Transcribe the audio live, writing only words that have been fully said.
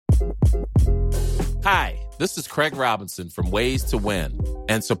Hi, this is Craig Robinson from Ways to Win,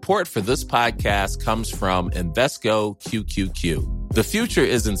 and support for this podcast comes from Invesco QQQ. The future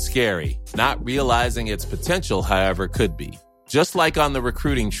isn't scary. Not realizing its potential, however, could be. Just like on the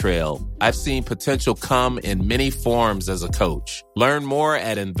recruiting trail, I've seen potential come in many forms as a coach. Learn more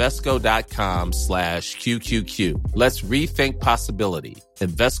at Invesco.com/QQQ. Let's rethink possibility.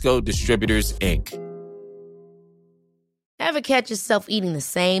 Invesco Distributors, Inc. Ever catch yourself eating the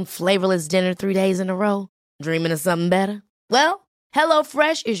same flavorless dinner 3 days in a row? Dreaming of something better? Well,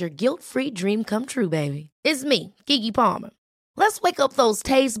 HelloFresh is your guilt-free dream come true, baby. It's me, Keke Palmer. Let's wake up those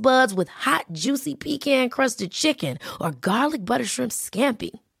taste buds with hot, juicy pecan-crusted chicken or garlic butter shrimp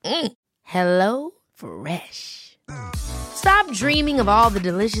scampi. Hello Fresh. Stop dreaming of all the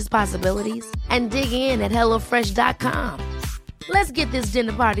delicious possibilities and dig in at HelloFresh.com. Let's get this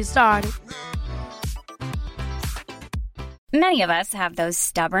dinner party started. Many of us have those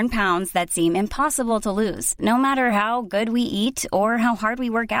stubborn pounds that seem impossible to lose, no matter how good we eat or how hard we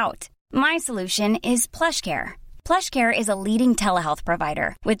work out. My solution is PlushCare. PlushCare is a leading telehealth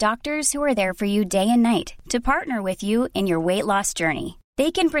provider with doctors who are there for you day and night to partner with you in your weight loss journey. They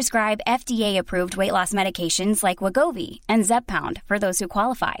can prescribe FDA-approved weight loss medications like Wegovy and Zepbound for those who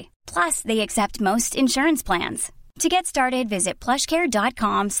qualify. Plus, they accept most insurance plans. To get started, visit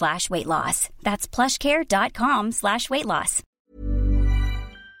plushcare.com/weightloss. That's plushcare.com/weightloss.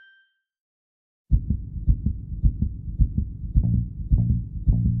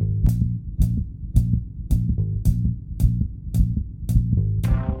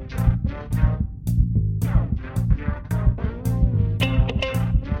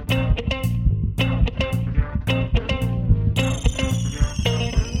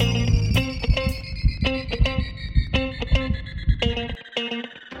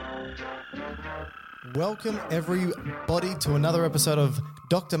 Welcome, everybody, to another episode of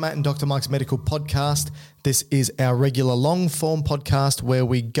Dr. Matt and Dr. Mike's Medical Podcast. This is our regular long-form podcast where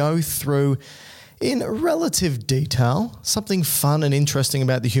we go through, in relative detail, something fun and interesting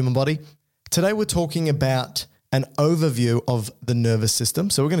about the human body. Today, we're talking about an overview of the nervous system.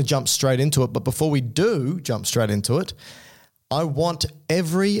 So we're going to jump straight into it. But before we do jump straight into it, I want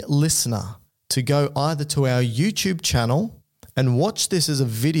every listener to go either to our YouTube channel and watch this as a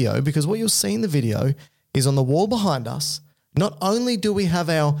video, because what you'll see in the video is on the wall behind us. Not only do we have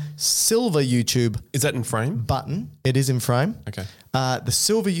our silver YouTube Is that in frame? button, it is in frame. Okay. The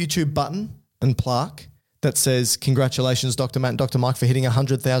silver YouTube button and plaque that says, congratulations, Dr. Matt and Dr. Mike, for hitting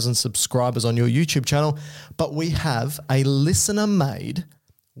 100,000 subscribers on your YouTube channel. But we have a listener-made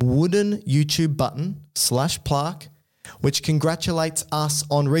wooden YouTube button / plaque, which congratulates us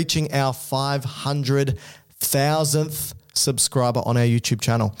on reaching our 500,000th subscriber on our YouTube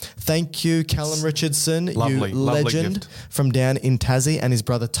channel. Thank you, Callum Richardson, Lovely, you lovely legend gift. from down in Tassie, and his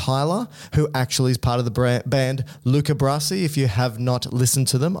brother Tyler, who actually is part of the band Luca Brasi. If you have not listened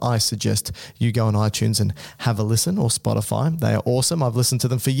to them, I suggest you go on iTunes and have a listen, or Spotify. They are awesome. I've listened to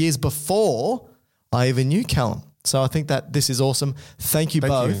them for years before I even knew Callum. So I think that this is awesome. Thank you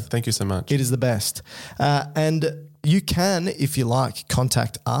both. Thank you so much. It is the best. And you can, if you like,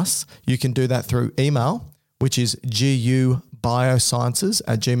 contact us. You can do that through email, which is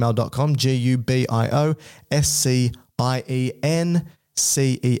gubiosciences@gmail.com,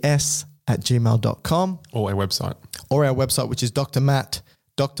 gubiosciences@gmail.com. Or our website. Or our website, which is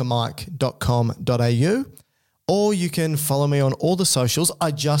drmatt.drmike.com.au. Or you can follow me on all the socials.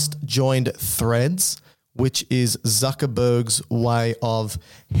 I just joined Threads, which is Zuckerberg's way of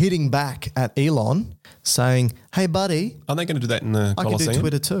hitting back at Elon, saying, hey, buddy. Are they going to do that in the I Colosseum? can do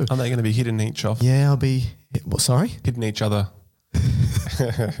Twitter too. Are they going to be hitting each off? Yeah, I'll be... What, sorry? Hitting each other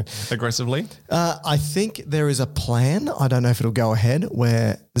aggressively? I think there is a plan, I don't know if it'll go ahead,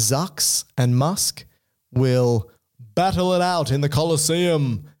 where Zucks and Musk will battle it out in the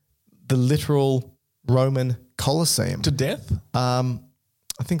Colosseum, the literal Roman Colosseum. To death? I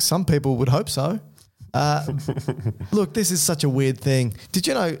think some people would hope so. Look, this is such a weird thing. Did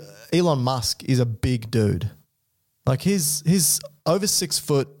you know Elon Musk is a big dude? Like he's over 6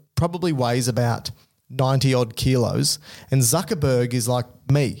 foot, probably weighs about 90 odd kilos, and Zuckerberg is like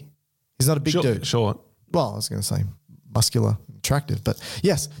me. He's not a big dude. Short. Well, I was going to say muscular, attractive, but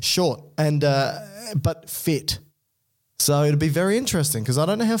yes, short and but fit. So it'll be very interesting because I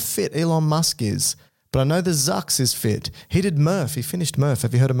don't know how fit Elon Musk is, but I know the Zucks is fit. He did Murph. He finished Murph.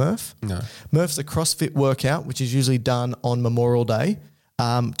 Have you heard of Murph? No. Murph's a CrossFit workout, which is usually done on Memorial Day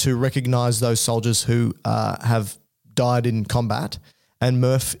to recognize those soldiers who have died in combat. And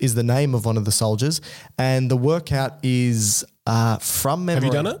Murph is the name of one of the soldiers. And the workout is from memory.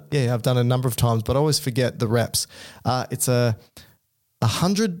 Have you done it? Yeah, I've done it a number of times, but I always forget the reps. It's a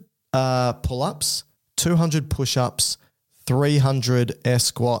 100 pull-ups, 200 push-ups, 300 air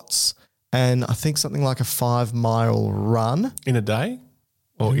squats, and I think something like a 5-mile run. In a day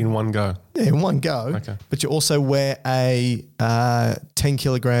or in one go? Yeah, in one go. Okay. But you also wear a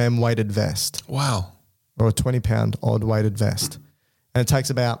 10-kilogram weighted vest Wow. or a 20-pound odd weighted vest. And it takes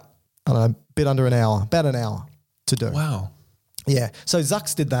about, I don't know, a bit under an hour, about an hour to do. Wow. Yeah. So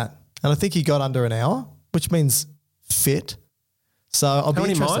Zux did that. And I think he got under an hour, which means fit. So I'll be How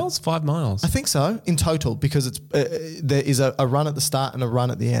many interested. miles? 5 miles. I think so in total, because it's there is a run at the start and a run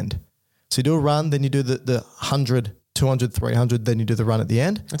at the end. So you do a run, then you do the 100, 200, 300, then you do the run at the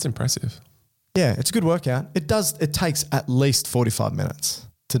end. That's impressive. Yeah, it's a good workout. It takes at least 45 minutes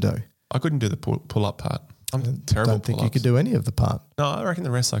to do. I couldn't do the pull-up part. I'm terrible. Don't think you pull-ups. could do any of the part. No, I reckon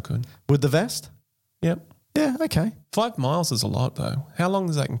the rest I could. With the vest? Yep. Yeah, okay. 5 miles is a lot though. How long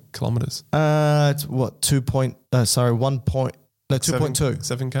is that in kilometres? It's what, 2.2.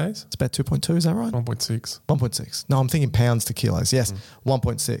 7 Ks? It's about 2.2, is that right? 1.6. 1.6. No, I'm thinking pounds to kilos. Yes,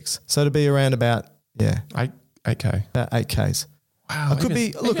 1.6. So to be around about, 8K. about 8 Ks. Wow. I could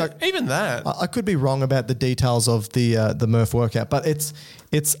be- look, even that. I could be wrong about the details of the Murph workout, but it's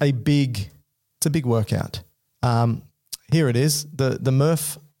a big workout. Here it is. The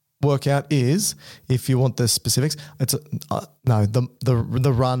Murph workout is, if you want the specifics, it's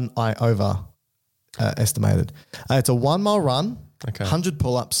the run I estimated. It's a 1 mile run, Okay. 100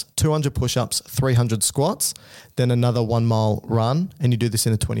 pull-ups, 200 push-ups, 300 squats, then another 1 mile run, and you do this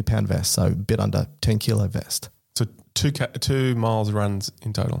in a 20-pound vest, so a bit under 10-kilo vest. So 2 miles runs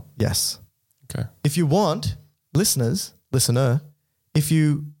in total. Yes. Okay. If you want, listener, if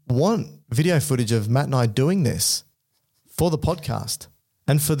you want video footage of Matt and I doing this for the podcast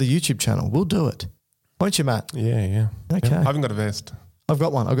and for the YouTube channel, we'll do it. Won't you, Matt? Yeah. Okay. Yep. I haven't got a vest. I've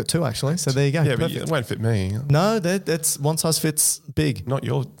got one. I've got 2 actually. So there you go. Yeah, but Perfect. it won't fit me. No, that's one size fits big. Not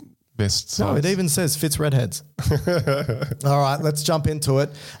your vest size. No, it even says fits redheads. All right, let's jump into it.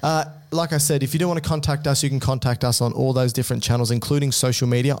 Like I said, if you do want to contact us, you can contact us on all those different channels, including social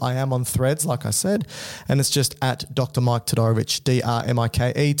media. I am on Threads, like I said, and it's just at Dr. Mike Todorovic,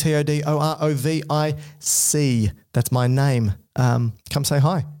 DrMikeTodorovic. That's my name. Come say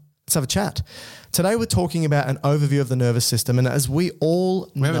hi. Let's have a chat. Today we're talking about an overview of the nervous system, and as we all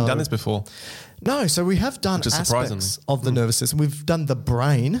know... We haven't done this before. No, so we have done Just aspects of the nervous system. We've done the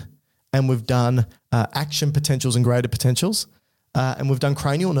brain, and we've done action potentials and greater potentials, and we've done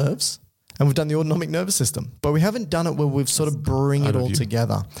cranial nerves, and we've done the autonomic nervous system. But we haven't done it where we've sort of bring it all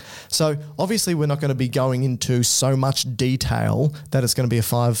together. So obviously we're not going to be going into so much detail that it's going to be a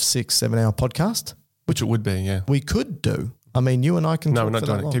 5, 6, 7 hour podcast. Which it would be, yeah. We could do. I mean, you and I can No, talk we're not for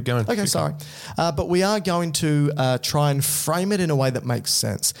doing that it. long. Keep going. Okay, Keep sorry. But we are going to try and frame it in a way that makes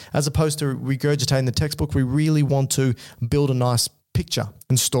sense. As opposed to regurgitating the textbook, we really want to build a nice picture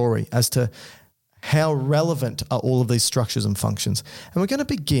and story as to how relevant are all of these structures and functions. And we're going to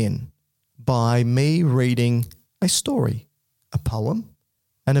begin by me reading a story, a poem,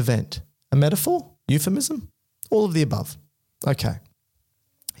 an event, a metaphor, euphemism, all of the above. Okay,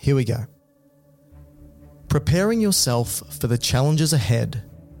 here we go. Preparing yourself for the challenges ahead,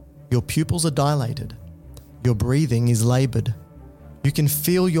 your pupils are dilated, your breathing is laboured. You can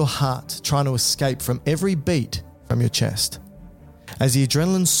feel your heart trying to escape from every beat from your chest. As the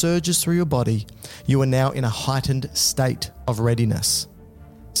adrenaline surges through your body, you are now in a heightened state of readiness.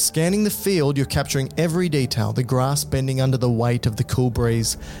 Scanning the field, you're capturing every detail, the grass bending under the weight of the cool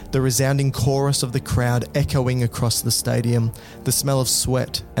breeze, the resounding chorus of the crowd echoing across the stadium, the smell of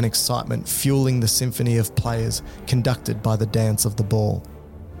sweat and excitement fueling the symphony of players conducted by the dance of the ball.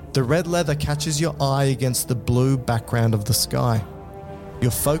 The red leather catches your eye against the blue background of the sky.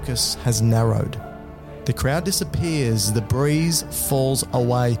 Your focus has narrowed. The crowd disappears, the breeze falls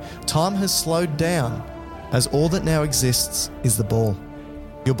away, time has slowed down, as all that now exists is the ball.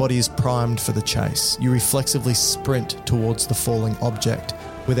 Your body is primed for the chase. You reflexively sprint towards the falling object.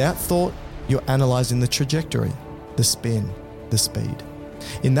 Without thought, you're analysing the trajectory, the spin, the speed.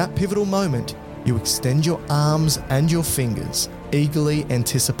 In that pivotal moment, you extend your arms and your fingers, eagerly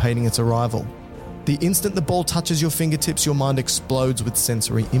anticipating its arrival. The instant the ball touches your fingertips, your mind explodes with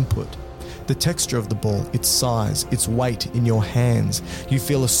sensory input. The texture of the ball, its size, its weight in your hands. You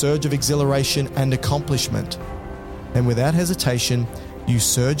feel a surge of exhilaration and accomplishment. And without hesitation, you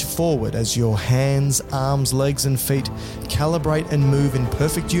surge forward as your hands, arms, legs, and feet calibrate and move in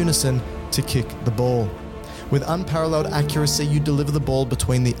perfect unison to kick the ball. With unparalleled accuracy, you deliver the ball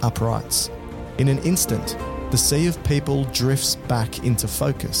between the uprights. In an instant, the sea of people drifts back into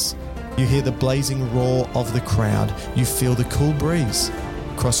focus. You hear the blazing roar of the crowd. You feel the cool breeze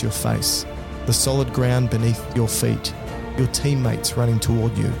across your face, the solid ground beneath your feet, your teammates running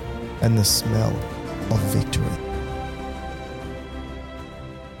toward you. and the smell of victory.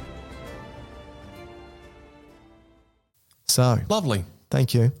 So, Lovely.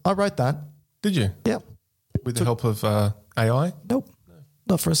 thank you. I wrote that. Did you? Yep. With the help of AI? Nope.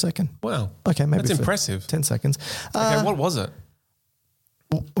 Not for a second. Wow. Okay, maybe That's for impressive. 10 seconds. Okay, what was it?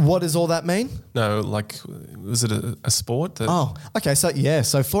 What does all that mean? No, like, was it a sport? That, Oh, okay. So, yeah.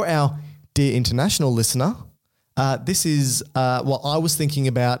 So, for our dear international listener, this is what I was thinking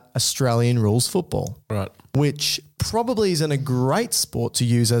about Australian rules football, Right. which probably isn't a great sport to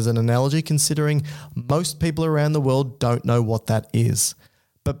use as an analogy, considering most people around the world don't know what that is.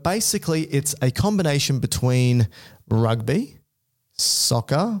 But basically, it's a combination between rugby,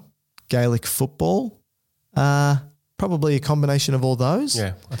 soccer, Gaelic football, probably a combination of all those.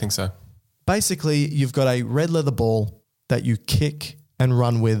 Yeah, I think so. Basically, you've got a red leather ball that you kick and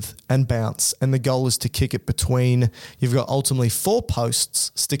run with and bounce, and the goal is to kick it between. You've got ultimately 4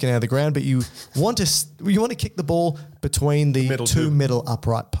 posts sticking out of the ground, but you want to kick the ball between the two middle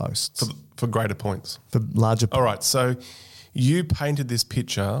upright posts For greater points. for larger. All right, so you painted this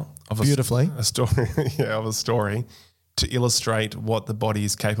picture of Beautifully. a story, of a story to illustrate what the body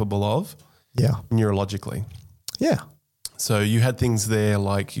is capable of Yeah, neurologically. yeah, So you had things there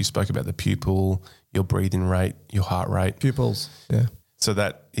like you spoke about the pupil, your breathing rate, your heart rate. pupils. Yeah, So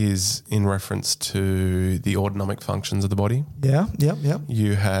that is in reference to the autonomic functions of the body. yeah, yep.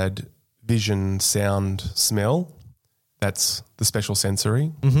 You had vision, sound, smell. That's the special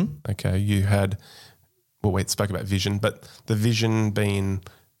sensory. Mm-hmm. Okay. You had, spoke about vision, but the vision being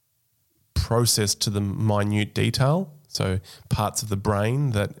processed to the minute detail. So parts of the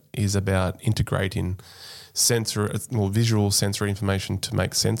brain that is about integrating visual sensory information to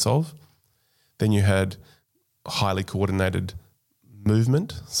make sense of. Then you had highly coordinated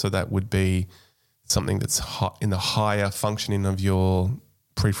movement. So that would be something that's in the higher functioning of your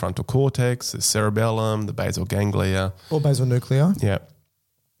prefrontal cortex, the cerebellum, the basal ganglia. Or basal nuclei. Yeah.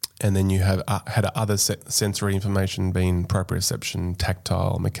 And then you have had other sensory information being proprioception,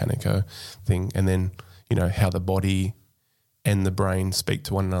 tactile, mechanico thing. And then, how the body and the brain speak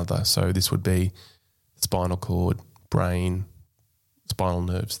to one another. So this would be spinal cord, brain, spinal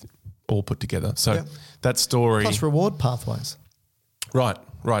nerves, all put together. So that story... Plus reward pathways. Right.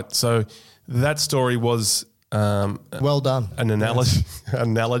 So that story was Well done. an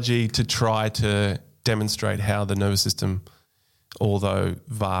analogy to try to demonstrate how the nervous system, although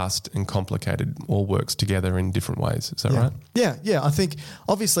vast and complicated, all works together in different ways. Is that right? Yeah. I think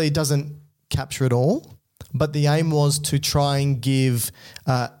obviously it doesn't capture it all, but the aim was to try and give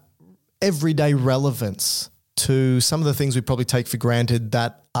everyday relevance to some of the things we probably take for granted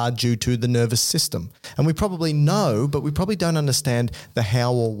that are due to the nervous system. And we probably know, but we probably don't understand the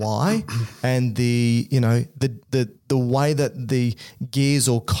how or why and the way that the gears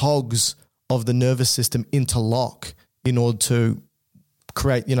or cogs of the nervous system interlock in order to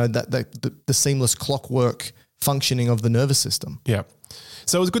create, the seamless clockwork functioning of the nervous system. Yeah.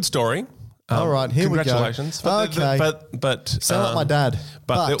 So it was a good story. All right, here we go. Congratulations. Okay. But Sound like my dad.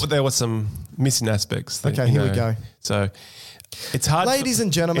 But there were some missing aspects. That, Okay, here we go. So it's hard. Ladies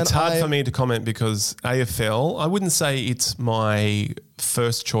and gentlemen, it's hard for me to comment because AFL, I wouldn't say it's my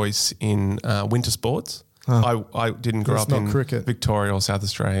first choice in winter sports. I didn't grow It's up not in cricket. Victoria or South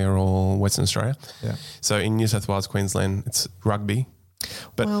Australia or Western Australia. Yeah. So in New South Wales, Queensland, it's rugby.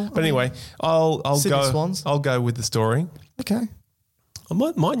 But anyway, I'll Sydney Swans. I'll go with the story. Okay.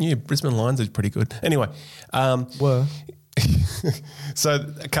 My new Brisbane Lions are pretty good. Anyway, Were. so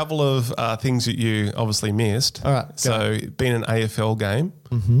a couple of things that you obviously missed. All right, go. So being an AFL game,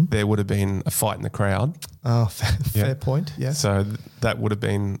 there would have been a fight in the crowd. Oh, fair point. Yes. So that would have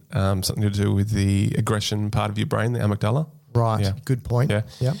been something to do with the aggression part of your brain, the amygdala. Right. Yeah. Good point. Yeah.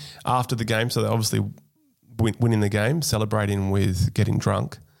 Yeah. After the game, so they're obviously winning the game, celebrating with getting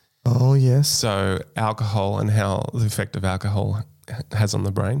drunk. Oh, yes. So alcohol and how the effect of alcohol has on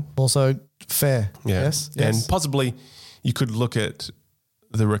the brain. Also fair. Yeah. Yes. And possibly you could look at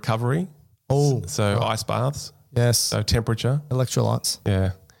the recovery. Oh. So right. ice baths. Yes. So temperature. Electrolytes.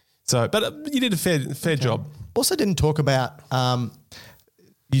 Yeah. So, but you did a fair job. Also didn't talk about,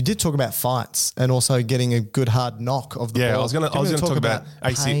 you did talk about fights and also getting a good hard knock of the ball. Yeah, I was going to talk about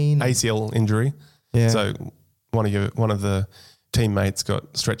pain. ACL injury. Yeah. So one of the teammates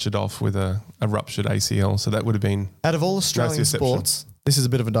got stretchered off with a ruptured ACL. So that would have been Out of all Australian exception. sports, this is a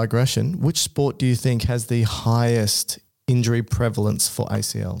bit of a digression. Which sport do you think has the highest injury prevalence for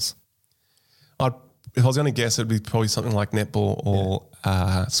ACLs? if I was going to guess, it'd be probably something like netball or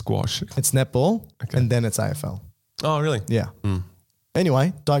squash. It's netball and then it's AFL. Oh, really? Yeah.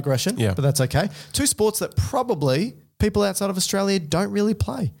 Anyway, digression, Yeah. but that's okay. Two sports that probably people outside of Australia don't really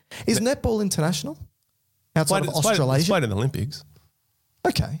play. Is netball international outside of It's Australasia? played in the Olympics.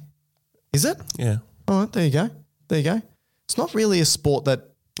 Okay. Is it? Yeah. All right, there you go. There you go. It's not really a sport that,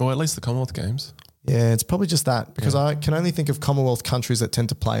 Or at least the Commonwealth Games. yeah, it's probably just that because I can only think of Commonwealth countries that tend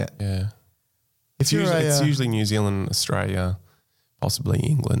to play it. Yeah. If It's usually New Zealand, Australia, possibly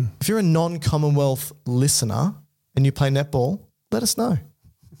England. If you're a non-Commonwealth listener and you play netball, let us know.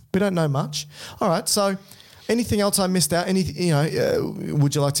 We don't know much. All right, so anything else I missed out?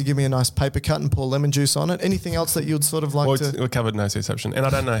 Would you like to give me a nice paper cut and pour lemon juice on it? Anything else that you'd sort of like We covered no C-section. And I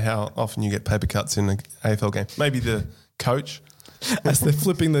don't know how often you get paper cuts in an AFL game. Maybe the coach. as they're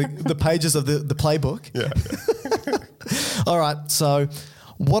flipping the pages of the playbook? Yeah. All right, so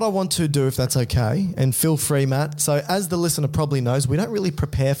what I want to do, if that's okay, and feel free, Matt. So as the listener probably knows, we don't really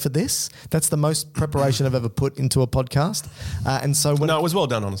prepare for this. That's the most preparation I've ever put into a podcast. And so when it was well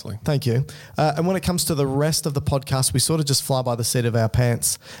done, honestly. Thank you. And when it comes to the rest of the podcast, we sort of just fly by the seat of our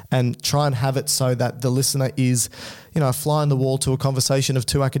pants and try and have it so that the listener is, a fly on the wall to a conversation of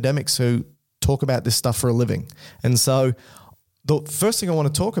two academics who talk about this stuff for a living. And so the first thing I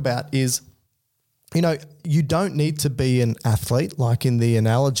want to talk about is, you don't need to be an athlete, like in the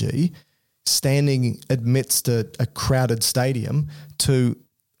analogy, standing amidst a crowded stadium to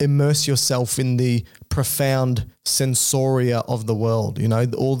immerse yourself in the profound sensoria of the world,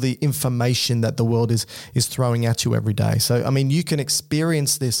 all the information that the world is throwing at you every day. So, you can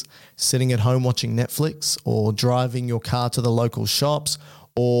experience this sitting at home watching Netflix or driving your car to the local shops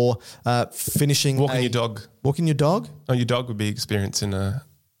or finishing Walking your dog. Walking your dog? Oh, your dog would be experiencing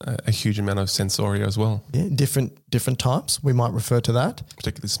a huge amount of sensoria as well. Yeah, different types. We might refer to that.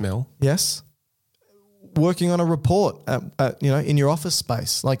 Particularly smell. Yes. Working on a report in your office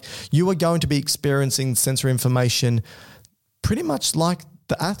space. Like you are going to be experiencing sensory information pretty much like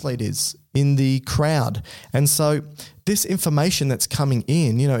the athlete is in the crowd. And so this information that's coming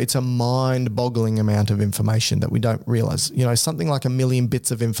in, it's a mind-boggling amount of information that we don't realize. Something like 1 million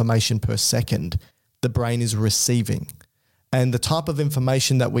bits of information per second the brain is receiving. And the type of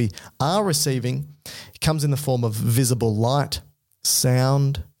information that we are receiving comes in the form of visible light,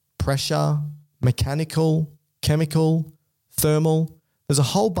 sound, pressure, mechanical, chemical, thermal. There's a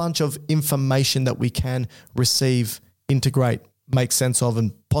whole bunch of information that we can receive, integrate, make sense of,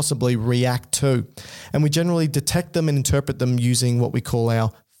 and possibly react to. And we generally detect them and interpret them using what we call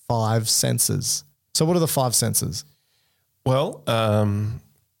our 5 senses. So what are the 5 senses? Well,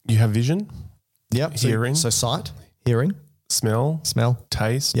 you have vision. Yep. Hearing. So sight, hearing. Smell,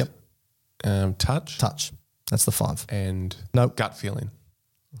 taste, yep, touch, That's the 5, and gut feeling.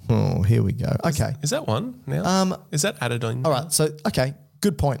 Oh, here we go. Okay, is that one now? Is that added on? All right. So, okay,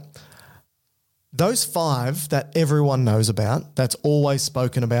 good point. Those 5 that everyone knows about, that's always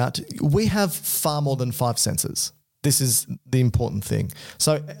spoken about. We have far more than 5 senses. This is the important thing.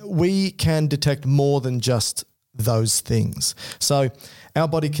 So we can detect more than just those things. So our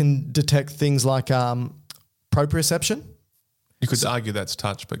body can detect things like proprioception. You could argue that's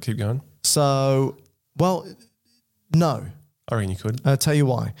touch, but keep going. So, well, no. I reckon you could. I'll tell you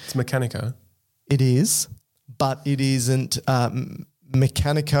why. It's mechanico. It is, but it isn't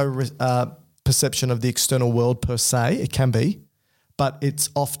mechanico perception of the external world per se. It can be, but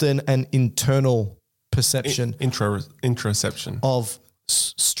it's often an internal perception. Introception. Of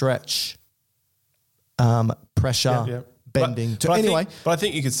stretch, pressure, bending. But I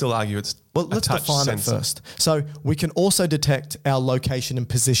think you could still argue it's let's define sensor. it first. So we can also detect our location and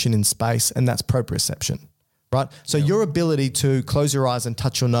position in space, and that's proprioception, right? So your ability to close your eyes and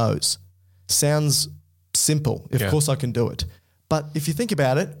touch your nose sounds simple. Of course I can do it. But if you think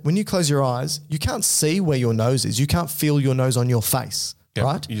about it, when you close your eyes, you can't see where your nose is. You can't feel your nose on your face,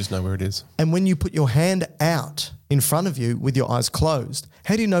 right? You just know where it is. And when you put your hand out in front of you with your eyes closed,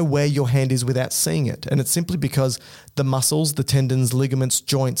 how do you know where your hand is without seeing it? And it's simply because the muscles, the tendons, ligaments,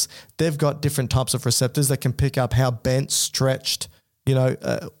 joints, they've got different types of receptors that can pick up how bent, stretched,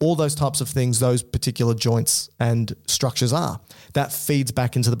 all those types of things, those particular joints and structures are. That feeds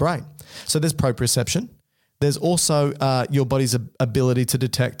back into the brain. So there's proprioception. There's also your body's ability to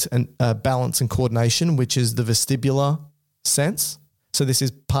detect and balance and coordination, which is the vestibular sense. So this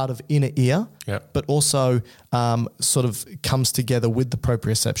is part of inner ear, but also sort of comes together with the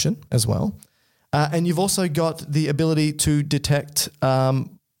proprioception as well. And you've also got the ability to detect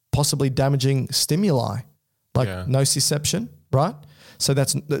possibly damaging stimuli, like nociception, right? So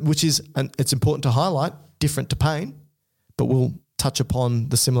it's important to highlight, different to pain, but we'll touch upon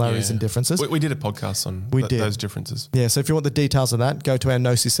the similarities and differences. We did a podcast on those differences. Yeah, so if you want the details of that, go to our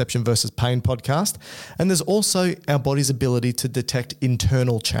nociception versus pain podcast. And there's also our body's ability to detect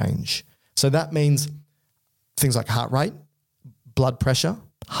internal change. So that means things like heart rate, blood pressure,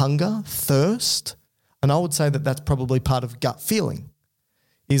 hunger, thirst. And I would say that that's probably part of gut feeling,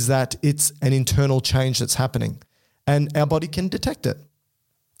 is that it's an internal change that's happening and our body can detect it.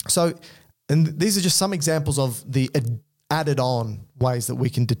 So, and these are just some examples of the added on ways that we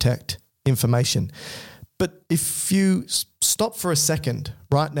can detect information. But if you stop for a second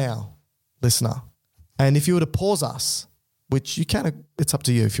right now, listener, and if you were to pause us, which you can, it's up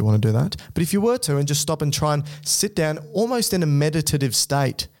to you if you want to do that. But if you were to, and just stop and try and sit down almost in a meditative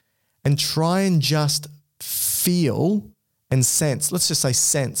state and try and just feel and sense, let's just say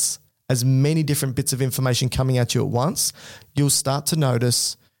sense, as many different bits of information coming at you at once, you'll start to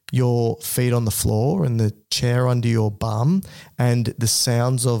notice your feet on the floor and the chair under your bum and the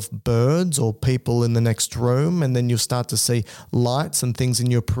sounds of birds or people in the next room. And then you'll start to see lights and things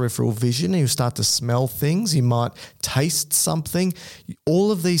in your peripheral vision. And you start to smell things. You might taste something. All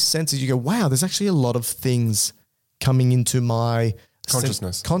of these senses, you go, wow, there's actually a lot of things coming into my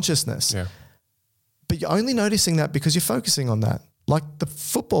consciousness. Yeah. But you're only noticing that because you're focusing on that. Like the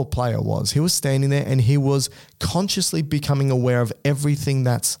football player was. He was standing there and he was consciously becoming aware of everything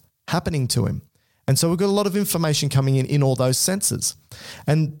that's happening to him. And so we've got a lot of information coming in all those senses.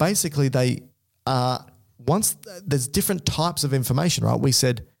 And basically they are, once there's different types of information, right? We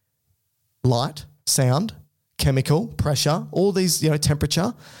said light, sound, chemical, pressure, all these,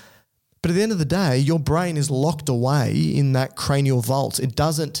 temperature. But at the end of the day, your brain is locked away in that cranial vault.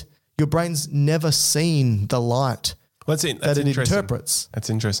 Your brain's never seen the light. Well, that's that it interprets. That's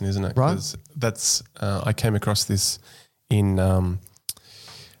interesting, isn't it? Right. Because I came across this in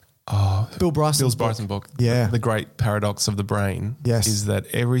Bill Bryson's book. Yeah. The great paradox of the brain. Yes. Is that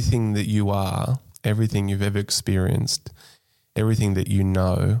everything that you are, everything you've ever experienced, everything that you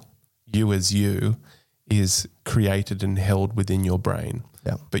know, you as you, is created and held within your brain.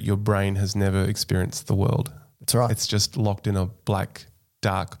 Yeah. But your brain has never experienced the world. That's right. It's just locked in a black,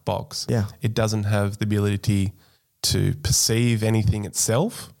 dark box. Yeah. It doesn't have the ability to perceive anything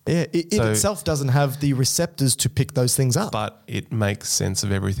itself. Yeah, it itself doesn't have the receptors to pick those things up. But it makes sense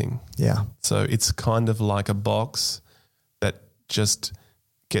of everything. Yeah. So it's kind of like a box that just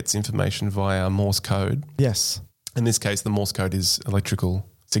gets information via Morse code. Yes. In this case, the Morse code is electrical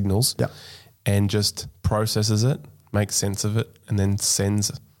signals. Yeah. And just processes it, makes sense of it, and then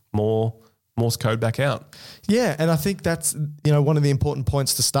sends more Morse code back out. Yeah, and I think that's one of the important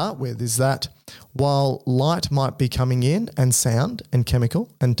points to start with is that while light might be coming in and sound and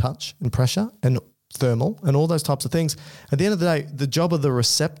chemical and touch and pressure and thermal and all those types of things, at the end of the day, the job of the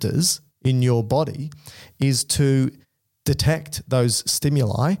receptors in your body is to detect those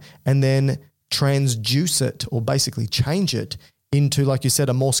stimuli and then transduce it or basically change it into, like you said,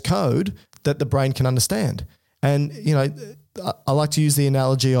 a Morse code that the brain can understand. And, I like to use the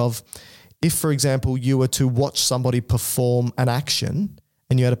analogy of if, for example, you were to watch somebody perform an action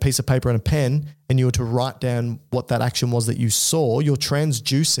and you had a piece of paper and a pen and you were to write down what that action was that you saw, you're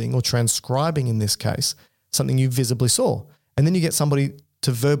transducing or transcribing, in this case, something you visibly saw. And then you get somebody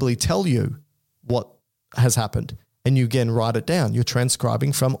to verbally tell you what has happened and you again write it down. You're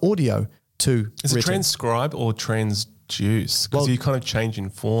transcribing from audio to Is written. it transcribe or transduce? Because you kind of change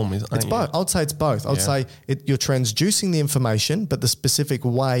in form. It's both. I would say it's both. I would say you're transducing the information, but the specific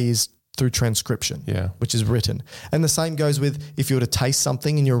way is through transcription, which is written. And the same goes with if you were to taste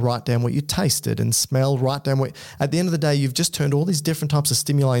something and you write down what you tasted and smell, write down what, at the end of the day, you've just turned all these different types of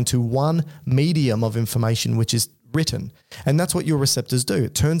stimuli into one medium of information, which is written. And that's what your receptors do.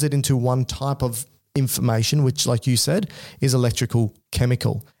 It turns it into one type of information, which, like you said, is electrical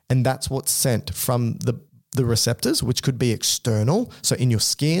chemical. And that's what's sent from the receptors, which could be external, so in your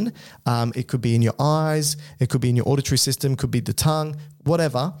skin, it could be in your eyes, it could be in your auditory system, could be the tongue,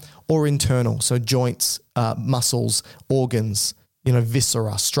 whatever, or internal, so joints, muscles, organs,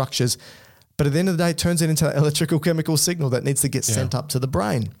 viscera, structures. But at the end of the day, it turns it into an electrical chemical signal that needs to get sent up to the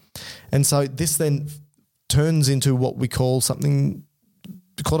brain. And so this then turns into what we call something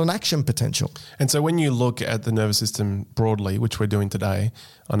called an action potential. And so when you look at the nervous system broadly, which we're doing today,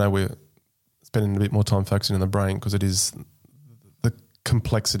 I know we're spending a bit more time focusing on the brain because it is the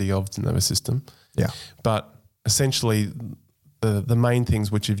complexity of the nervous system. Yeah. But essentially the main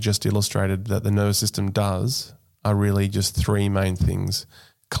things which you've just illustrated that the nervous system does are really just three main things: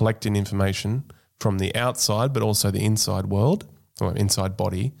 collecting information from the outside, but also the inside world or inside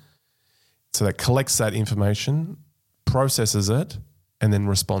body. So that collects that information, processes it, and then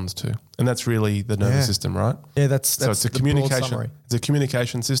responds to. And that's really the nervous system, right? Yeah, that's so it's a communication. It's a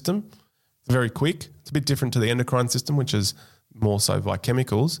communication system. It's very quick. It's a bit different to the endocrine system, which is more so by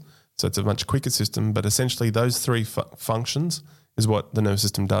chemicals. So it's a much quicker system. But essentially those three functions is what the nervous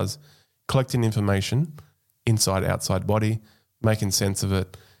system does: collecting information, inside, outside body, making sense of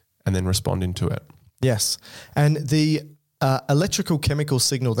it, and then responding to it. Yes. And the electrical chemical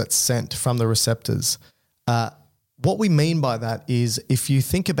signal that's sent from the receptors, what we mean by that is if you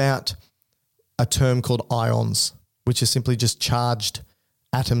think about a term called ions, which is simply just charged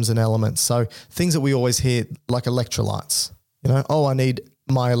atoms and elements. So things that we always hear like electrolytes, I need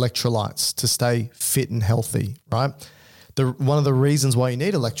my electrolytes to stay fit and healthy, right? One of the reasons why you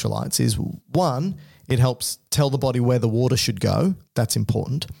need electrolytes is, one, it helps tell the body where the water should go. That's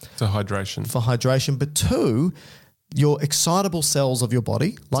important. So hydration. For hydration. But two, your excitable cells of your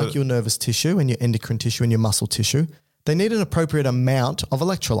body, like your nervous tissue and your endocrine tissue and your muscle tissue, they need an appropriate amount of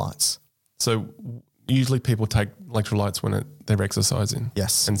electrolytes. So usually people take electrolytes when they're exercising.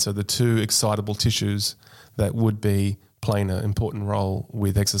 Yes. And so the two excitable tissues that would be playing an important role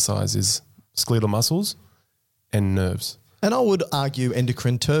with exercise is skeletal muscles and nerves. And I would argue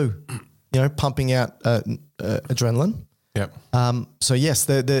endocrine too, pumping out adrenaline. Yep. So yes,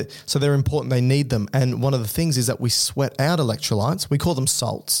 they're important. They need them. And one of the things is that we sweat out electrolytes. We call them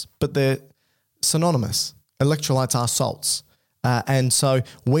salts, but they're synonymous. Electrolytes are salts. And so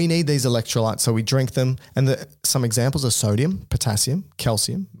we need these electrolytes. So we drink them. And some examples are sodium, potassium,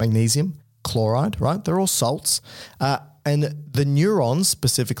 calcium, magnesium, chloride, right? They're all salts. And the neurons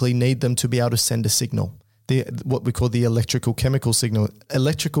specifically need them to be able to send a signal, what we call the electrical chemical signal.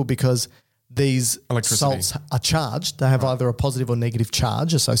 Electrical because these salts are charged. They have either a positive or negative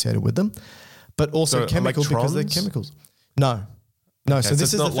charge associated with them, but also chemical because they're chemicals. No. Okay, so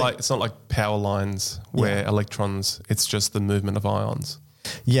this is it's not like power lines where electrons, it's just the movement of ions.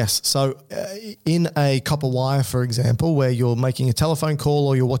 Yes. So in a copper wire, for example, where you're making a telephone call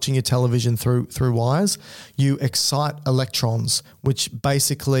or you're watching your television through wires, you excite electrons, which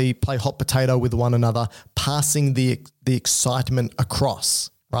basically play hot potato with one another, passing the excitement across,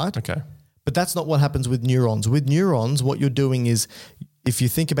 right? Okay. But that's not what happens with neurons. With neurons, what you're doing is, if you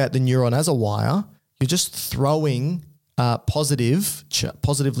think about the neuron as a wire, you're just throwing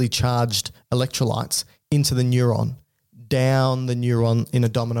positively charged electrolytes into the neuron, down the neuron in a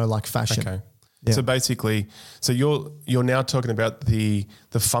domino-like fashion. Okay. Yeah. So basically, you're now talking about the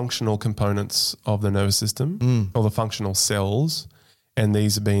functional components of the nervous system or the functional cells, and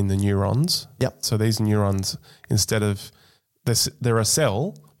these being the neurons. Yep. So these neurons, instead of they're a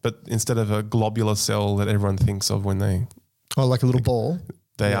cell, but instead of a globular cell that everyone thinks of when they like a little ball.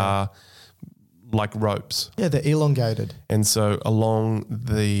 They are like ropes. Yeah, they're elongated. And so along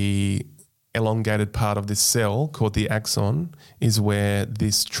the elongated part of this cell called the axon is where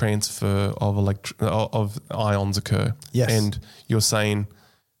this transfer of ions occur. Yes. And you're saying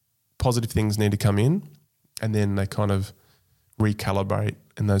positive things need to come in and then they kind of recalibrate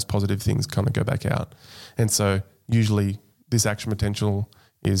and those positive things kind of go back out. And so usually this action potential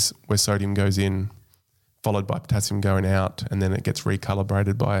is where sodium goes in, followed by potassium going out, and then it gets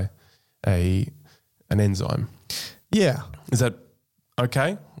recalibrated by an enzyme. Yeah. Is that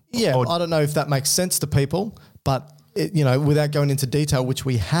okay? Yeah, I don't know if that makes sense to people, but without going into detail, which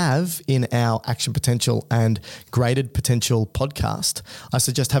we have in our Action Potential and Graded Potential podcast, I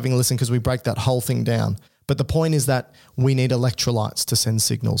suggest having a listen because we break that whole thing down. But the point is that we need electrolytes to send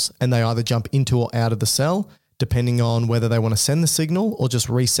signals, and they either jump into or out of the cell, depending on whether they want to send the signal or just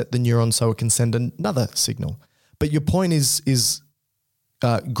reset the neuron so it can send another signal. But your point is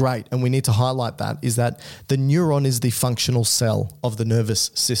great, and we need to highlight that, is that the neuron is the functional cell of the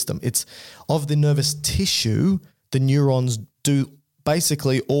nervous system. It's of the nervous tissue, the neurons do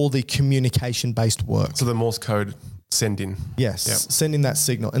basically all the communication-based work. So the Morse code sending. Yes, Yep. sending that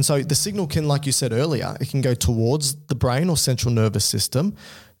signal. And so the signal can, like you said earlier, it can go towards the brain or central nervous system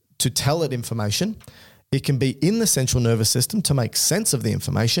to tell it information. It can be in the central nervous system to make sense of the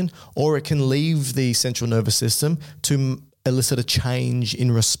information, or it can leave the central nervous system to elicit a change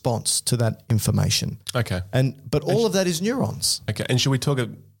in response to that information. Okay. But all of that is neurons. Okay. And should we talk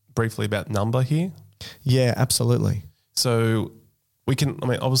briefly about number here? Yeah, absolutely. So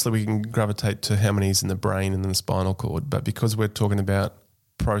obviously we can gravitate to how many is in the brain and in the spinal cord, but because we're talking about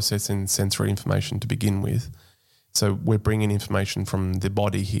processing sensory information to begin with, so we're bringing information from the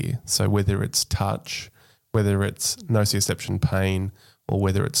body here. So whether it's touch, whether it's nociception pain, or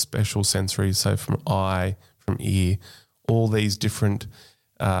whether it's special sensory, so from eye, from ear, all these different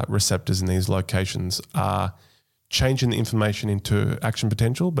receptors in these locations are changing the information into action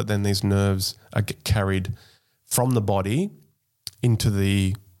potential, but then these nerves are carried from the body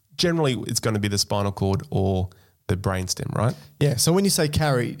into generally it's going to be the spinal cord or the brainstem, right? Yeah. So when you say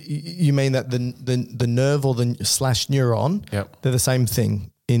carry, you mean that the nerve or the / neuron, Yep. they're the same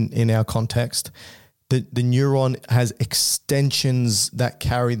thing in our context. the neuron has extensions that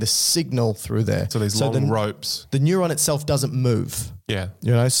carry the signal through there. So there's long ropes. The neuron itself doesn't move. Yeah.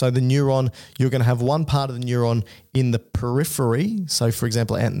 So the neuron, you're going to have one part of the neuron in the periphery. So for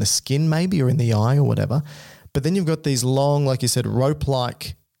example, out in the skin maybe, or in the eye or whatever. But then you've got these long, like you said,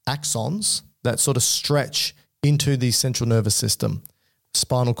 rope-like axons that sort of stretch into the central nervous system.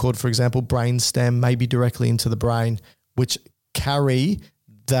 Spinal cord, for example, brain stem, maybe directly into the brain, which carry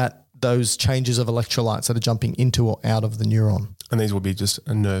those changes of electrolytes that are jumping into or out of the neuron. And these will be just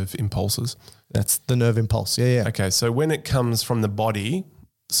nerve impulses. That's the nerve impulse. Yeah. Okay, so when it comes from the body,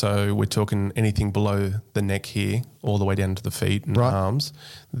 so we're talking anything below the neck here, all the way down to the feet and arms,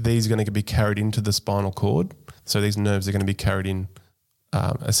 these are going to be carried into the spinal cord. So these nerves are going to be carried in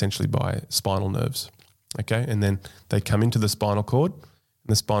essentially by spinal nerves. Okay, and then they come into the spinal cord, and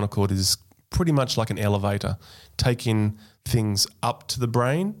the spinal cord is pretty much like an elevator, taking things up to the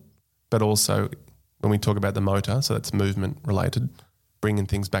brain, but also when we talk about the motor, so that's movement related, bringing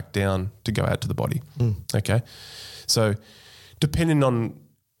things back down to go out to the body. Okay, so depending on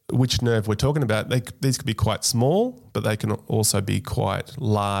which nerve we're talking about, these could be quite small, but they can also be quite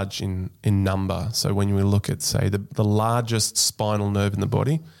large in number. So when we look at, say, the largest spinal nerve in the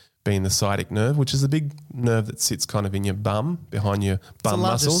body, being the sciatic nerve, which is the big nerve that sits kind of in your bum, behind your bum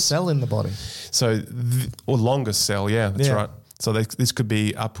muscles. It's the largest cell in the body. So, or longest cell, that's right. So this could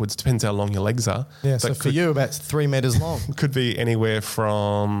be upwards, depends how long your legs are. Yeah, so for you, about 3 meters long. Could be anywhere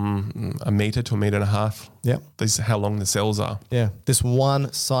from 1 meter to 1.5 meters. Yeah. This is how long the cells are. Yeah. This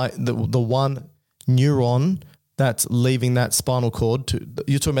one site, the one neuron that's leaving that spinal cord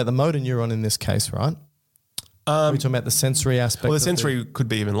you're talking about the motor neuron in this case, right? We're talking about the sensory aspect. Well, the sensory could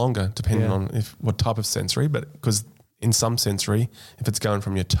be even longer, depending on what type of sensory. But because in some sensory, if it's going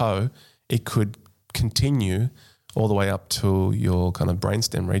from your toe, it could continue all the way up to your kind of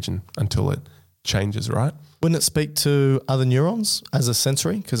brainstem region until it changes, right? Wouldn't it speak to other neurons as a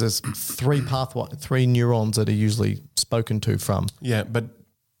sensory? Because there's three neurons that are usually spoken to from. Yeah, but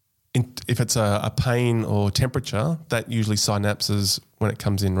if it's a pain or temperature, that usually synapses when it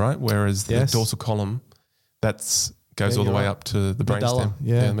comes in, right? Whereas the dorsal column, goes all the way up to the brainstem.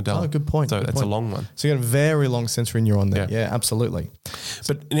 Yeah, medulla. Oh, good point. So that's a long one. So you got a very long sensory neuron there. Yeah, absolutely.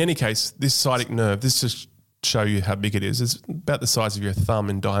 But in any case, this sciatic nerve, this just show you how big it is. It's about the size of your thumb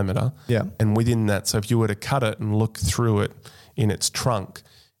in diameter. Yeah. And within that, so if you were to cut it and look through it in its trunk,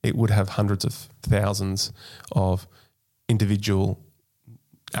 it would have hundreds of thousands of individual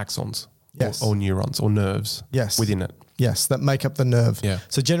axons or neurons or nerves within it. Yes, that make up the nerve. Yeah.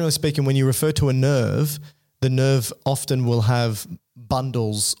 So generally speaking, when you refer to a nerve, the nerve often will have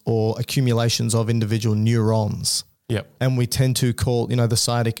bundles or accumulations of individual neurons. Yep. And we tend to call, the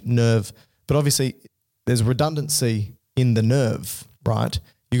sciatic nerve, but obviously there's redundancy in the nerve, right?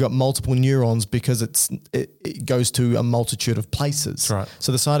 You got multiple neurons because it goes to a multitude of places. That's right.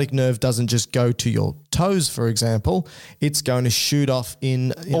 So the sciatic nerve doesn't just go to your toes, for example. It's going to shoot off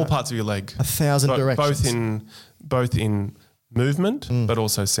in all parts of your leg, 1,000 directions. Both in movement, but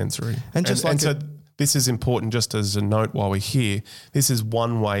also sensory. And so this is important. Just as a note, while we're here, this is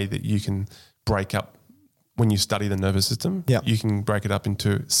one way that you can break up. When you study the nervous system, you can break it up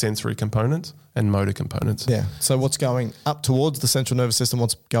into sensory components and motor components. Yeah. So what's going up towards the central nervous system,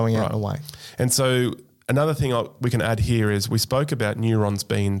 what's going out and away. And so another thing we can add here is we spoke about neurons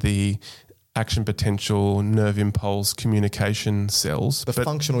being the action potential, nerve impulse, communication cells. The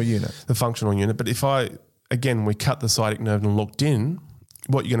functional unit. The functional unit. But if we cut the sciatic nerve and looked in,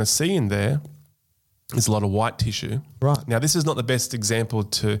 what you're going to see in there is a lot of white tissue. Right. Now, this is not the best example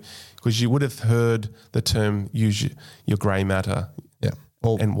because you would have heard the term use your grey matter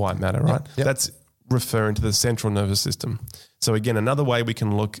and white matter, right? Yep. That's referring to the central nervous system. So again, another way we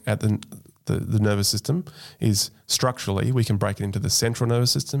can look at the nervous system is structurally, we can break it into the central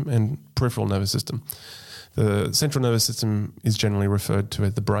nervous system and peripheral nervous system. The central nervous system is generally referred to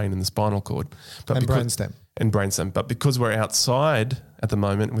as the brain and the spinal cord. Brainstem. And brainstem. But because we're outside at the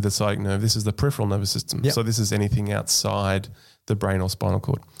moment with the sciatic nerve, this is the peripheral nervous system. Yep. So this is anything outside the brain or spinal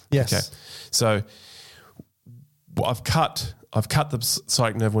cord. Yes. Okay. So I've cut the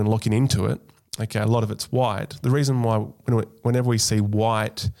sciatic nerve when looking into it. Okay. A lot of it's white. The reason why whenever we see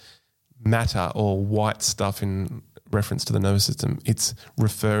white matter or white stuff in reference to the nervous system, it's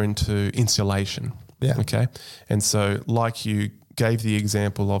referring to insulation. Yeah. Okay. And so like you gave the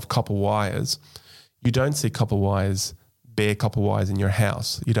example of copper wires, you don't see bare copper wires in your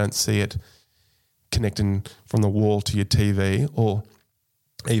house. You don't see it connecting from the wall to your TV or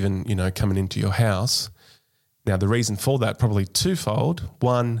even, coming into your house. Now, the reason for that probably twofold.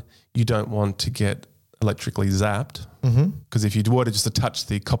 One, you don't want to get electrically zapped because if you were to just touch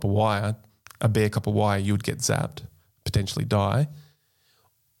the copper wire, a bare copper wire, you would get zapped, potentially die.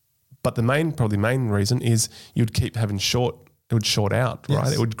 But the main reason is you'd keep having it would short out, right?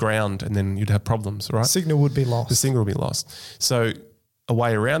 Yes. It would ground and then you'd have problems, right? Signal would be lost. The signal would be lost. So a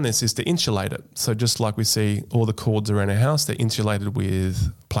way around this is to insulate it. So just like we see all the cords around our house, they're insulated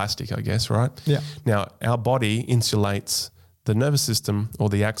with plastic, I guess, right? Yeah. Now, our body insulates the nervous system or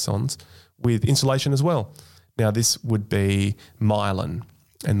the axons with insulation as well. Now, this would be myelin,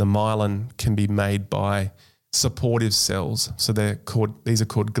 and the myelin can be made by supportive cells. So these are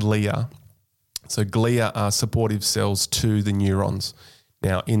called glia. So glia are supportive cells to the neurons.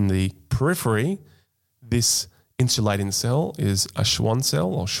 Now, in the periphery, this insulating cell is a Schwann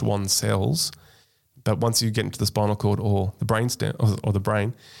cell or Schwann cells. But once you get into the spinal cord or the brainstem or the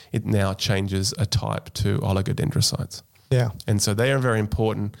brain, it now changes a type to oligodendrocytes. Yeah. And so they are very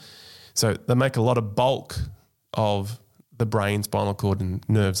important. So they make a lot of bulk of the brain, spinal cord and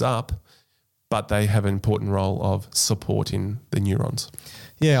nerves up, but they have an important role of supporting the neurons.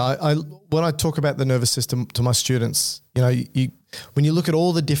 Yeah, I when I talk about the nervous system to my students, when you look at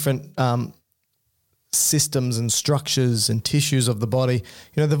all the different systems and structures and tissues of the body,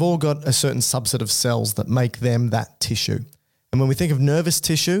 they've all got a certain subset of cells that make them that tissue. And when we think of nervous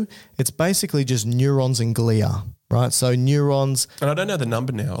tissue, it's basically just neurons and glia, right? So neurons. And I don't know the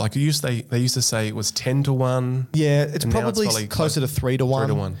number now. Like they used to say it was 10-1. Yeah, it's probably closer to 3-1.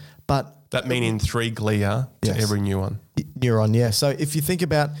 3-1. But that meaning 3 glia to every neuron. Neuron, yeah. So if you think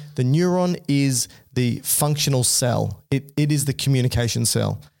about the neuron is the functional cell. It is the communication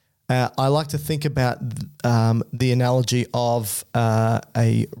cell. I like to think about the analogy of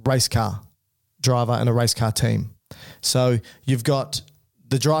a race car driver and a race car team. So you've got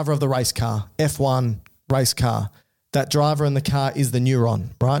the driver of the race car, F1 race car. That driver in the car is the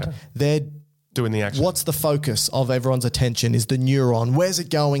neuron, right? Okay. They're doing the action. What's the focus of everyone's attention is the neuron. Where's it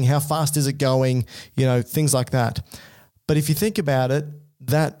going? How fast is it going? Things like that. But if you think about it,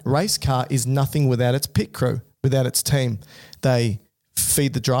 that race car is nothing without its pit crew, without its team. They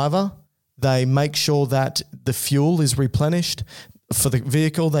feed the driver. They make sure that the fuel is replenished for the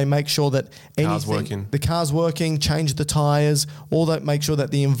vehicle. They make sure that the car's working, change the tires, all that, make sure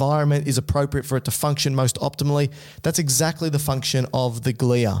that the environment is appropriate for it to function most optimally. That's exactly the function of the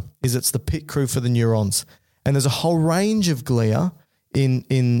glia, it's the pit crew for the neurons. And there's a whole range of glia in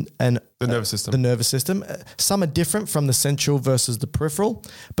the nervous system. The nervous system. Some are different from the central versus the peripheral,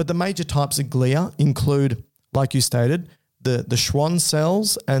 but the major types of glia include, like you stated, the Schwann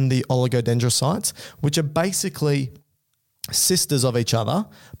cells and the oligodendrocytes, which are basically sisters of each other,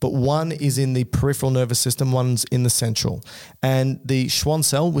 but one is in the peripheral nervous system, one's in the central. And the Schwann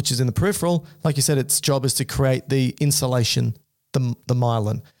cell, which is in the peripheral, like you said, its job is to create the insulation, the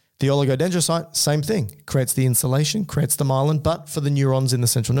myelin. The oligodendrocyte, same thing, creates the insulation, creates the myelin, but for the neurons in the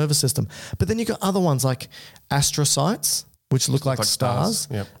central nervous system. But then you've got other ones like astrocytes, which look like stars.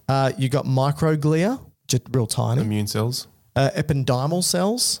 Yep. You've got microglia, just real tiny. Immune cells. Ependymal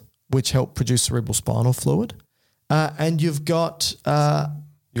cells, which help produce cerebral spinal fluid. And you've got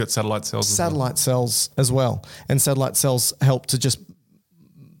satellite cells. Satellite cells as well. And satellite cells help to just,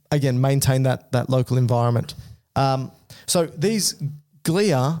 again, maintain that local environment. So these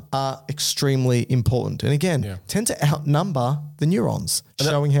glia are extremely important. And again, tend to outnumber the neurons,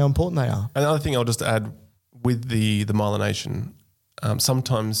 showing how important they are. Another thing I'll just add with the myelination,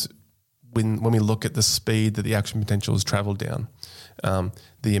 sometimes when we look at the speed that the action potential has travelled down,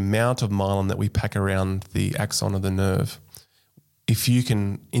 the amount of myelin that we pack around the axon of the nerve, if you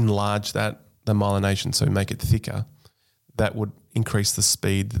can enlarge the myelination, so make it thicker, that would increase the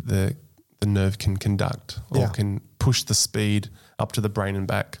speed that the nerve can conduct or can push the speed up to the brain and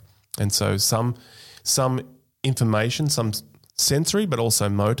back. And so some information, some sensory, but also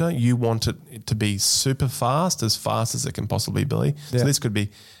motor, you want it to be super fast as it can possibly be. Yeah. So this could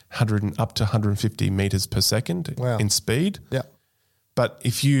be up to 150 meters per second in speed. Yeah. But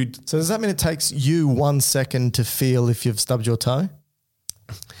so does that mean it takes you 1 second to feel if you've stubbed your toe?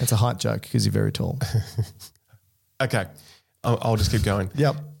 It's a height joke because you're very tall. Okay. I'll just keep going.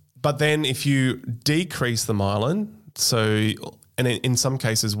 Yep. But then if you decrease the myelin, and in some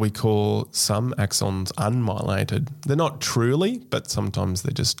cases we call some axons unmyelinated. They're not truly, but sometimes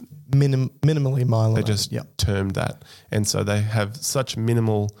they're just minimally myelinated. They're just termed that. And so they have such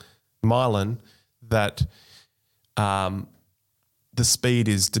minimal myelin that the speed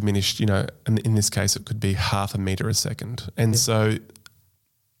is diminished, and in this case it could be 0.5 meter a second. And so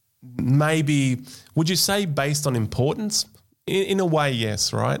maybe, would you say based on importance? In a way,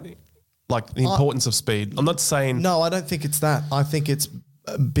 yes, right? Like the importance of speed. I'm not saying... No, I don't think it's that. I think it's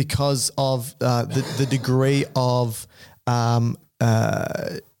because of the degree of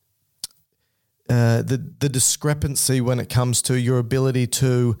the discrepancy when it comes to your ability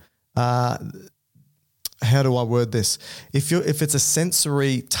to how do I word this? If it's a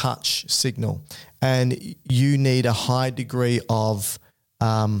sensory touch signal and you need a high degree of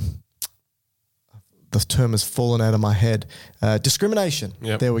the term has fallen out of my head. Discrimination.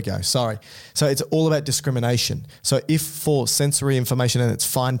 Yep. There we go. Sorry. So it's all about discrimination. So if for sensory information and it's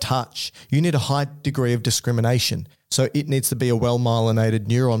fine touch, you need a high degree of discrimination. So it needs to be a well-myelinated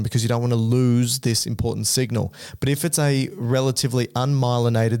neuron because you don't want to lose this important signal. But if it's a relatively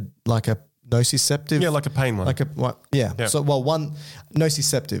unmyelinated, like a nociceptive. Yeah, like a pain one. Yeah. So, one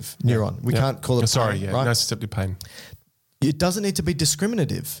nociceptive neuron. We can't call it pain, right? Nociceptive pain. It doesn't need to be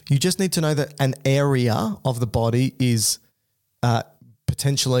discriminative. You just need to know that an area of the body is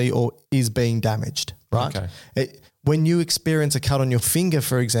potentially or is being damaged, right? Okay. When you experience a cut on your finger,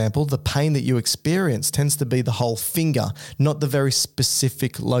 for example, the pain that you experience tends to be the whole finger, not the very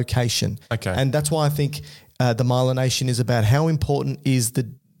specific location. Okay. And that's why I think the myelination is about how important is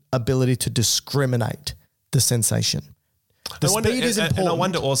the ability to discriminate the sensation. The speed is important. And I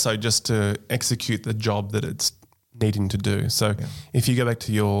wonder also just to execute the job that it's needing to do. So if you go back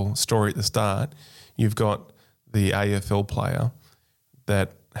to your story at the start, you've got the AFL player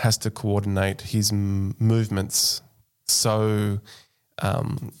that has to coordinate his movements so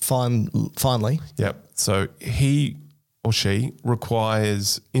finely. Yep. So he or she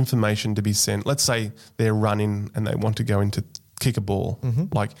requires information to be sent. Let's say they're running and they want to go into kick a ball. Mm-hmm.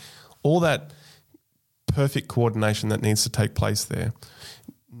 Like all that perfect coordination that needs to take place there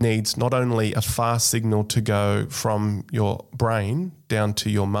needs not only a fast signal to go from your brain down to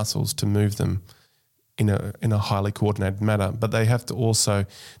your muscles to move them in a highly coordinated manner, but they have to also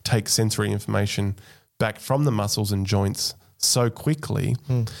take sensory information back from the muscles and joints so quickly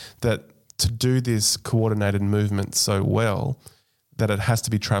that to do this coordinated movement so well that it has to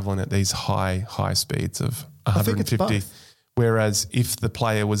be traveling at these high speeds of 150. Whereas if the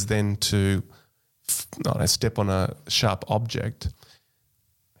player was then to step on a sharp object,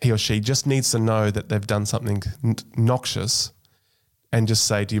 he or she just needs to know that they've done something noxious and just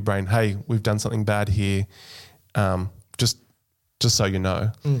say to your brain, hey, we've done something bad here, just so you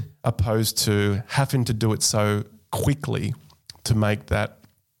know, opposed to having to do it so quickly to make that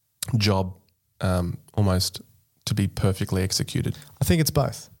job almost to be perfectly executed. I think it's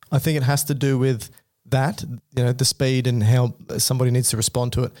both. I think it has to do with that, the speed and how somebody needs to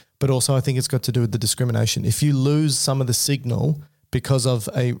respond to it, but also I think it's got to do with the discrimination. If you lose some of the signal because of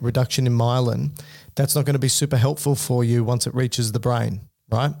a reduction in myelin, that's not going to be super helpful for you once it reaches the brain,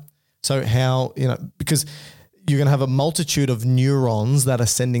 right? So how, because you're going to have a multitude of neurons that are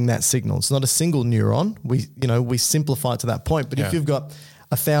sending that signal. It's not a single neuron. We simplify it to that point. But if you've got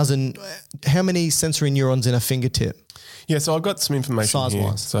 1,000, how many sensory neurons in a fingertip? Yeah, so I've got some information size-wise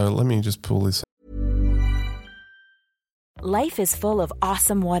here. So let me just pull this. Life is full of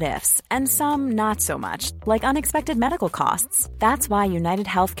awesome what-ifs, and some not so much, like unexpected medical costs. That's why United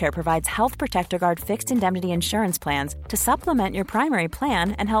Healthcare provides Health Protector Guard fixed indemnity insurance plans to supplement your primary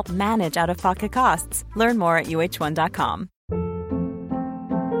plan and help manage out-of-pocket costs. Learn more at uh1.com.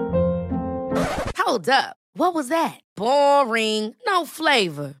 Hold up. What was that? Boring. No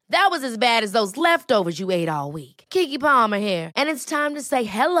flavor. That was as bad as those leftovers you ate all week. Keke Palmer here. And it's time to say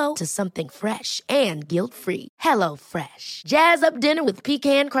hello to something fresh and guilt-free. Hello Fresh. Jazz up dinner with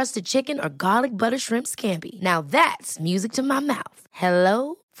pecan-crusted chicken or garlic butter shrimp scampi. Now that's music to my mouth.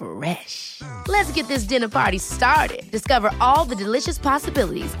 Hello Fresh. Let's get this dinner party started. Discover all the delicious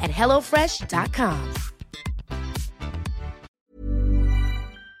possibilities at HelloFresh.com.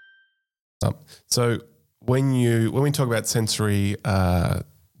 So when we talk about sensory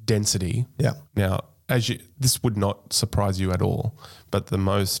density, now this would not surprise you at all, but the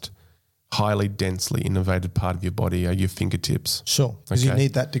most highly densely innervated part of your body are your fingertips. Sure, because you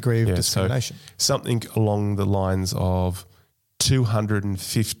need that degree of discrimination. So something along the lines of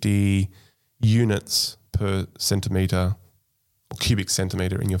 250 units per centimetre or cubic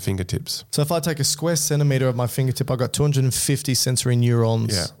centimetre in your fingertips. So if I take a square centimetre of my fingertip, I've got 250 sensory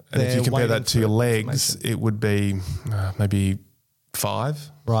neurons. Yeah, and if you compare that to your legs, it would be maybe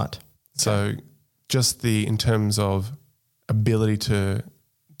 5. Right. So just in terms of ability to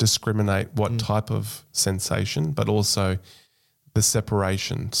discriminate what type of sensation, but also the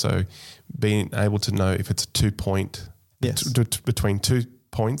separation. So being able to know if it's a 2-point, between 2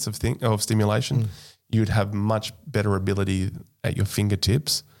 points of stimulation, you'd have much better ability at your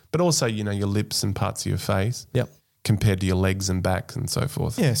fingertips, but also, your lips and parts of your face compared to your legs and back and so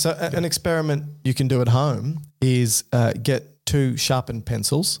forth. Yeah, so an experiment you can do at home is get 2 sharpened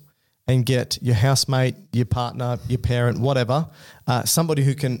pencils and get your housemate, your partner, your parent, whatever, somebody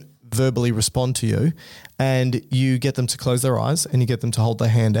who can verbally respond to you, and you get them to close their eyes and you get them to hold their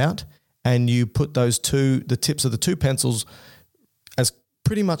hand out, and you put the tips of the two pencils as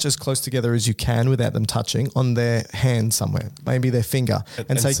pretty much as close together as you can without them touching on their hand somewhere, maybe their finger,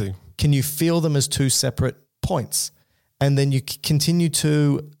 and say, see. can you feel them as two separate points? And then you continue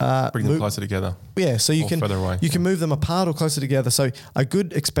to Bring them closer together. Yeah, so you Or can further away. you can move them apart or closer together. So a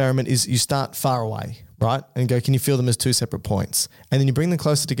good experiment is you start far away, right, and go, can you feel them as two separate points? And then you bring them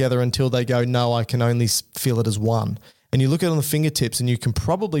closer together until they go, no, I can only feel it as one. And you look at it on the fingertips, and you can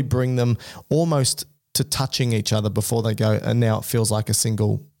probably bring them almost to touching each other before they go, and now it feels like a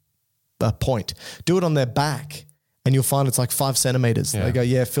single point. Do it on their back, and you'll find it's like 5 centimeters. Yeah. They go,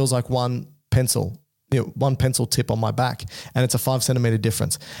 yeah, it feels like one pencil. One pencil tip on my back, and it's a 5 centimeter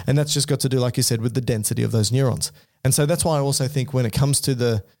difference. And that's just got to do, like you said, with the density of those neurons. And so that's why I also think when it comes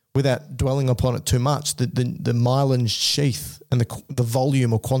to without dwelling upon it too much, the myelin sheath and the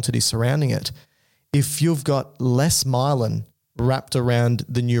volume or quantity surrounding it, if you've got less myelin wrapped around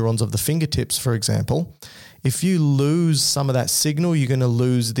the neurons of the fingertips, for example, if you lose some of that signal, you're going to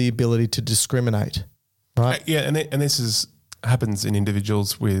lose the ability to discriminate, right? Yeah, and this happens in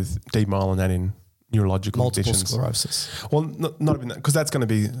individuals with demyelinating neurological Multiple conditions. sclerosis. Well, not even that, because that's going to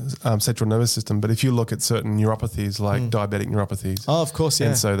be central nervous system. But if you look at certain neuropathies like diabetic neuropathies, Oh, of course, yeah.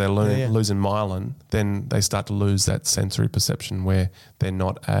 and so they're Yeah. losing myelin, then they start to lose that sensory perception where they're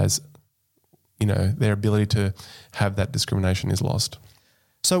not as, their ability to have that discrimination is lost.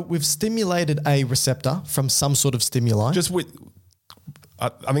 So we've stimulated a receptor from some sort of stimuli. I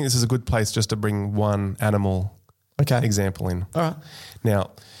think this is a good place just to bring one animal Okay. example in. All right.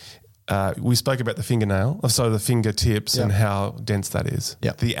 Now, we spoke about the the fingertips and Yeah. how dense that is.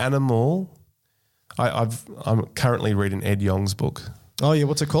 Yeah. The animal, I'm currently reading Ed Yong's book. Oh, yeah.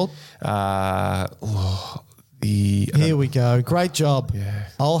 What's it called? Here we go. Great job. Yeah.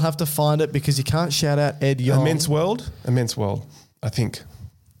 I'll have to find it because you can't shout out Ed Yong. Immense World, I think.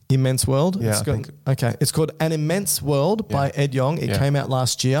 Immense World. Yeah, It's I got- think. Okay. It's called An Immense World by Ed Yong. It Yeah. came out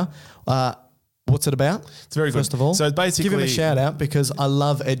last year. What's it about? It's very good. First of all, So basically, give him a shout out because I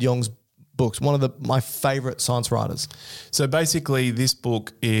love Ed Yong's books. One of my favorite science writers. So basically, this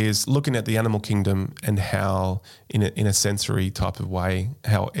book is looking at the animal kingdom and how, in a sensory type of way,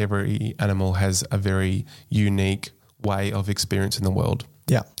 how every animal has a very unique way of experiencing the world.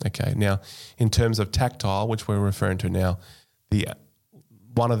 Yeah. Okay. Now, in terms of tactile, which we're referring to now,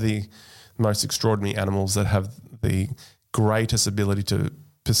 one of the most extraordinary animals that have the greatest ability to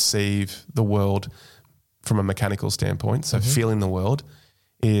perceive the world from a mechanical standpoint, so feeling the world,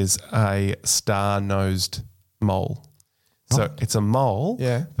 is a star-nosed mole. So it's a mole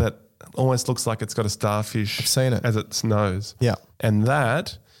Yeah. that almost looks like it's got a starfish I've seen it. as its nose. Yeah. And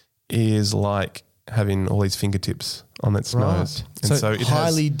that is like having all these fingertips on its nose. And So, it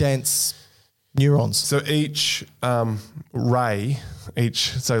highly dense neurons. so each ray,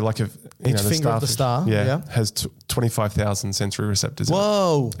 so like Each finger of the star, yeah. has 25,000 sensory receptors. in it.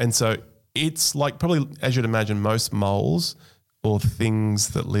 Whoa. And so it's like probably, as you'd imagine, most moles or things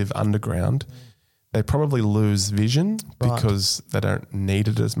that live underground, they probably lose vision Right. because they don't need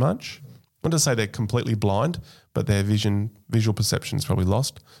it as much. Not to say they're completely blind, but their visual perception is probably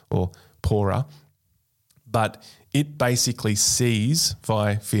lost or poorer. But it basically sees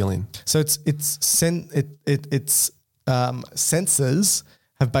via feeling. So its sensors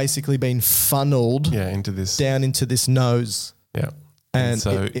have basically been funneled Into this. down into this nose, Yeah. and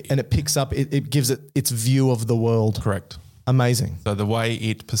so it picks up. It gives it its view of the world. correct. Amazing. So the way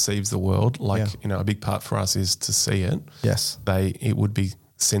it perceives the world, a big part for us is to see it. Yes. It would be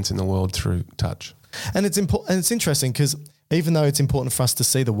sensing the world through touch. And it's important, and it's interesting because even though it's important for us to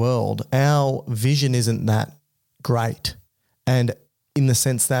see the world, our vision isn't that great, and in the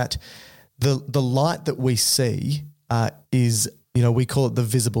sense that the light that we see is, we call it the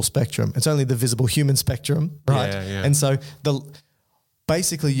visible spectrum. It's only the visible human spectrum, right? Yeah. And so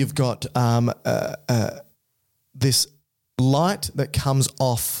basically you've got this light that comes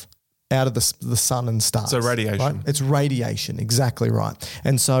off out of the sun and stars. So radiation. Right? It's radiation, exactly right.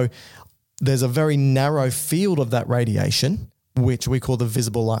 And so there's a very narrow field of that radiation, which we call the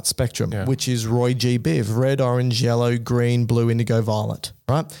visible light spectrum, which is Roy G. Biv, red, orange, yellow, green, blue, indigo, violet,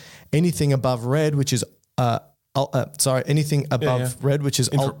 right? Anything above red, which is, anything above red, which is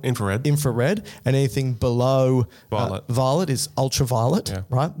infrared, and anything below violet is ultraviolet,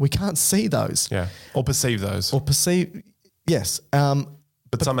 right? We can't see those. Yeah. Or perceive those. Yes.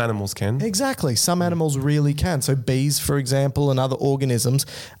 But some animals can. Exactly. Some animals really can. So bees, for example, and other organisms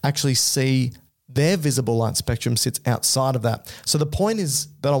actually see their visible light spectrum sits outside of that. So the point is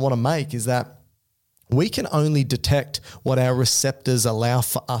that I want to make is that We can only detect what our receptors allow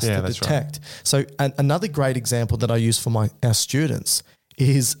for us to that's detect. So another great example that I use for our students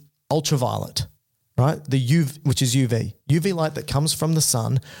is ultraviolet, right? The UV, which is UV. UV light that comes from the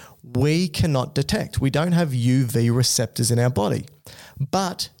sun, we cannot detect. We don't have UV receptors in our body.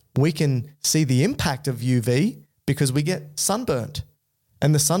 But we can see the impact of UV because we get sunburnt.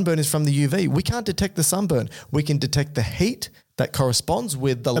 And the sunburn is from the UV. We can't detect the sunburn. We can detect the heat that corresponds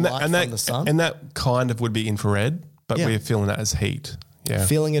with the light from the sun. And that kind of would be infrared, but we're feeling that as heat. Yeah.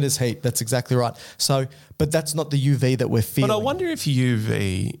 Feeling it as heat. That's exactly right. So, but that's not the UV that we're feeling. But I wonder if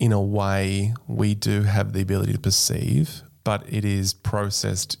UV, in a way, we do have the ability to perceive, but it is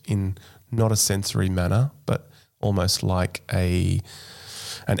processed in not a sensory manner, but almost like an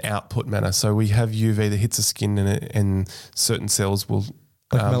output manner. So we have UV that hits the skin and certain cells will...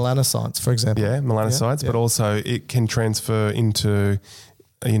 Like melanocytes, for example. Yeah, melanocytes, but also it can transfer into,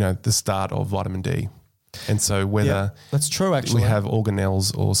 the start of vitamin D. And so whether that's true, actually, we have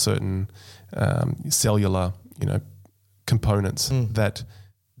organelles or certain cellular, components that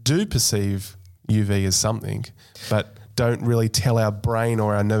do perceive UV as something, but don't really tell our brain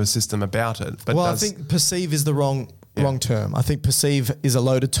or our nervous system about it. But I think perceive is the wrong term. I think perceive is a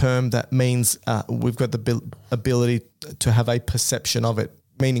loaded term that means we've got the ability to have a perception of it,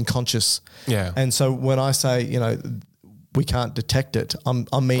 meaning conscious. Yeah. And so when I say, we can't detect it, I'm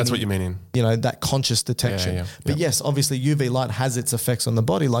meaning... That's what you're meaning. That conscious detection. Yeah. But yes, obviously UV light has its effects on the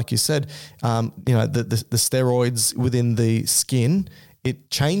body. Like you said, the steroids within the skin, it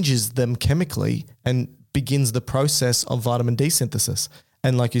changes them chemically and begins the process of vitamin D synthesis.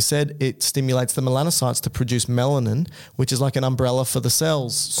 And like you said, it stimulates the melanocytes to produce melanin, which is like an umbrella for the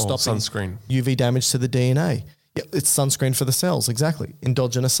cells, stopping sunscreen. UV damage to the DNA. Yeah, it's sunscreen for the cells, exactly.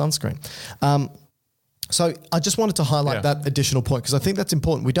 Endogenous sunscreen. So I just wanted to highlight that additional point because I think that's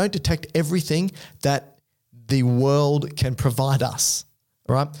important. We don't detect everything that the world can provide us,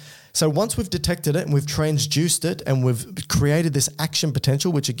 right? So once we've detected it and we've transduced it and we've created this action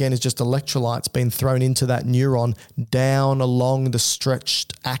potential, which again is just electrolytes being thrown into that neuron down along the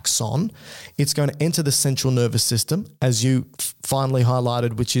stretched axon, it's going to enter the central nervous system, as you finally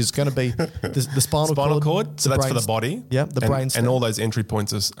highlighted, which is going to be the spinal cord. So that's for the body. Yeah, the brain. And all those entry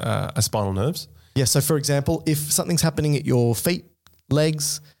points are spinal nerves. Yeah, so for example, if something's happening at your feet,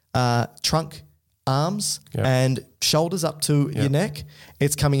 legs, trunk, arms and shoulders up to your neck,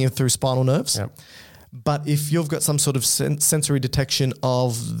 it's coming in through spinal nerves. Yep. But if you've got some sort of sensory detection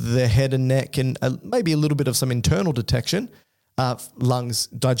of the head and neck and maybe a little bit of some internal detection, lungs,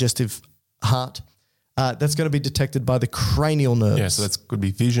 digestive, heart, that's going to be detected by the cranial nerves. Yeah, so that could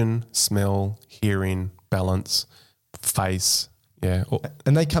be vision, smell, hearing, balance, face. Yeah.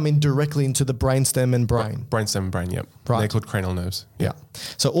 And they come in directly into the brainstem and brain. Brainstem and brain, yep. Right. They're called cranial nerves. Yeah.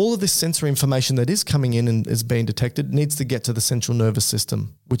 So all of this sensory information that is coming in and is being detected needs to get to the central nervous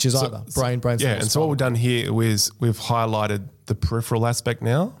system, which is either brain. Yeah, and so what we've done here is we've highlighted the peripheral aspect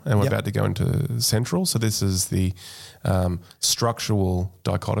now, and we're about to go into central. So this is the structural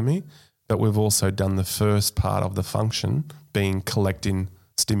dichotomy, but we've also done the first part of the function being collecting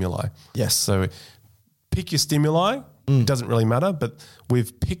stimuli. Yes. So pick your stimuli. It doesn't really matter, but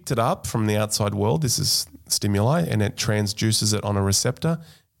we've picked it up from the outside world. This is stimuli, and it transduces it on a receptor,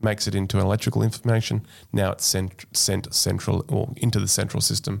 makes it into electrical information. Now it's sent central or into the central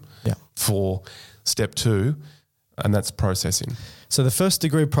system for step 2, and that's processing. So the first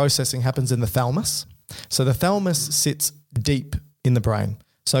degree of processing happens in the thalamus. So the thalamus sits deep in the brain.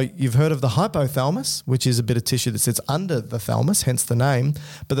 So you've heard of the hypothalamus, which is a bit of tissue that sits under the thalamus, hence the name.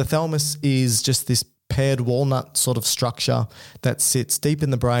 But the thalamus is just this paired walnut sort of structure that sits deep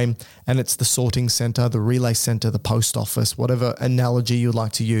in the brain, and it's the sorting center, the relay center, the post office, whatever analogy you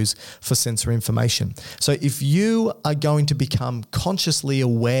like to use for sensory information. So if you are going to become consciously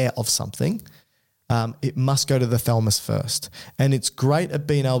aware of something, it must go to the thalamus first. And it's great at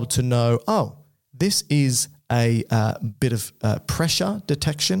being able to know, this is a bit of pressure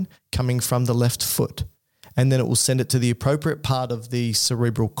detection coming from the left foot. And then it will send it to the appropriate part of the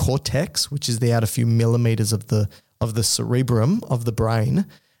cerebral cortex, which is the outer few millimeters of the cerebrum of the brain,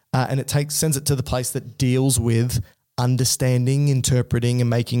 and it sends it to the place that deals with understanding, interpreting, and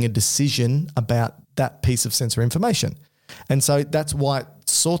making a decision about that piece of sensory information. And so that's why it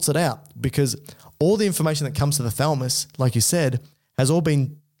sorts it out, because all the information that comes to the thalamus, like you said, has all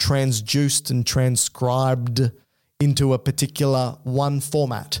been transduced and transcribed into a particular one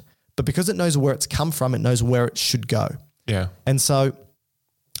format. But because it knows where it's come from, it knows where it should go. Yeah. And so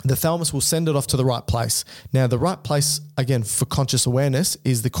the thalamus will send it off to the right place. Now, the right place, again, for conscious awareness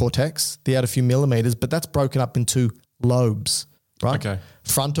is the cortex, the outer few millimeters, but that's broken up into lobes, right? Okay.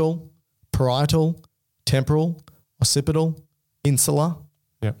 Frontal, parietal, temporal, occipital, insular.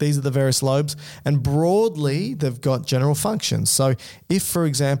 Yep. These are the various lobes. And broadly, they've got general functions. So if, for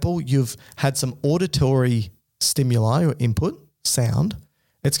example, you've had some auditory stimuli or input, sound,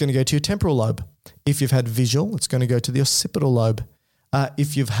 it's going to go to your temporal lobe. If you've had visual, it's going to go to the occipital lobe.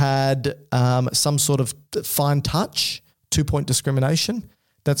 If you've had some sort of fine touch, 2-point discrimination,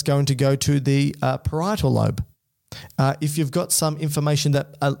 that's going to go to the parietal lobe. If you've got some information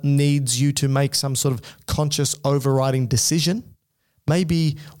that needs you to make some sort of conscious overriding decision,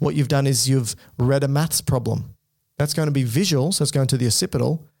 maybe what you've done is you've read a maths problem. That's going to be visual, so it's going to the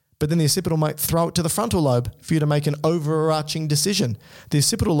occipital, but then the occipital might throw it to the frontal lobe for you to make an overarching decision. The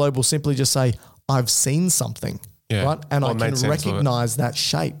occipital lobe will simply just say, I've seen something, right? And I can recognize that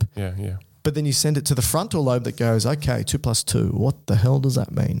shape. Yeah. But then you send it to the frontal lobe that goes, okay, 2 + 2, what the hell does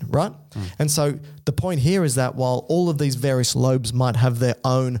that mean, right? And so the point here is that while all of these various lobes might have their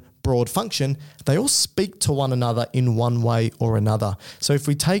own broad function, they all speak to one another in one way or another. So if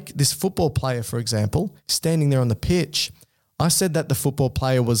we take this football player, for example, standing there on the pitch, I said that the football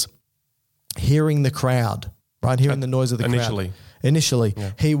player was hearing the crowd, right? Hearing the noise of the crowd. Initially.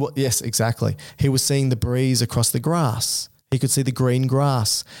 Yeah. Yes, exactly. He was seeing the breeze across the grass. He could see the green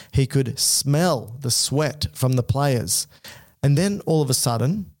grass. He could smell the sweat from the players. And then all of a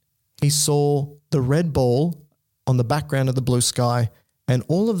sudden, he saw the red ball on the background of the blue sky, and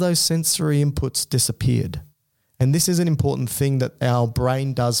all of those sensory inputs disappeared. And this is an important thing that our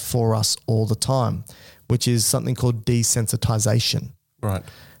brain does for us all the time, which is something called desensitization. Right.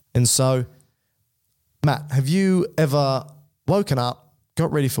 And so, Matt, have you ever woken up,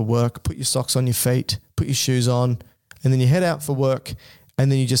 got ready for work, put your socks on your feet, put your shoes on, and then you head out for work,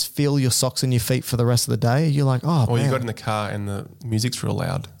 and then you just feel your socks on your feet for the rest of the day? You're like, oh, or man. you got in the car and the music's real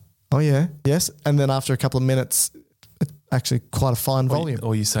loud. Oh, yeah. Yes. And then after a couple of minutes, it's actually quite a fine volume.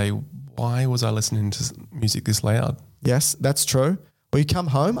 Or you say, why was I listening to music this loud? Yes, that's true. Or you come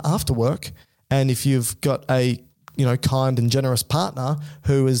home after work, and if you've got a kind and generous partner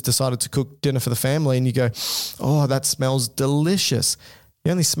who has decided to cook dinner for the family, and you go, oh, that smells delicious.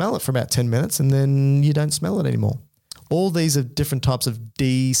 You only smell it for about 10 minutes and then you don't smell it anymore. All these are different types of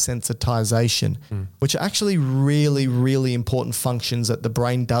desensitization, which are actually really, really important functions that the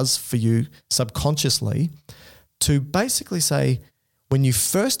brain does for you subconsciously to basically say, when you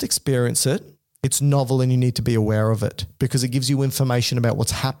first experience it, it's novel and you need to be aware of it because it gives you information about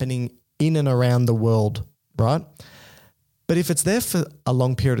what's happening in and around the world, right? But if it's there for a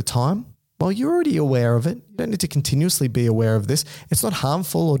long period of time, well, you're already aware of it. You don't need to continuously be aware of this. It's not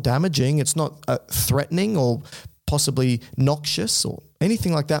harmful or damaging. It's not threatening or possibly noxious or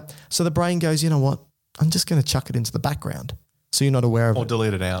anything like that. So the brain goes, you know what? I'm just going to chuck it into the background so you're not aware of it. Or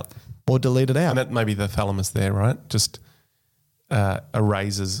delete it out. And that may be the thalamus there, right? Just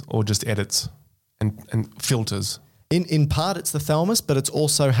erases or just edits and filters. In part, it's the thalamus, but it's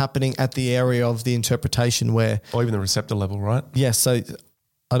also happening at the area of the interpretation where... Or even the receptor level, right? Yes. So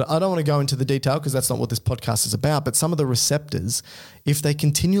I don't want to go into the detail because that's not what this podcast is about, but some of the receptors, if they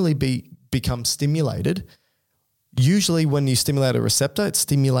continually become stimulated, usually when you stimulate a receptor, it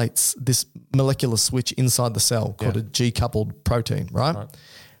stimulates this molecular switch inside the cell called a G-coupled protein, right?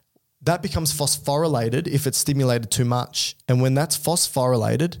 That becomes phosphorylated if it's stimulated too much. And when that's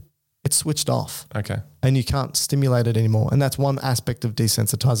phosphorylated, it's switched off. Okay. And you can't stimulate it anymore. And that's one aspect of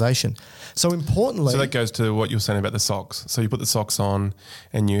desensitization. So importantly... So that goes to what you were saying about the socks. So you put the socks on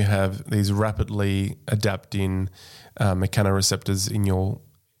and you have these rapidly adapting mechanoreceptors in your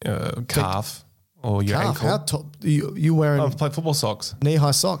calf or your ankle. How tall? You wearing... I've played football socks.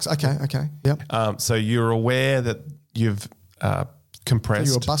 Knee-high socks. Okay. Yep. So you're aware that you've compressed...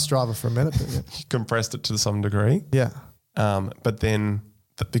 You were a bus driver for a minute. But yeah. compressed it to some degree. Yeah. But then...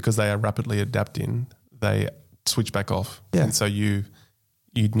 because they are rapidly adapting, they switch back off. Yeah. And so you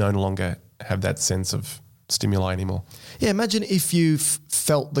no longer have that sense of stimuli anymore. Yeah, imagine if you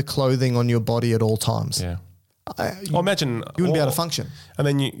felt the clothing on your body at all times. Yeah. Imagine... You wouldn't be able to function. And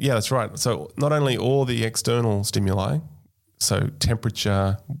then that's right. So not only all the external stimuli, so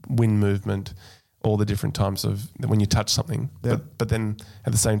temperature, wind movement, all the different times of when you touch something, but then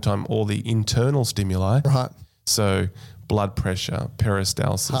at the same time, all the internal stimuli. Right. So... blood pressure,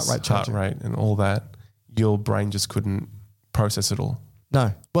 peristalsis, heart rate and all that, your brain just couldn't process it all.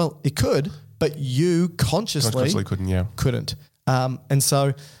 No. Well, it could, but you consciously couldn't. And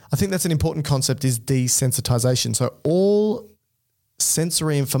so I think that's an important concept is desensitization. So all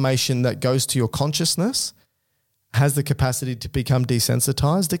sensory information that goes to your consciousness has the capacity to become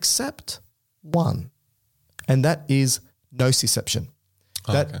desensitized except one, and that is nociception.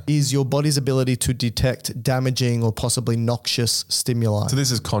 That is your body's ability to detect damaging or possibly noxious stimuli. So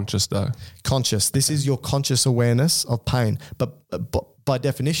this is conscious though. Conscious. This is your conscious awareness of pain. But by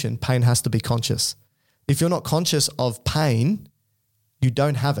definition, pain has to be conscious. If you're not conscious of pain, you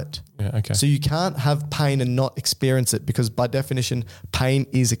don't have it. Yeah, okay. So you can't have pain and not experience it because by definition, pain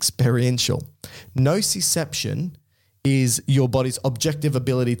is experiential. Nociception is your body's objective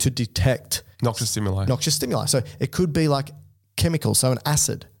ability to detect Noxious stimuli. So it could be like chemical, so an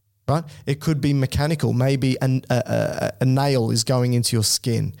acid, right? It could be mechanical. Maybe a nail is going into your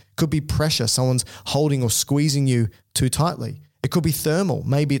skin. Could be pressure. Someone's holding or squeezing you too tightly. It could be thermal.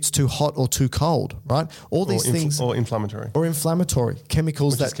 Maybe it's too hot or too cold, right? All these things. Or inflammatory. Or inflammatory.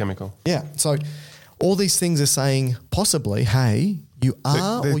 Chemicals. Which is chemical. Yeah. So all these things are saying possibly, hey, you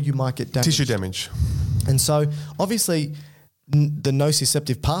are or you might get damaged. Tissue damage. And so obviously the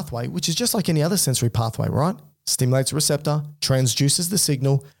nociceptive pathway, which is just like any other sensory pathway, right? Stimulates a receptor, transduces the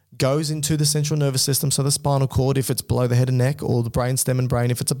signal, goes into the central nervous system, so the spinal cord if it's below the head and neck, or the brain stem and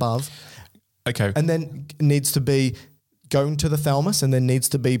brain if it's above. Okay. And then needs to be going to the thalamus and then needs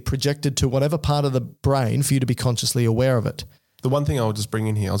to be projected to whatever part of the brain for you to be consciously aware of it. The one thing I'll just bring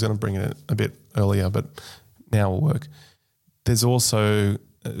in here, I was going to bring it a bit earlier, but now will work. There's also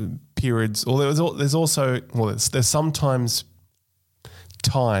periods, or there's sometimes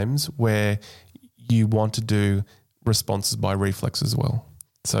times where you want to do responses by reflex as well.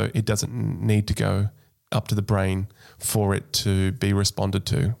 So it doesn't need to go up to the brain for it to be responded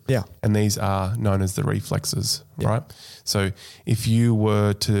to. Yeah. And these are known as the reflexes, right? So if you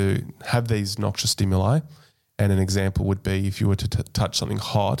were to have these noxious stimuli, and an example would be if you were to touch something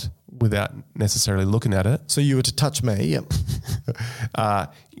hot without necessarily looking at it. So you were to touch me, yep.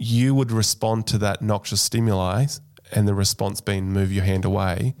 You would respond to that noxious stimuli and the response being move your hand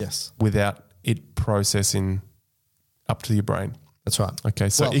away. Yes. Without it processing up to your brain. That's right. Okay,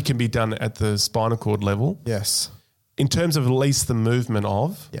 so it can be done at the spinal cord level. Yes. In terms of at least the movement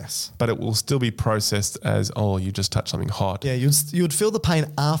of. Yes. But it will still be processed as, oh, you just touched something hot. Yeah, you would feel the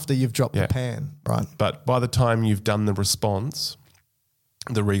pain after you've dropped the pan, right? But by the time you've done the response,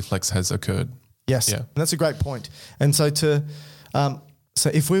 the reflex has occurred. Yes. Yeah. And that's a great point. And so so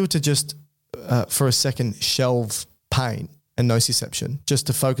if we were to just for a second shelve pain and nociception, just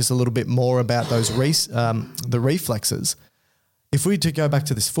to focus a little bit more about those the reflexes. If we to go back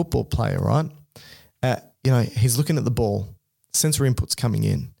to this football player, right? He's looking at the ball, sensory input's coming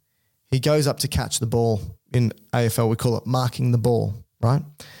in. He goes up to catch the ball. In AFL, we call it marking the ball, right?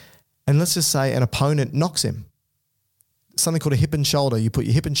 And let's just say an opponent knocks him. Something called a hip and shoulder. You put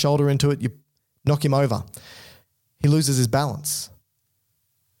your hip and shoulder into it, you knock him over. He loses his balance.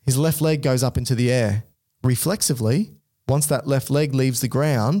 His left leg goes up into the air. Reflexively, once that left leg leaves the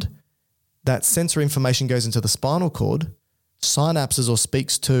ground, that sensory information goes into the spinal cord, synapses or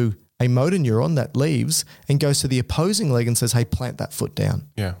speaks to a motor neuron that leaves and goes to the opposing leg and says, hey, plant that foot down.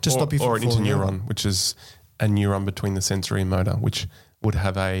 Yeah. To stop you from or an falling over. interneuron, which is a neuron between the sensory and motor, which would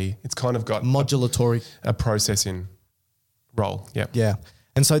have it's kind of got modulatory, a processing role. Yeah. Yeah.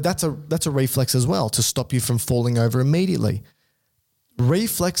 And so that's a reflex as well to stop you from falling over immediately.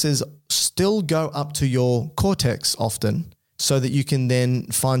 Reflexes still go up to your cortex often so that you can then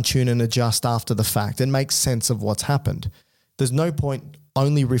fine tune and adjust after the fact and make sense of what's happened. There's no point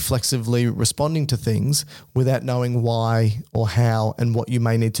only reflexively responding to things without knowing why or how and what you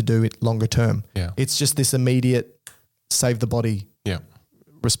may need to do it longer term. Yeah. It's just this immediate save the body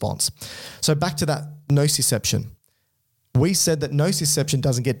response. So back to that nociception. We said that nociception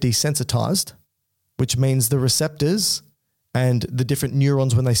doesn't get desensitized, which means the receptors and the different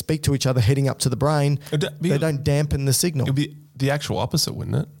neurons when they speak to each other heading up to the brain, they don't dampen the signal. It would be the actual opposite,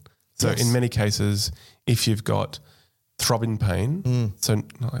 wouldn't it? So in many cases, if you've got throbbing pain,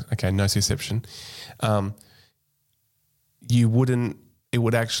 nociception, it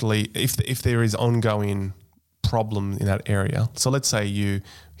would actually, if there is ongoing problem in that area, so let's say you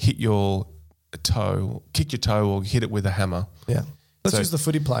hit your toe, kick your toe or hit it with a hammer. Yeah. Let's use the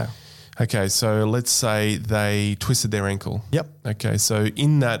footy player. Okay, so let's say they twisted their ankle. Yep. Okay, so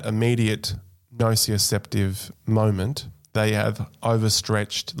in that immediate nociceptive moment, they have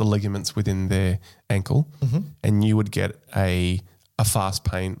overstretched the ligaments within their ankle, and you would get a fast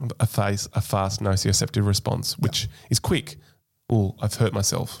pain, a fast nociceptive response, which is quick. Oh, I've hurt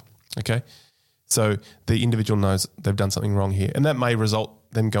myself. Okay, so the individual knows they've done something wrong here, and that may result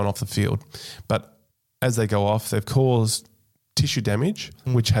them going off the field. But as they go off, they've caused tissue damage,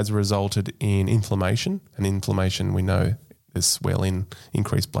 which has resulted in inflammation, and inflammation we know is swelling,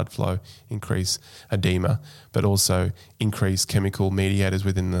 increased blood flow, increased edema, but also increased chemical mediators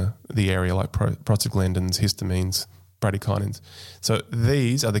within the area like prostaglandins, histamines, bradykinins. So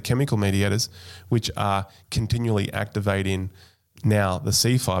these are the chemical mediators which are continually activating now the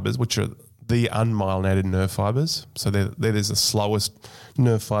C fibers, which are the unmyelinated nerve fibers. So they're the slowest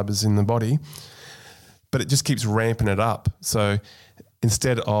nerve fibers in the body, but it just keeps ramping it up. So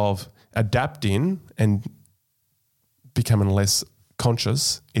instead of adapting and becoming less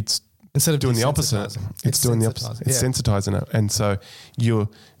conscious, it's Instead of doing the opposite. It's doing the opposite. It's sensitizing it. And so you're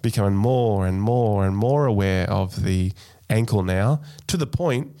becoming more and more and more aware of the ankle now, to the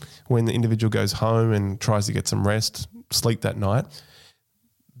point when the individual goes home and tries to get some rest, sleep that night,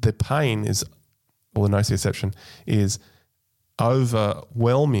 the pain is, or the nociception is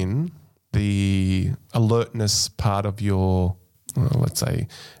overwhelming the alertness part of your, let's say,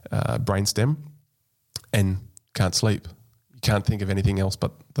 brainstem, and can't sleep. You can't think of anything else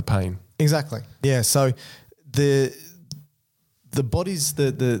but the pain. Exactly. Yeah. So the body's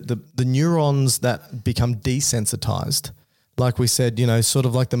the neurons that become desensitized, like we said, sort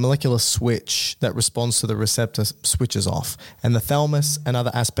of like the molecular switch that responds to the receptor switches off, and the thalamus and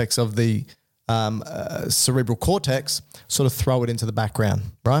other aspects of the cerebral cortex sort of throw it into the background,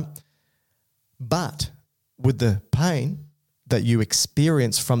 right? But with the pain that you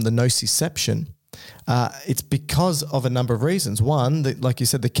experience from the nociception, it's because of a number of reasons. One, like you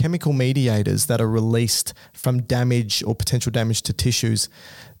said, the chemical mediators that are released from damage or potential damage to tissues,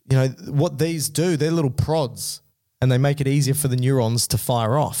 what these do, they're little prods, and they make it easier for the neurons to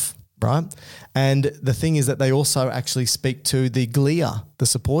fire off, right? And the thing is that they also actually speak to the glia, the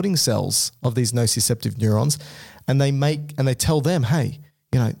supporting cells of these nociceptive neurons, and they tell them, hey,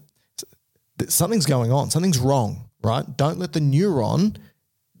 something's going on, something's wrong, right? Don't let the neuron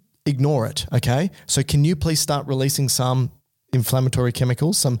ignore it, okay? So can you please start releasing some inflammatory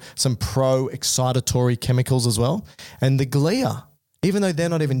chemicals, some pro-excitatory chemicals as well? And the glia, even though they're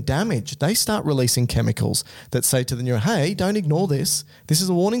not even damaged, they start releasing chemicals that say to the neuron, hey, don't ignore this. This is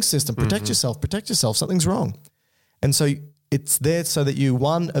a warning system. Protect yourself. Something's wrong. And so it's there so that you,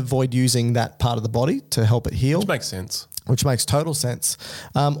 one, avoid using that part of the body to help it heal. Which makes sense. Which makes total sense.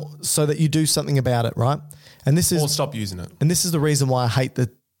 So that you do something about it, right? And this is, or stop using it. And this is the reason why I hate the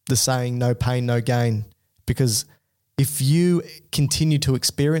saying no pain, no gain, because if you continue to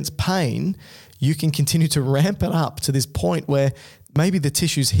experience pain, you can continue to ramp it up to this point where maybe the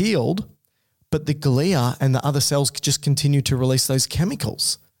tissue's healed, but the glia and the other cells just continue to release those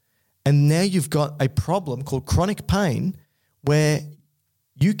chemicals. And now you've got a problem called chronic pain where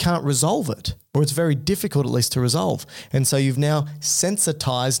you can't resolve it, or it's very difficult at least to resolve. And so you've now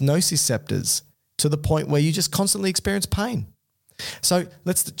sensitized nociceptors to the point where you just constantly experience pain. So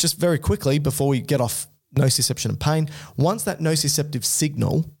let's just very quickly, before we get off nociception and pain, once that nociceptive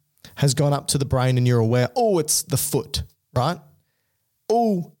signal has gone up to the brain and you're aware, oh, it's the foot, right?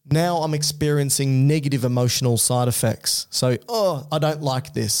 Oh, now I'm experiencing negative emotional side effects. So, oh, I don't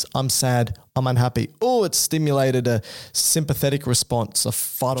like this. I'm sad. I'm unhappy. Oh, it's stimulated a sympathetic response, a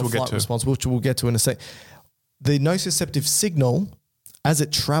fight or flight response, which we'll get to in a sec. The nociceptive signal, as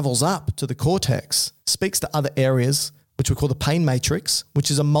it travels up to the cortex, speaks to other areas, which we call the pain matrix,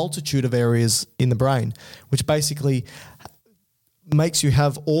 which is a multitude of areas in the brain, which basically makes you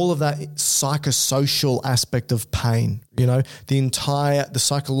have all of that psychosocial aspect of pain, the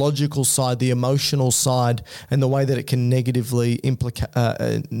psychological side, the emotional side, and the way that it can negatively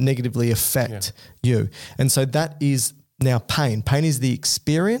affect you. And so that is now pain. Pain is the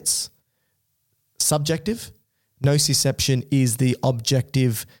experience, subjective. Nociception is the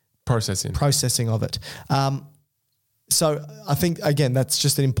objective processing of it. So I think, again, that's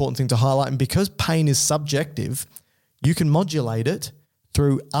just an important thing to highlight. And because pain is subjective, you can modulate it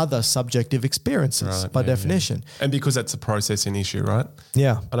through other subjective experiences by definition. Yeah. And because that's a processing issue, right?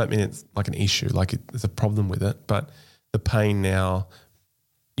 Yeah. I don't mean it's like an issue, like there's a problem with it, but the pain now,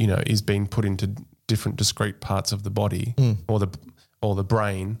 is being put into different discrete parts of the body or the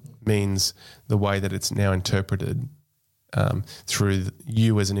brain means the way that it's now interpreted through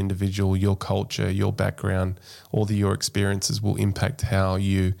you as an individual, your culture, your background, all your experiences will impact how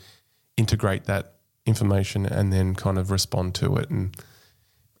you integrate that information and then kind of respond to it and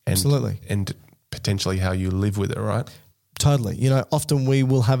absolutely, and potentially how you live with it, right? Totally. Often we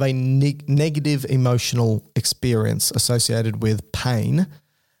will have a negative emotional experience associated with pain,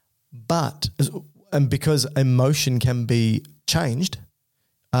 and because emotion can be changed,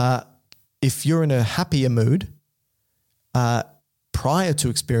 if you're in a happier mood prior to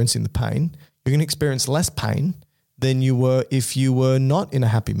experiencing the pain, you're going to experience less pain than you were if you were not in a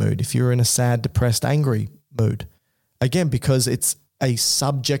happy mood, if you were in a sad, depressed, angry mood. Again, because it's a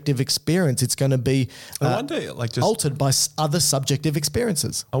subjective experience, it's going to be altered by other subjective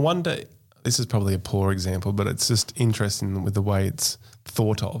experiences. I wonder, this is probably a poor example, but it's just interesting with the way it's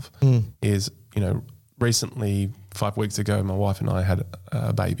thought of is, recently 5 weeks ago, my wife and I had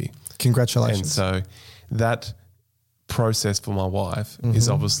a baby. Congratulations. And so that process for my wife is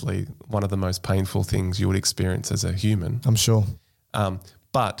obviously one of the most painful things you would experience as a human. I'm sure.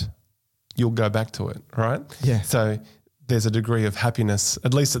 But you'll go back to it, right? Yeah. So there's a degree of happiness,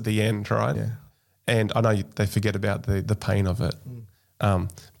 at least at the end, right? Yeah. And I know they forget about the pain of it.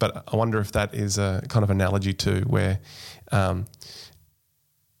 But I wonder if that is a kind of analogy too, where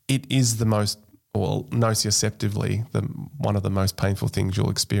it is the most, well, nociceptively, one of the most painful things you'll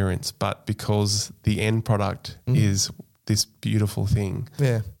experience. But because the end product is this beautiful thing,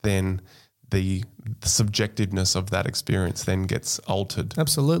 then the subjectiveness of that experience then gets altered.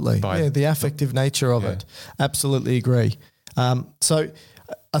 Absolutely. The affective nature of it. Absolutely agree. So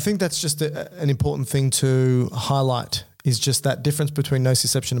I think that's just an important thing to highlight, is just that difference between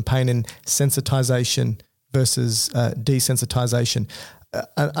nociception and pain and sensitization versus desensitization.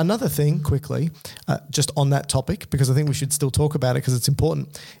 Another thing quickly, just on that topic, because I think we should still talk about it because it's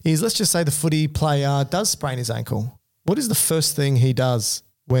important, is let's just say the footy player does sprain his ankle. What is the first thing he does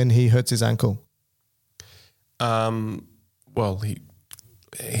when he hurts his ankle? Well,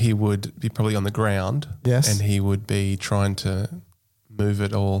 he would be probably on the ground. Yes. And he would be trying to move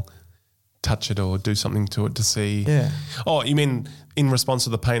it or touch it or do something to it to see. Yeah. Oh, you mean in response to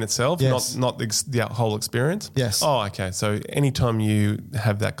the pain itself, Yes. not the whole experience? Yes. Oh, okay. So anytime you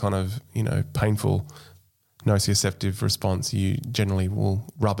have that kind of, painful nociceptive response, you generally will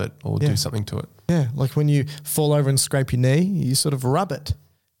rub it or do something to it. Yeah, like when you fall over and scrape your knee, you sort of rub it.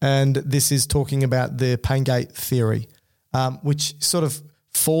 And this is talking about the pain gate theory, which sort of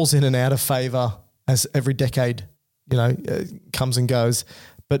falls in and out of favour as every decade, comes and goes.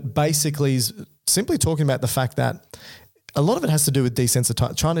 But basically is simply talking about the fact that a lot of it has to do with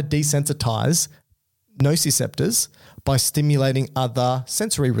trying to desensitize nociceptors by stimulating other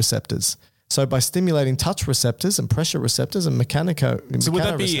sensory receptors. So by stimulating touch receptors and pressure receptors and So would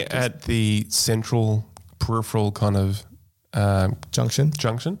that be at the central peripheral kind of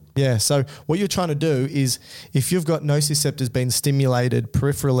junction? Yeah. So what you're trying to do is, if you've got nociceptors being stimulated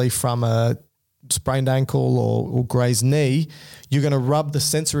peripherally from a sprained ankle or grazed knee, you're going to rub the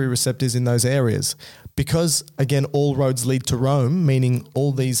sensory receptors in those areas. Because, again, all roads lead to Rome, meaning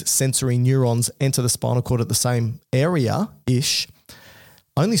all these sensory neurons enter the spinal cord at the same area-ish,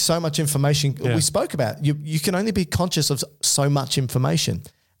 only so much information we spoke about. You can only be conscious of so much information.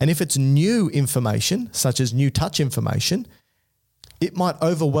 And if it's new information, such as new touch information, it might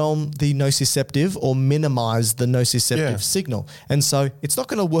overwhelm the nociceptive or minimize the nociceptive signal. And so it's not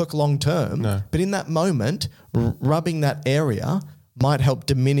going to work long term, but in that moment, rubbing that area might help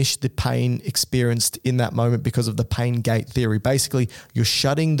diminish the pain experienced in that moment because of the pain gate theory. Basically, you're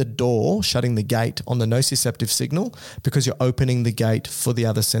shutting the gate on the nociceptive signal because you're opening the gate for the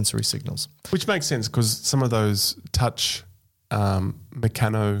other sensory signals. Which makes sense, because some of those touch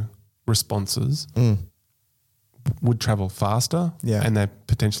mechano responses would travel faster, and they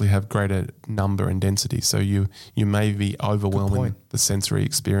potentially have greater number and density. So you may be overwhelming the sensory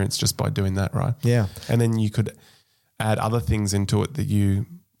experience just by doing that, right? Yeah. And then you could add other things into it that you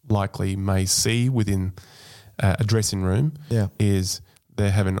likely may see within a dressing room. Yeah. Is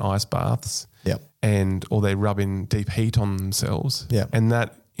they're having ice baths, or they rub in deep heat on themselves. Yeah. And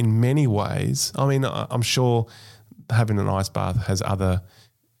that in many ways, I mean, I'm sure having an ice bath has other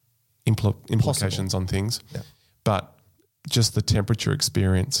implications on things. Yeah. But just the temperature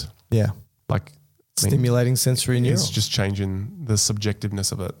experience. Yeah. Like stimulating sensory neurons. It's just changing the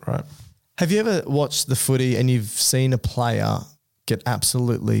subjectiveness of it, right? Have you ever watched the footy and you've seen a player get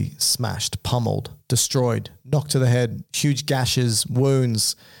absolutely smashed, pummeled, destroyed, knocked to the head, huge gashes,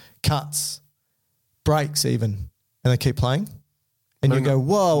 wounds, cuts, breaks even, and they keep playing? And maybe you go,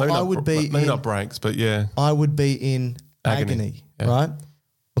 whoa, I would be maybe not breaks, but yeah. I would be in agony. Right?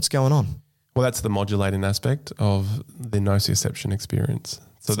 What's going on? Well, that's the modulating aspect of the nociception experience.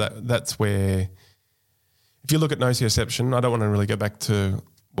 So that's where, if you look at nociception, I don't want to really go back to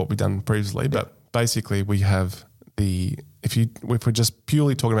what we've done previously, but basically we have if we're just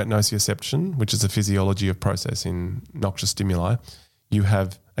purely talking about nociception, which is the physiology of processing noxious stimuli, you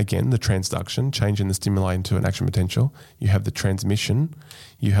have, again, the transduction, changing the stimuli into an action potential. You have the transmission,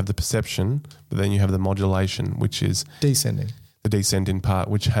 you have the perception, but then you have the modulation, which is descending. The descending part,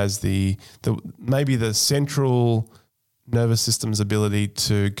 which has the maybe the central nervous system's ability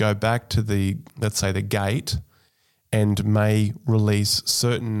to go back to let's say the gate, and may release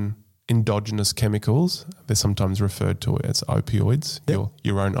certain endogenous chemicals. They're sometimes referred to as opioids,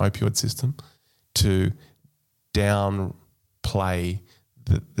 your own opioid system, to downplay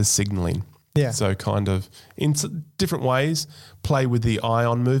the signaling. Yeah. So kind of in different ways, play with the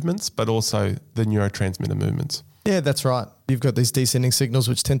ion movements, but also the neurotransmitter movements. Yeah, that's right. You've got these descending signals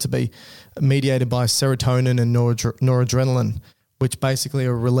which tend to be mediated by serotonin and noradrenaline, which basically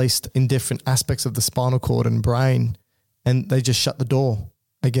are released in different aspects of the spinal cord and brain, and they just shut the door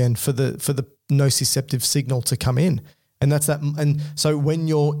again for the nociceptive signal to come in. And that's that. And so when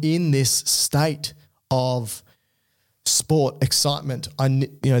you're in this state of sport, excitement,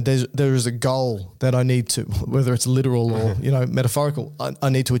 there is a goal that I need to, whether it's literal or, metaphorical, I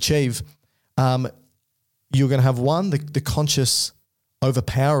need to achieve. You're going to have the conscious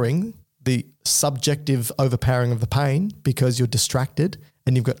overpowering, the subjective overpowering of the pain because you're distracted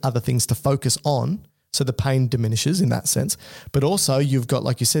and you've got other things to focus on. So the pain diminishes in that sense. But also you've got,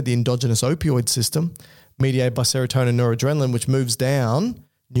 like you said, the endogenous opioid system mediated by serotonin and noradrenaline, which moves down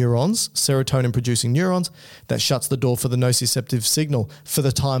neurons, serotonin producing neurons, that shuts the door for the nociceptive signal for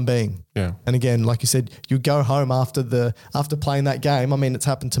the time being. Yeah. And again, like you said, you go home after playing that game. I mean, it's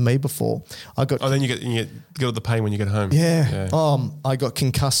happened to me before. Then you get all the pain when you get home. Yeah. I got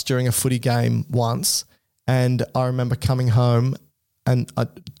concussed during a footy game once, and I remember coming home and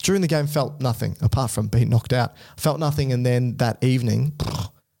during the game felt nothing apart from being knocked out. Felt nothing, and then that evening,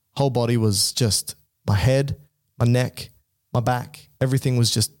 whole body was just my head, my neck, my back, everything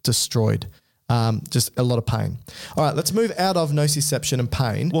was just destroyed. Just a lot of pain. All right, let's move out of nociception and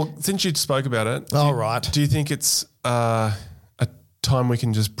pain. Well, since you spoke about it, right. Do you think it's a time we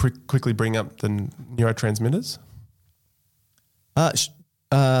can just quickly bring up the neurotransmitters?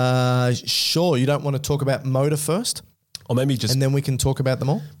 Sure. You don't want to talk about motor first? Or maybe just... And then we can talk about them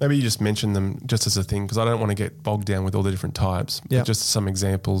all? Maybe you just mention them just as a thing, because I don't want to get bogged down with all the different types. Yeah. But just some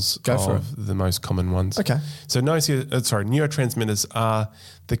examples of the most common ones. Okay. So neurotransmitters are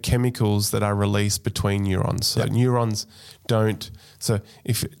the chemicals that are released between neurons. So neurons don't... So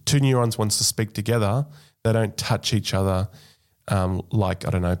if two neurons wants to speak together, they don't touch each other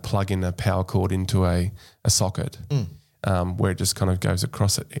plug in a power cord into a socket. Where it just kind of goes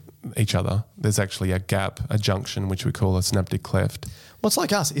across each other. There's actually a gap, a junction, which we call a synaptic cleft. Well, it's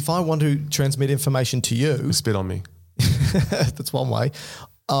like us. If I want to transmit information to you... Spit on me. That's one way.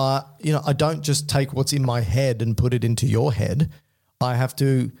 I don't just take what's in my head and put it into your head. I have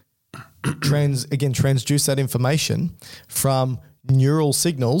to transduce that information from neural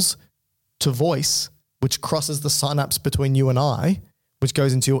signals to voice, which crosses the synapse between you and I, which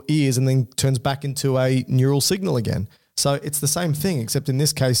goes into your ears and then turns back into a neural signal again. So it's the same thing, except in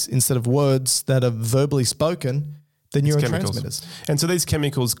this case, instead of words that are verbally spoken, they're neurotransmitters. And so these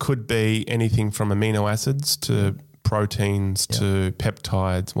chemicals could be anything from amino acids to proteins to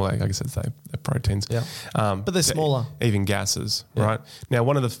peptides. Well, I guess they're proteins. Yeah. But they're smaller. Even gases, right? Now,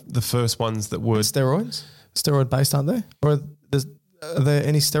 one of the first ones that would... Steroids? Steroid-based, aren't they? Or are there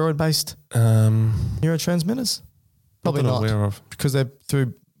any steroid-based neurotransmitters? Probably not. Aware of. Because they're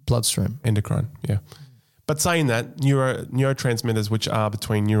through bloodstream. Endocrine, yeah. But saying that, neurotransmitters which are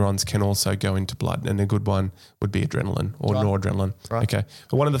between neurons can also go into blood, and a good one would be adrenaline or noradrenaline. Right. Okay.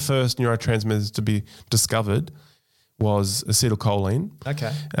 But one of the first neurotransmitters to be discovered was acetylcholine.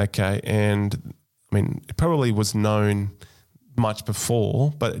 Okay. Okay. And I mean, it probably was known much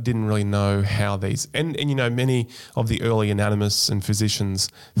before, but it didn't really know how these, and many of the early anatomists and physicians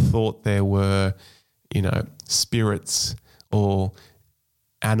thought there were, spirits or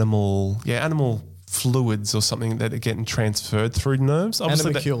animal fluids or something that are getting transferred through nerves.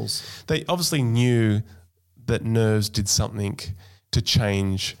 Animalcules. They obviously knew that nerves did something to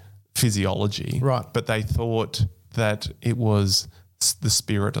change physiology. Right. But they thought that it was the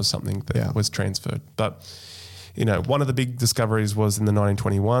spirit or something that was transferred. But, one of the big discoveries was in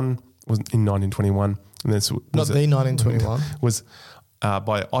 1921. And this Not the 1921. Was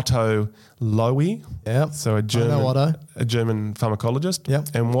by Otto Loewy. Yeah. So a German pharmacologist. Yeah.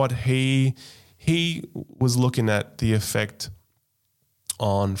 And what he was looking at the effect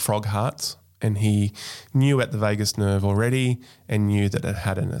on frog hearts, and he knew at the vagus nerve already and knew that it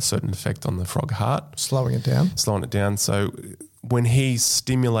had a certain effect on the frog heart. Slowing it down. So when he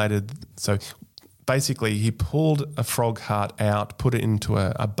stimulated, so basically he pulled a frog heart out, put it into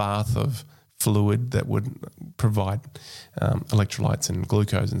a bath of fluid that would provide electrolytes and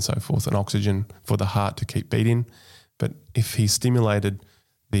glucose and so forth and oxygen for the heart to keep beating. But if he stimulated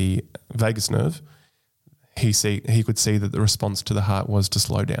the vagus nerve, he could see that the response to the heart was to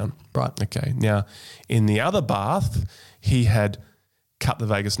slow down. Right. Okay. Now, in the other bath, he had cut the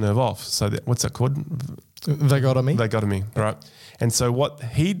vagus nerve off. So what's that called? Vagotomy, right? And so what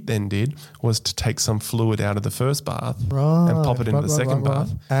he then did was to take some fluid out of the first bath and pop it into the second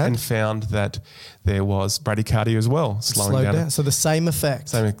bath and found that there was bradycardia as well, slowing down. So the same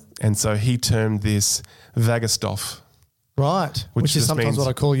effect. And so he termed this vagostuff. Right, which is sometimes what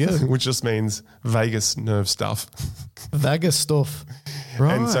I call you. Which just means vagus nerve stuff. Vagus stuff.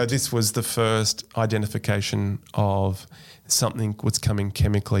 Right. And so this was the first identification of something was coming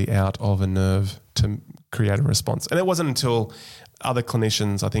chemically out of a nerve to create a response. And it wasn't until other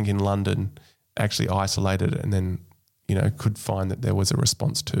clinicians, I think in London, actually isolated it and then, could find that there was a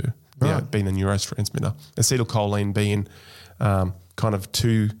response to being a neurotransmitter. Acetylcholine being kind of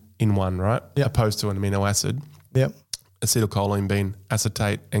 2 in 1, right? Yep. Opposed to an amino acid. Yep. Acetylcholine being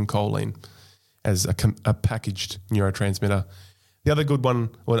acetate and choline as a packaged neurotransmitter. The other good one,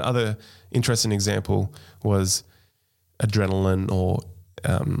 or another interesting example, was adrenaline or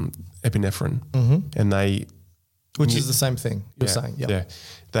epinephrine, and which is the same thing you're saying. Yep. Yeah,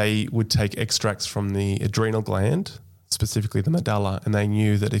 they would take extracts from the adrenal gland, specifically the medulla, and they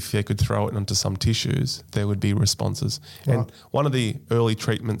knew that if they could throw it onto some tissues, there would be responses. Right. And one of the early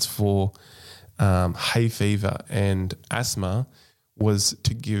treatments for hay fever and asthma was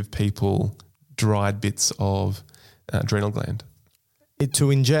to give people dried bits of adrenal gland. To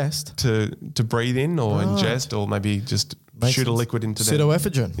ingest? To breathe in or ingest, or maybe just shoot a liquid into them.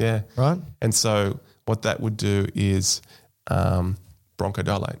 Pseudoephedrine. Yeah. Right. And so what that would do is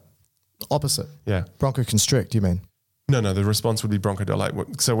bronchodilate. Opposite. Yeah. Bronchoconstrict, you mean? No, the response would be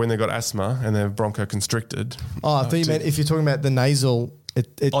bronchodilate. So when they got asthma and they're bronchoconstricted. Oh, I thought you meant if you're talking about the nasal...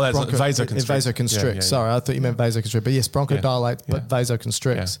 vasoconstrict. It vasoconstricts. Yeah. Sorry, I thought you meant vasoconstrict. But yes, bronchodilate, but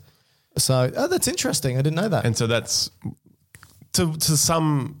vasoconstricts. Yeah. So, that's interesting. I didn't know that. And so that's... To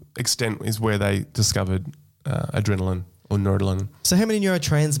some extent is where they discovered adrenaline or noradrenaline. So how many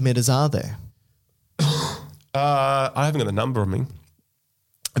neurotransmitters are there? I haven't got the number on me.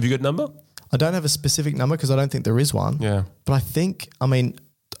 Have you got a number? I don't have a specific number because I don't think there is one. Yeah. But I think,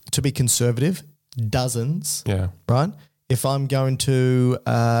 to be conservative, dozens. Yeah. Right? If I'm going to,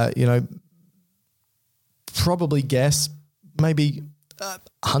 probably guess maybe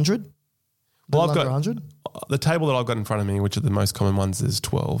 100. Well, I've got 100. The table that I've got in front of me, which are the most common ones, is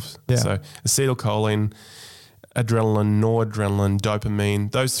 12. Yeah. So acetylcholine, adrenaline, noradrenaline,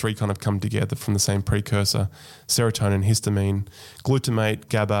 dopamine, those three kind of come together from the same precursor: serotonin, histamine, glutamate,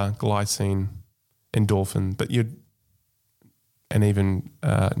 GABA, glycine, endorphin. And even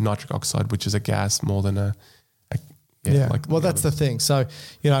nitric oxide, which is a gas more than a that's the thing. So,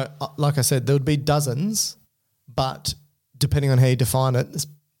 like I said, there would be dozens, but depending on how you define it, it's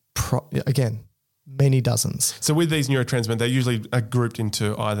many dozens. So with these neurotransmitters, they usually are grouped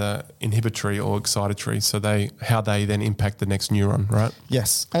into either inhibitory or excitatory. So how they then impact the next neuron, right?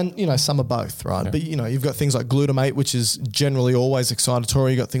 Yes. And, some are both, right? Yeah. But, you've got things like glutamate, which is generally always excitatory.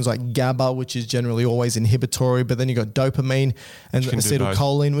 You've got things like GABA, which is generally always inhibitory. But then you've got dopamine and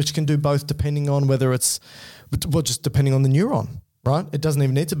acetylcholine, which can do both depending on whether it's, just depending on the neuron, right? It doesn't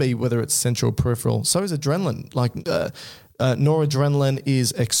even need to be whether it's central or peripheral. So is adrenaline. Like, noradrenaline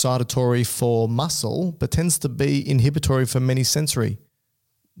is excitatory for muscle, but tends to be inhibitory for many sensory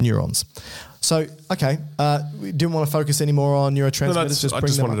neurons. So, okay, we didn't want to focus anymore on neurotransmitters. I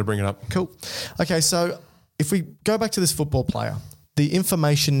just wanted to bring it up. Cool. Okay, so if we go back to this football player, the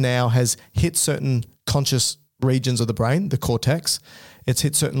information now has hit certain conscious regions of the brain, the cortex. It's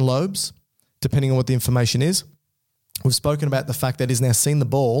hit certain lobes, depending on what the information is. We've spoken about the fact that he's now seen the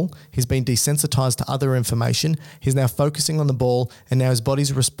ball. He's been desensitized to other information. He's now focusing on the ball, and now his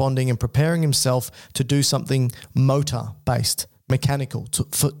body's responding and preparing himself to do something motor-based, mechanical,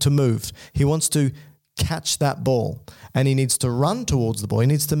 to move. He wants to catch that ball, and he needs to run towards the ball. He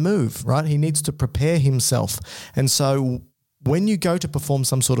needs to move, right? He needs to prepare himself. And so when you go to perform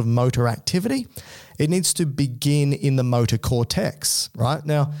some sort of motor activity, it needs to begin in the motor cortex, right?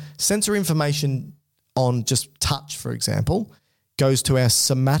 Now, sensory information on just touch, for example, goes to our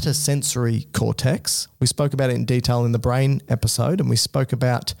somatosensory cortex. We spoke about it in detail in the brain episode, and we spoke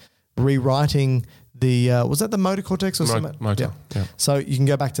about rewriting the, was that the motor cortex or motor? Yeah. So you can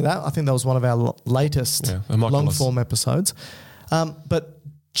go back to that. I think that was one of our latest long-form episodes. But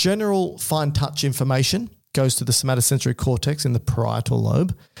general fine touch information goes to the somatosensory cortex in the parietal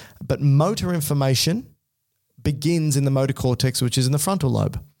lobe, but motor information begins in the motor cortex, which is in the frontal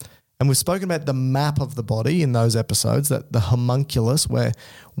lobe. And we've spoken about the map of the body in those episodes, that the homunculus, where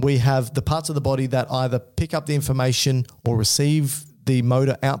we have the parts of the body that either pick up the information or receive the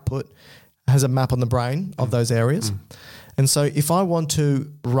motor output, has a map on the brain of those areas. And so if I want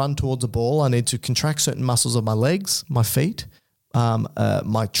to run towards a ball, I need to contract certain muscles of my legs, my feet,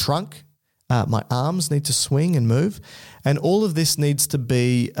 my trunk, My arms need to swing and move. And all of this needs to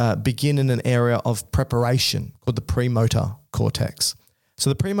begin in an area of preparation called the premotor cortex. So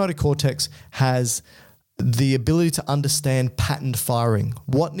the premotor cortex has the ability to understand patterned firing.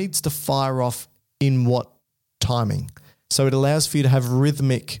 What needs to fire off in what timing? So it allows for you to have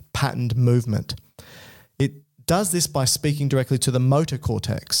rhythmic patterned movement. It does this by speaking directly to the motor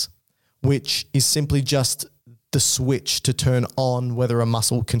cortex, which is simply just the switch to turn on whether a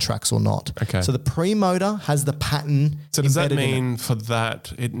muscle contracts or not. Okay. So the premotor has the pattern. So does that embedded in it. mean for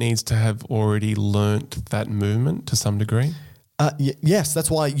that it needs to have already learnt that movement to some degree? Yes, that's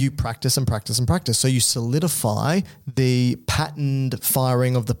why you practice and practice and practice. So you solidify the patterned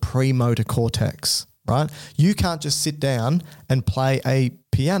firing of the premotor cortex, right? You can't just sit down and play a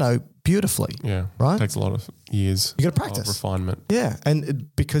piano beautifully. Yeah. Right? It takes a lot of years You gotta practice. of refinement. Yeah,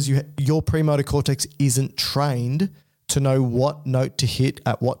 and because your premotor cortex isn't trained to know what note to hit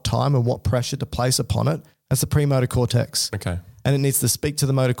at what time and what pressure to place upon it, that's the premotor cortex. Okay. And it needs to speak to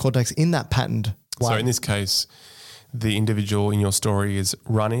the motor cortex in that patterned way. So in this case, the individual in your story is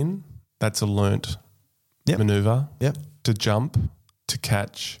run in. That's a learnt Yep. maneuver. Yep. To jump, to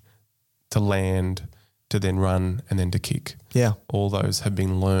catch, to land, to then run, and then to kick. Yeah. All those have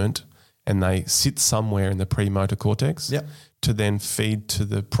been learnt and they sit somewhere in the premotor cortex Yep. to then feed to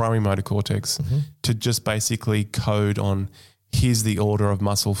the primary motor cortex to just basically code on here's the order of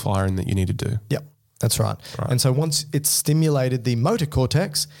muscle firing that you need to do. Yep, that's right. And so once it's stimulated the motor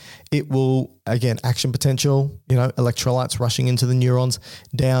cortex, it will, again, action potential, electrolytes rushing into the neurons,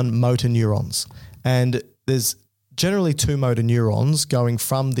 down motor neurons. And there's generally two motor neurons going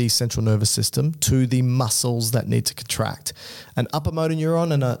from the central nervous system to the muscles that need to contract, an upper motor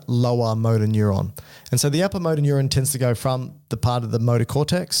neuron and a lower motor neuron. And so the upper motor neuron tends to go from the part of the motor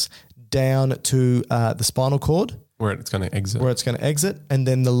cortex down to the spinal cord, Where it's going to exit. and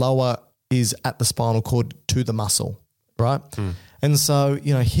then the lower is at the spinal cord to the muscle, right? And so,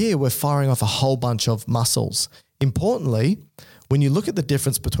 here we're firing off a whole bunch of muscles. Importantly, when you look at the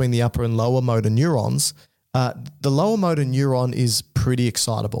difference between the upper and lower motor neurons, the lower motor neuron is pretty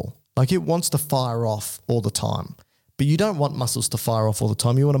excitable. Like it wants to fire off all the time, but you don't want muscles to fire off all the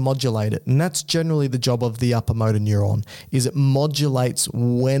time. You want to modulate it. And that's generally the job of the upper motor neuron, is it modulates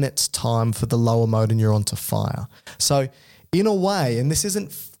when it's time for the lower motor neuron to fire. So in a way, and this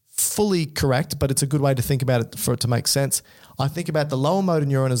isn't fully correct, but it's a good way to think about it for it to make sense. I think about the lower motor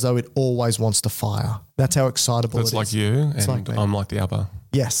neuron as though it always wants to fire. That's how excitable it is. It's like you It's and like me. I'm like the upper.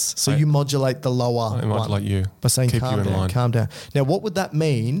 Yes. So you modulate the lower I modulate one you. by saying Keep you calm in down, line. calm down. Now, what would that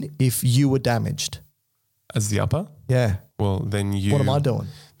mean if you were damaged? As the upper? Yeah. Well, then you... What am I doing?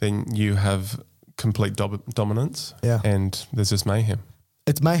 Then you have complete dominance. Yeah. And there's just mayhem.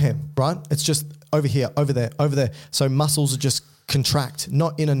 It's mayhem, right? It's just over here, over there, over there. So muscles are just contract,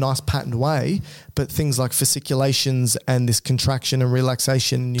 not in a nice patterned way, but things like fasciculations and this contraction and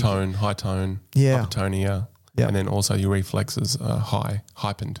relaxation. Tone, high tone, Yeah. hypertonia. Yeah. And then also your reflexes are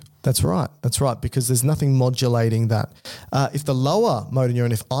heightened. That's right. That's right. Because there's nothing modulating that. If the lower motor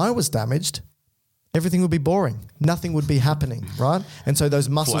neuron, if I was damaged, everything would be boring. Nothing would be happening, right? And so those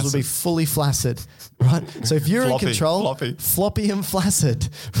muscles would be fully flaccid, right? So if you're Floppy, in control, floppy and flaccid.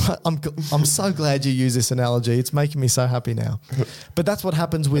 Right? I'm so glad you use this analogy. It's making me so happy now. But that's what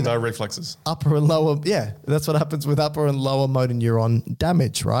happens with No reflexes. upper and lower. Yeah, that's what happens with upper and lower motor neuron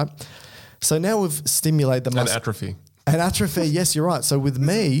damage, right? So now we've stimulated the And muscle. atrophy. And atrophy, yes, you're right. So with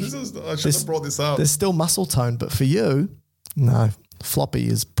me, I should have brought this up. there's still muscle tone, but for you, no. Floppy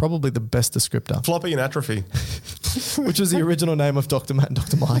is probably the best descriptor, Floppy and atrophy. which was the original name of Dr. Matt and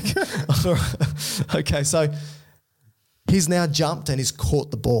Dr. Mike. Okay, so he's now jumped and he's caught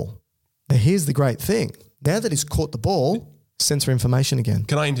the ball. Now here's the great thing. Now that he's caught the ball, sensor information again.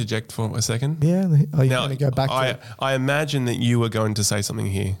 Can I interject for a second? Yeah, are you Now, going to go back to it? I imagine that you were going to say something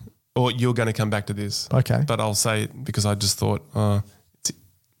here, or you're going to come back to this. Okay. But I'll say it because I just thought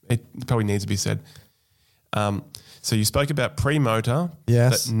it probably needs to be said. So you spoke about premotor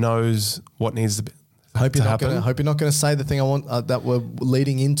Yes. that knows what needs to Hope you're happen. not going to say the thing I want that we're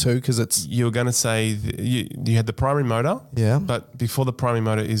leading into, because it's You were going to say you had the primary motor. Yeah. But before the primary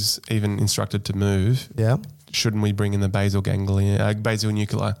motor is even instructed to move, yeah. shouldn't we bring in the basal ganglion, basal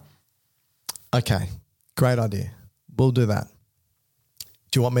nuclei? Okay, great idea. We'll do that.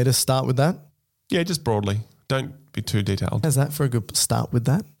 Do you want me to start with that? Yeah, just broadly. Don't be too detailed. How's that for a good start with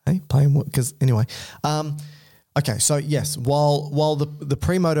that? Hey, playing what? Because anyway, okay. So yes, while the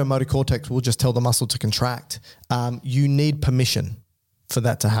premotor motor cortex will just tell the muscle to contract, you need permission for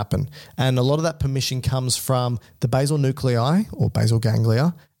that to happen, and a lot of that permission comes from the basal nuclei or basal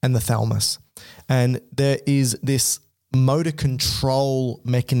ganglia and the thalamus, and there is this motor control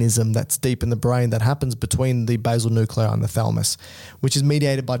mechanism that's deep in the brain that happens between the basal nuclei and the thalamus, which is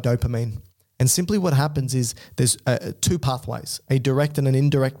mediated by dopamine. And simply what happens is there's two pathways, a direct and an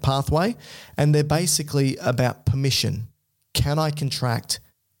indirect pathway, and they're basically about permission. Can I contract?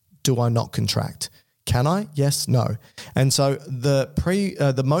 Do I not contract? Can I? Yes, no. And so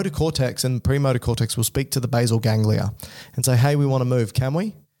the motor cortex and premotor cortex will speak to the basal ganglia and say, hey, we want to move, can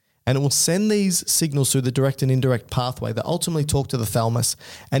we? And it will send these signals through the direct and indirect pathway that ultimately talk to the thalamus.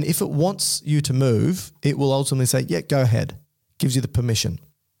 And if it wants you to move, it will ultimately say, yeah, go ahead, gives you the permission.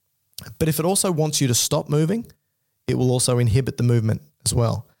 But if it also wants you to stop moving, it will also inhibit the movement as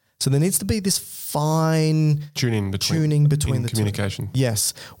well. So there needs to be this fine tuning between the communication. Two.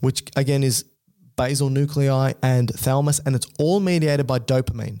 Yes, which again is basal nuclei and thalamus, and it's all mediated by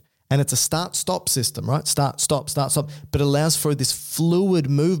dopamine. And it's a start-stop system, right? Start, stop, but it allows for this fluid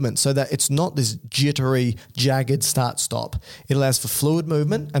movement so that it's not this jittery, jagged start-stop. It allows for fluid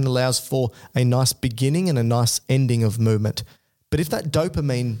movement and allows for a nice beginning and a nice ending of movement. But if that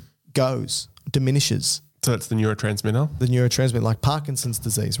dopamine diminishes. So that's the neurotransmitter? The neurotransmitter, like Parkinson's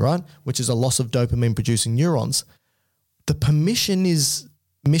disease, right? Which is a loss of dopamine-producing neurons. The permission is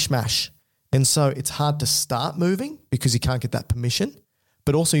mishmash. And so it's hard to start moving because you can't get that permission.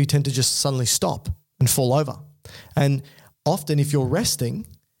 But also you tend to just suddenly stop and fall over. And often if you're resting,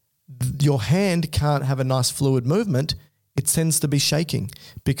 your hand can't have a nice fluid movement. It tends to be shaking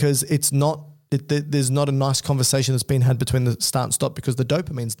because there's not a nice conversation that's been had between the start and stop because the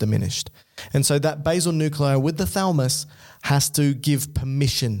dopamine's diminished. And so that basal nuclei with the thalamus has to give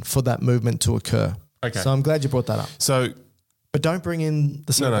permission for that movement to occur. Okay. So I'm glad you brought that up. But don't bring in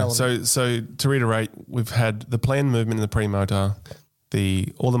the cerebellum. No. So to reiterate, we've had the planned movement in the premotor.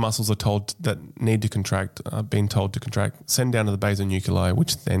 All the muscles are told that need to contract, being told to contract, send down to the basal nuclei,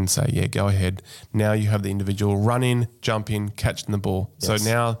 which then say, yeah, go ahead. Now you have the individual run in, jump in, catch the ball. Yes. So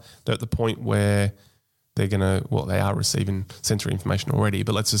now they're at the point where they are receiving sensory information already,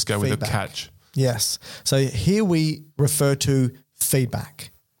 but let's just go with a catch. Yes. So here we refer to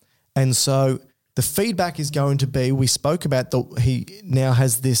feedback. And so the feedback is going to be, we spoke about he now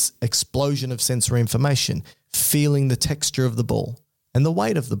has this explosion of sensory information, feeling the texture of the ball and the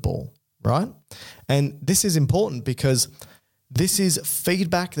weight of the ball, right? And this is important because this is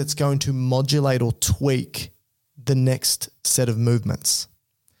feedback that's going to modulate or tweak the next set of movements.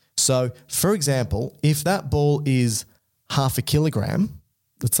 So, for example, if that ball is 0.5 kilogram,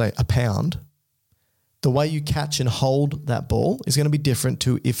 let's say a pound, the way you catch and hold that ball is going to be different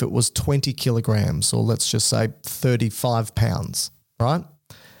to if it was 20 kilograms or let's just say 35 pounds, right?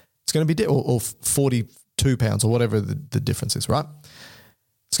 It's going to be or 42 pounds or whatever the difference is, right?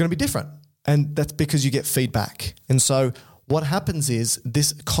 It's going to be different. And that's because you get feedback. And so what happens is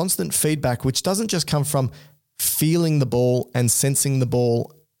this constant feedback, which doesn't just come from feeling the ball and sensing the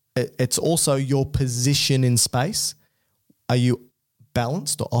ball, it's also your position in space. Are you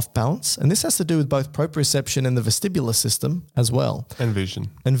balanced or off balance? And this has to do with both proprioception and the vestibular system as well. And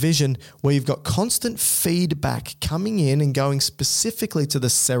vision. And vision, where you've got constant feedback coming in and going specifically to the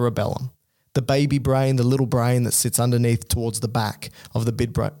cerebellum, the baby brain, the little brain that sits underneath towards the back of the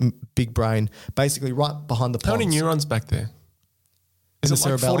big brain, basically right behind the pons. How many neurons back there? Is it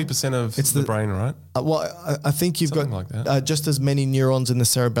like 40% of the brain, right? I think you've Something got like that. Just as many neurons in the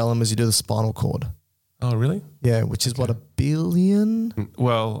cerebellum as you do the spinal cord. Oh, really? Yeah, which is 1 billion?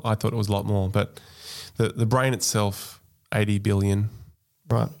 Well, I thought it was a lot more, but the brain itself, 80 billion.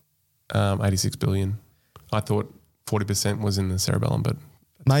 Right. 86 billion. I thought 40% was in the cerebellum, but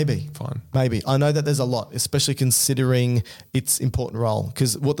maybe. Fine. Maybe. I know that there's a lot, especially considering its important role.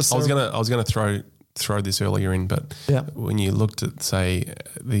 Because what the I was gonna throw this earlier in, but when you looked at, say,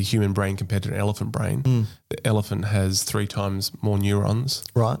 the human brain compared to an elephant brain, the elephant has 3 times more neurons.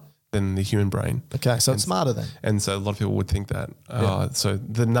 Right. Than the human brain. Okay, so it's smarter then. And so a lot of people would think that. So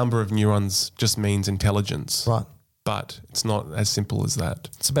the number of neurons just means intelligence. Right. But it's not as simple as that.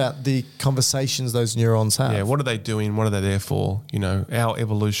 It's about the conversations those neurons have. Yeah, what are they doing? What are they there for? You know, our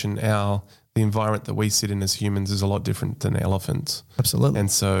evolution, the environment that we sit in as humans is a lot different than elephants. Absolutely. And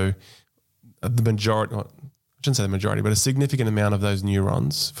so the majority, I shouldn't say the majority, but a significant amount of those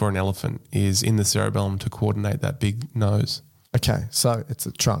neurons for an elephant is in the cerebellum to coordinate that big nose. Okay, so it's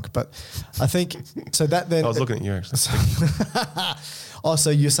a trunk, but I think so that then I was looking at you actually. So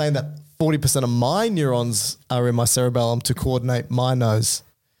you're saying that 40% of my neurons are in my cerebellum to coordinate my nose,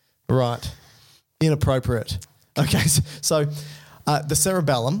 right? Inappropriate. Okay, so the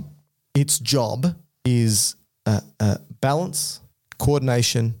cerebellum, its job is balance,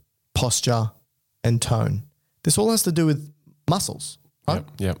 coordination, posture, and tone. This all has to do with muscles, right?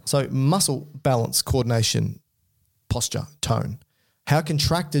 Yep. So muscle balance, coordination, posture, tone. How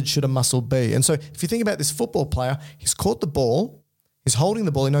contracted should a muscle be? And so if you think about this football player, he's caught the ball, he's holding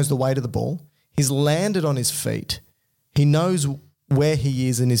the ball, he knows the weight of the ball, he's landed on his feet, he knows where he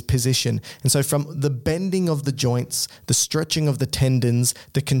is in his position. And so from the bending of the joints, the stretching of the tendons,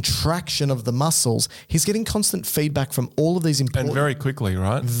 the contraction of the muscles, he's getting constant feedback from all of these important... And very quickly,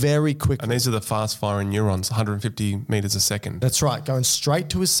 right? Very quickly. And these are the fast-firing neurons, 150 meters a second. That's right, going straight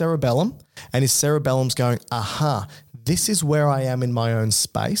to his cerebellum, and his cerebellum's going, aha, this is where I am in my own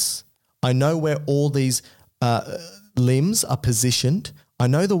space. I know where all these limbs are positioned. I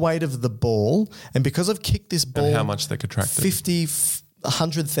know the weight of the ball, and because I've kicked this ball and how much they contracted 50,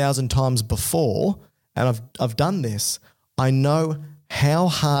 100,000 times before, and I've done this, I know how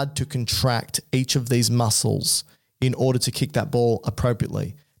hard to contract each of these muscles in order to kick that ball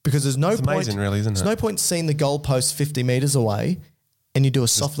appropriately. Because there's no point, amazing, really, isn't it? There's no point seeing the goalpost 50 meters away and you do a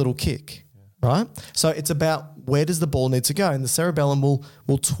soft little kick, right? So it's about where does the ball need to go, and the cerebellum will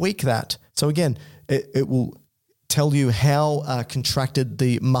tweak that. So again, it will tell you how contracted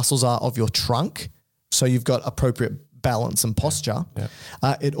the muscles are of your trunk, so you've got appropriate balance and posture.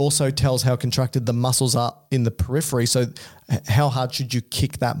 Yeah. It also tells how contracted the muscles are in the periphery, so how hard should you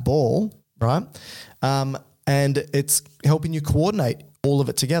kick that ball, right? And it's helping you coordinate all of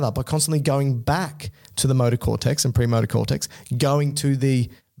it together by constantly going back to the motor cortex and premotor cortex, going to the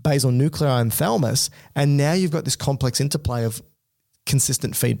basal nuclei and thalamus, and now you've got this complex interplay of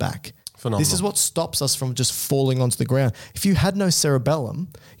consistent feedback. Phenomenal. This is what stops us from just falling onto the ground. If you had no cerebellum,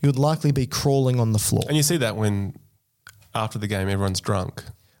 you would likely be crawling on the floor. And you see that when after the game everyone's drunk.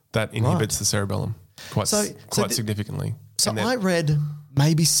 That inhibits the cerebellum quite significantly. So I read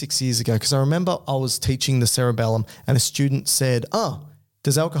maybe 6 years ago, because I remember I was teaching the cerebellum and a student said,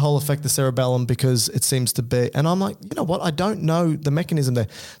 does alcohol affect the cerebellum because it seems to be? And I'm like, you know what? I don't know the mechanism there.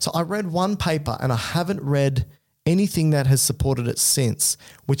 So I read one paper, and I haven't read anything that has supported it since,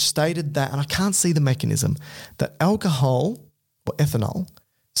 which stated that, and I can't see the mechanism, that alcohol or ethanol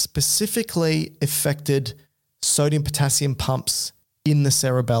specifically affected sodium-potassium pumps in the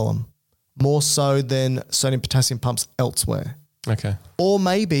cerebellum more so than sodium-potassium pumps elsewhere. Okay. Or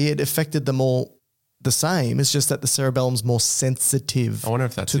maybe it affected them all the same. It's just that the cerebellum's more sensitive I wonder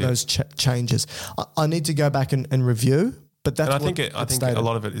if that's to those changes. I need to go back and review, but that's and I think a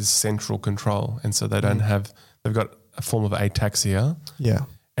lot of it is central control, and so they don't have. They've got a form of ataxia. Yeah.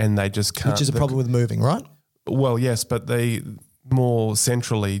 And they just can't. Which is a problem with moving, right? Well, yes, but they more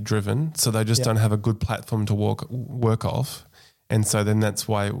centrally driven, so they just don't have a good platform to work off. And so then that's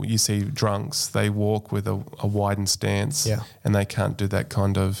why you see drunks, they walk with a widened stance, and they can't do that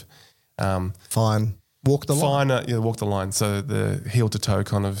kind of walk the line. Walk the line. So the heel to toe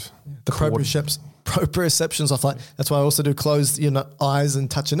kind of the proprioceptions off. Like that's why I also do close your eyes and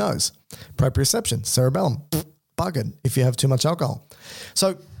touch your nose. Proprioception, cerebellum, buggered if you have too much alcohol.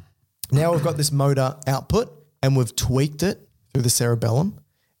 So now we've got this motor output and we've tweaked it through the cerebellum,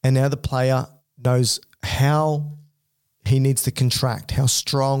 and now the player knows how he needs to contract, how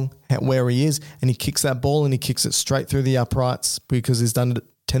strong, where he is, and he kicks that ball and he kicks it straight through the uprights because he's done it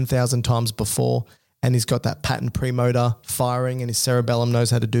 10,000 times before, and he's got that pattern premotor firing, and his cerebellum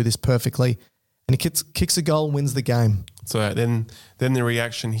knows how to do this perfectly, and he kicks a goal, wins the game. So then the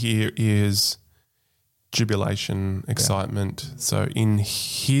reaction here is jubilation, excitement. Yeah. So in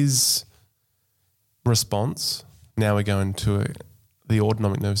his response, now we're going to the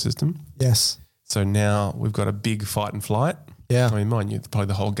autonomic nervous system. Yes. So now we've got a big fight and flight. Yeah. I mean, mind you, probably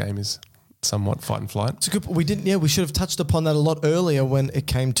the whole game is somewhat fight and flight. It's a good. We didn't. Yeah, we should have touched upon that a lot earlier when it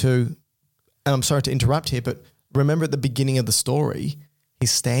came to. And I'm sorry to interrupt here, but remember at the beginning of the story,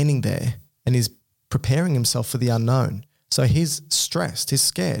 he's standing there and he's preparing himself for the unknown. So he's stressed, he's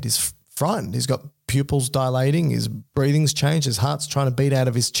scared, he's frightened. He's got pupils dilating, his breathing's changed, his heart's trying to beat out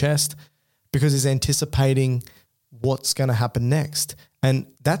of his chest because he's anticipating what's going to happen next. And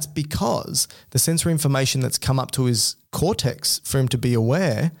that's because the sensory information that's come up to his cortex for him to be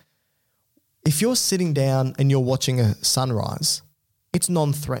aware, if you're sitting down and you're watching a sunrise, it's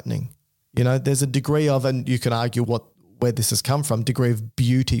non-threatening. You know, there's a degree of, and you can argue where this has come from, degree of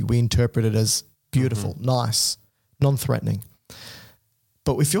beauty. We interpret it as beautiful, nice, non-threatening.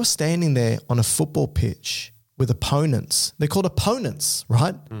 But if you're standing there on a football pitch with opponents, they're called opponents,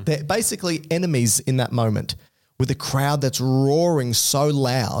 right? They're basically enemies in that moment, with a crowd that's roaring so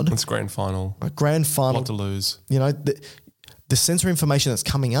loud. It's grand final. A grand final. A lot to lose. You know, the sensory information that's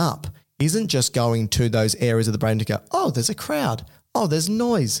coming up isn't just going to those areas of the brain to go, oh, there's a crowd. Oh, there's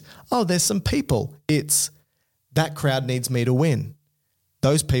noise. Oh, there's some people. It's that crowd needs me to win.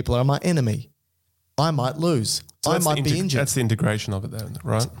 Those people are my enemy. I might lose. So I might be injured. That's the integration of it then,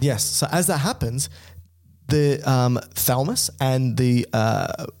 right? Yes. So as that happens, the thalamus and the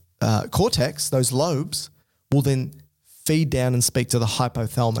cortex, those lobes, will then feed down and speak to the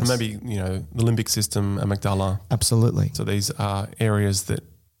hypothalamus. Maybe, the limbic system, amygdala. Absolutely. So these are areas that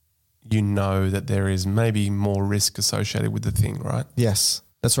that there is maybe more risk associated with the thing, right? Yes,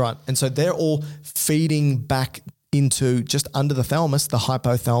 that's right. And so they're all feeding back into just under the thalamus, the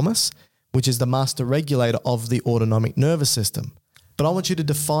hypothalamus, which is the master regulator of the autonomic nervous system. But I want you to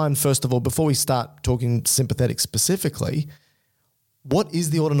define, first of all, before we start talking sympathetic specifically, what is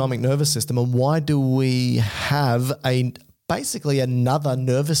the autonomic nervous system and why do we have basically another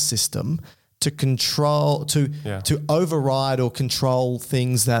nervous system to control, to override or control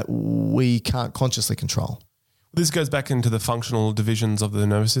things that we can't consciously control? This goes back into the functional divisions of the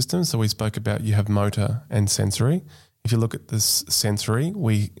nervous system. So we spoke about you have motor and sensory. If you look at this sensory,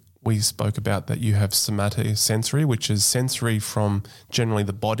 we spoke about that you have somatosensory, which is sensory from generally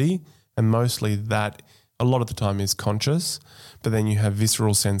the body, and mostly that a lot of the time is conscious. But then you have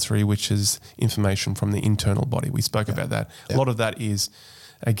visceral sensory, which is information from the internal body. We spoke about that. A lot of that is,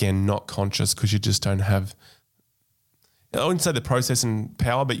 again, not conscious because you just don't have, I wouldn't say the processing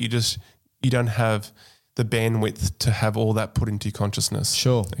power, but you don't have the bandwidth to have all that put into your consciousness.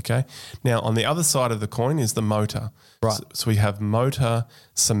 Sure. Okay. Now, on the other side of the coin is the motor. Right. So we have motor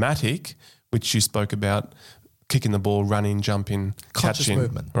somatic, which you spoke about, kicking the ball, running, jumping, Conscious catching.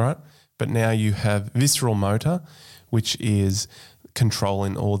 movement. Right. But now you have visceral motor, which is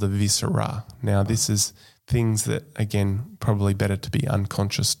controlling all the viscera. Now, this is things that, again, probably better to be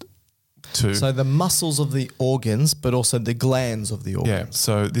unconscious to. So the muscles of the organs, but also the glands of the organs. Yeah.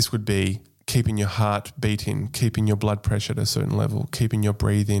 So this would be keeping your heart beating, keeping your blood pressure at a certain level, keeping your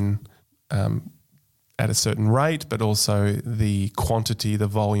breathing at a certain rate, but also the quantity, the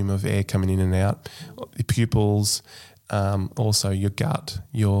volume of air coming in and out, the pupils, also your gut,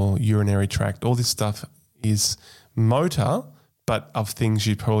 your urinary tract. All this stuff is motor, but of things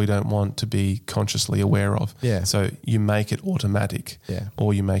you probably don't want to be consciously aware of. Yeah. So you make it automatic,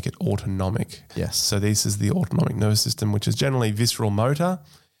 or you make it autonomic. Yes. So this is the autonomic nervous system, which is generally visceral motor,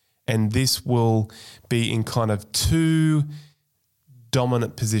 and this will be in kind of two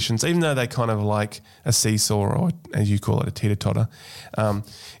dominant positions, even though they kind of like a seesaw, or as you call it, a teeter-totter,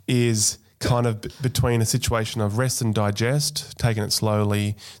 is kind of between a situation of rest and digest, taking it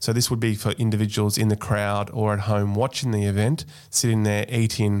slowly. So this would be for individuals in the crowd or at home watching the event, sitting there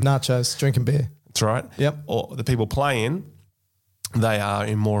eating nachos, drinking beer. That's right. Yep. Or the people playing, they are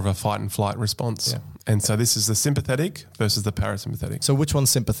in more of a fight and flight response. Yeah. And so this is the sympathetic versus the parasympathetic. So which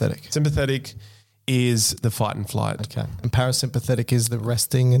one's sympathetic? Sympathetic is the fight and flight. Okay. And parasympathetic is the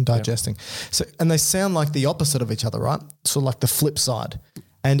resting and digesting. So, and they sound like the opposite of each other, right? Sort of like the flip side.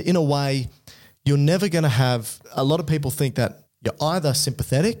 And in a way, you're never going to have, a lot of people think that you're either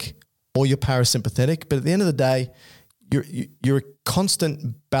sympathetic or you're parasympathetic, but at the end of the day, you're a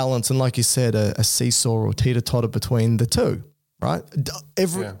constant balance. And like you said, a seesaw or teeter-totter between the two, right?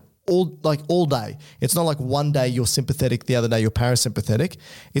 All day. It's not like one day you're sympathetic, the other day you're parasympathetic.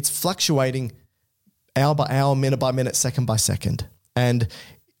 It's fluctuating hour by hour, minute by minute, second by second. And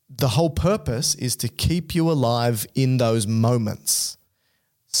the whole purpose is to keep you alive in those moments.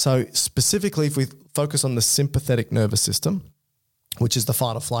 So specifically, if we focus on the sympathetic nervous system, which is the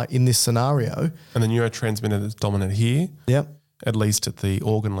fight or flight in this scenario. And the neurotransmitter that's dominant here, at least at the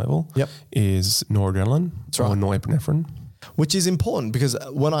organ level, is noradrenaline or norepinephrine. Which is important because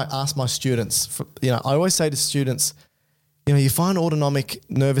when I ask my students, I always say to students, you find autonomic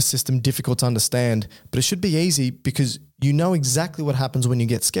nervous system difficult to understand, but it should be easy because you know exactly what happens when you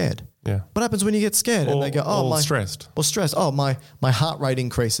get scared. Yeah. What happens when you get scared? And they go, stressed. Or stressed. Oh, my heart rate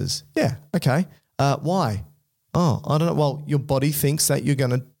increases. Yeah. Okay. Why? Oh, I don't know. Well, your body thinks that you're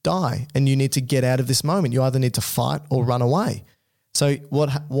going to die and you need to get out of this moment. You either need to fight or run away. So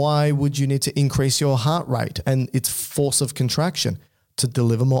why would you need to increase your heart rate and its force of contraction? To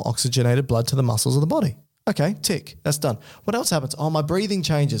deliver more oxygenated blood to the muscles of the body. Okay, tick. That's done. What else happens? Oh, my breathing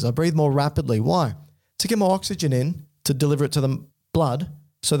changes. I breathe more rapidly. Why? To get more oxygen in, to deliver it to the blood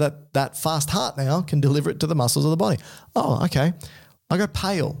so that fast heart now can deliver it to the muscles of the body. Oh, okay. I go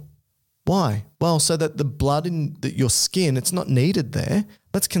pale. Why? Well, so that the blood in your skin, it's not needed there.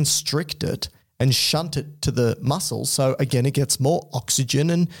 Let's constrict it and shunt it to the muscles. So again, it gets more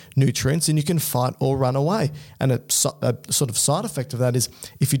oxygen and nutrients and you can fight or run away. And a sort of side effect of that is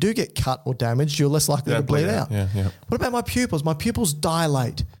if you do get cut or damaged, you're less likely to bleed out. Yeah. What about my pupils? My pupils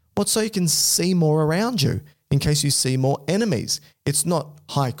dilate. What? So you can see more around you in case you see more enemies. It's not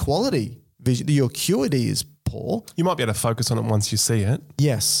high quality vision. Your acuity is poor. You might be able to focus on it once you see it.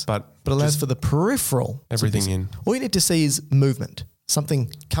 Yes. But it allows for the peripheral. Everything in. All you need to see is movement.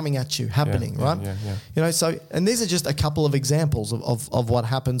 something coming at you, happening, right? Yeah. You know, so, and these are just a couple of examples of what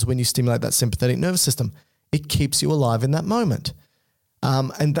happens when you stimulate that sympathetic nervous system. It keeps you alive in that moment.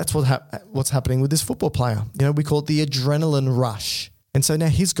 And that's what's happening with this football player. You know, we call it the adrenaline rush. And so now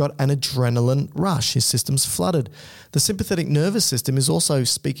he's got an adrenaline rush. His system's flooded. The sympathetic nervous system is also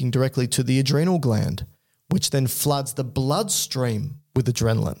speaking directly to the adrenal gland, which then floods the bloodstream with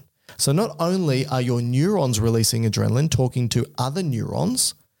adrenaline. So not only are your neurons releasing adrenaline, talking to other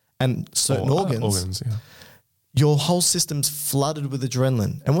neurons and certain organs, your whole system's flooded with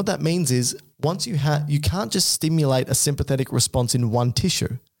adrenaline. And what that means is once you can't just stimulate a sympathetic response in one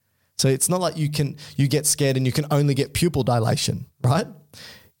tissue. So it's not like you get scared and you can only get pupil dilation, right?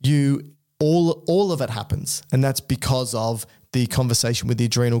 All of it happens, and that's because of the conversation with the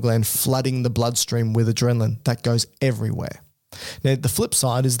adrenal gland flooding the bloodstream with adrenaline. That goes everywhere. Now, the flip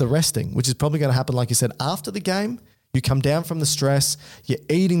side is the resting, which is probably going to happen, like you said, after the game. You come down from the stress, you're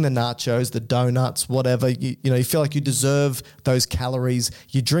eating the nachos, the donuts, whatever. You feel like you deserve those calories.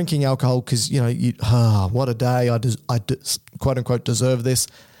 You're drinking alcohol because, what a day, I quote unquote deserve this.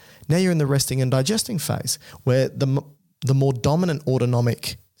 Now you're in the resting and digesting phase where the more dominant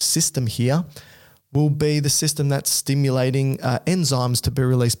autonomic system here will be the system that's stimulating enzymes to be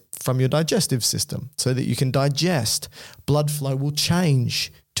released from your digestive system so that you can digest. Blood flow will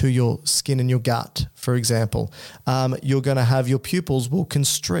change to your skin and your gut, for example. You're going to have your pupils will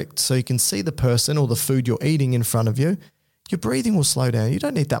constrict so you can see the person or the food you're eating in front of you. Your breathing will slow down. You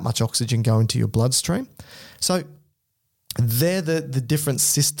don't need that much oxygen going to your bloodstream. So they're the different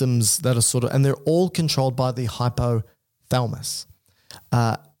systems that are and they're all controlled by the hypothalamus.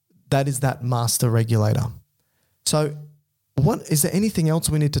 That is that master regulator. So is there anything else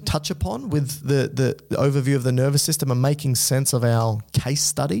we need to touch upon with the overview of the nervous system and making sense of our case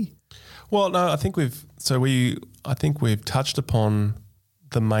study? Well, no, I think we've touched upon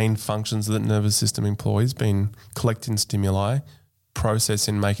the main functions that the nervous system employs, being collecting stimuli,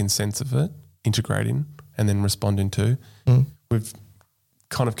 processing, making sense of it, integrating, and then responding to. We've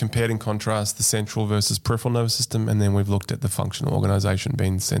kind of compared and contrast the central versus peripheral nervous system, and then we've looked at the functional organisation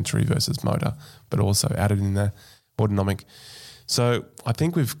being sensory versus motor, but also added in the autonomic. So I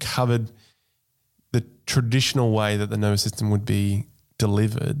think we've covered the traditional way that the nervous system would be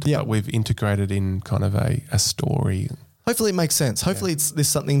delivered, but we've integrated in kind of a story. Hopefully it makes sense. Hopefully there's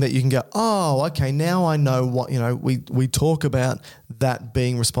something that you can go, oh, okay, now I know what, we talk about that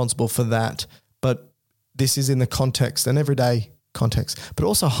being responsible for that, but this is in the context and everyday context, but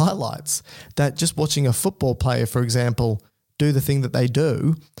also highlights that just watching a football player, for example, do the thing that they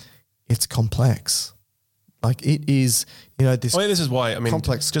do, it's complex. Like it is, this. Well, this is why,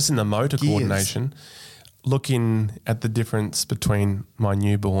 complex just in the motor coordination, looking at the difference between my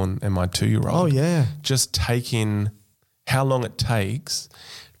newborn and my 2-year-old. Oh, yeah. Just taking how long it takes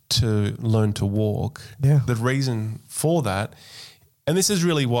to learn to walk. Yeah. The reason for that, and this is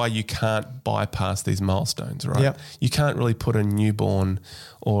really why you can't bypass these milestones, right? Yep. You can't really put a newborn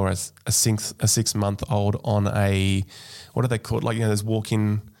or a 6-month-old on what are they called? Like, there's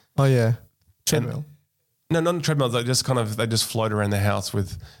walking. Oh, yeah. Treadmill. No, not on treadmills. They just float around the house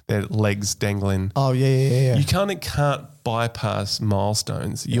with their legs dangling. Oh, yeah. You can't bypass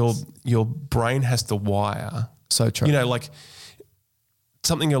milestones. Yes. Your brain has to wire. So true. Like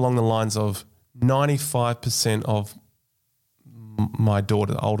something along the lines of 95% of my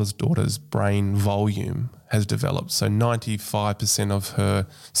oldest daughter's brain volume has developed. So 95% of her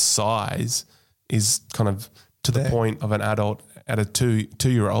size is kind of to the point of an adult at a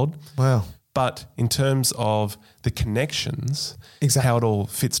 2-year-old. Wow. But in terms of the connections, how it all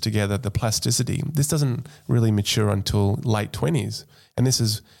fits together, the plasticity, this doesn't really mature until late 20s. And this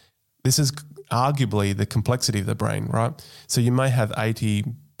is arguably the complexity of the brain, right? So you may have 80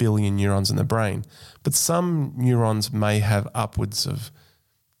 billion neurons in the brain, but some neurons may have upwards of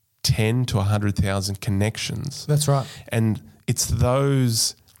 10 to 100,000 connections. That's right. And it's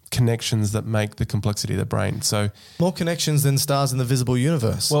those connections that make the complexity of the brain. So more connections than stars in the visible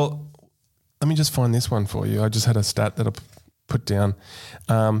universe. Well, let me just find this one for you. I just had a stat that I put down.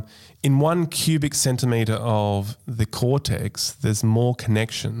 In 1 cubic centimetre of the cortex, there's more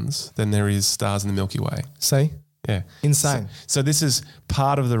connections than there is stars in the Milky Way. See? Yeah. Insane. So this is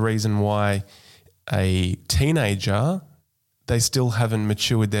part of the reason why a teenager, they still haven't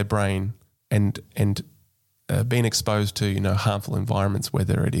matured their brain and been exposed to, harmful environments,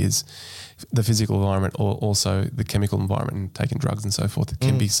 whether it is the physical environment or also the chemical environment and taking drugs and so forth. It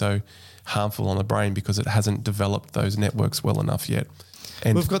can be so harmful on the brain because it hasn't developed those networks well enough yet.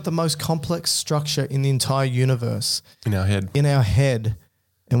 And we've got the most complex structure in the entire universe in our head.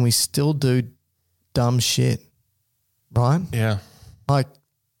 And we still do dumb shit, right? Yeah. Like,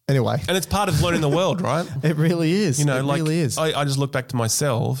 anyway, And it's part of learning the world, right? it really is. You know, it like really is. I just look back to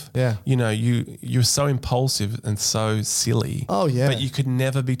myself. Yeah. You know, you're so impulsive and so silly. Oh, yeah. But you could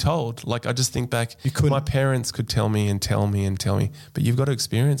never be told. Like I just think back, You couldn't. my parents could tell me and tell me and tell me, but you've got to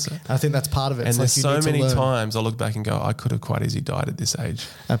experience it. I think that's part of it. And It's there's like you so need to many learn. times I look back and go, I could have quite easily died at this age.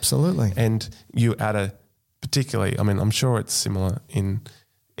 Absolutely. And you add a particularly, I mean, I'm sure it's similar in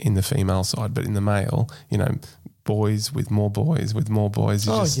the female side, but in the male, you know, boys with more boys with more boys.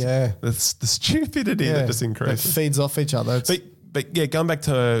 Oh, yeah. That's the stupidity that just It increases. feeds off each other. It's- But yeah, going back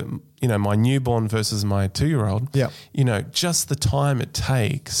to, you know, my newborn versus my 2-year-old, Yeah. you know, just the time it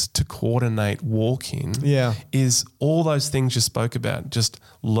takes to coordinate walking Yeah. is all those things you spoke about, just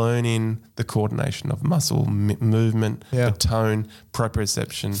learning the coordination of muscle movement, Yeah. the tone,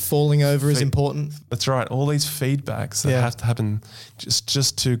 proprioception. falling over is Feed- important. That's right. All these feedbacks that Yeah. have to happen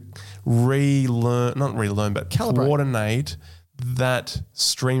just to not relearn, but Calibrate. coordinate that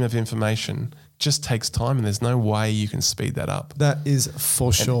stream of information just takes time, and there's no way you can speed that up. That is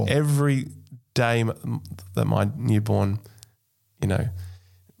for sure. Every day that my newborn, you know,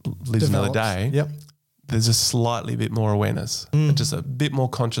 lives another Develops. day, Yep. there's a slightly bit more awareness, and just a bit more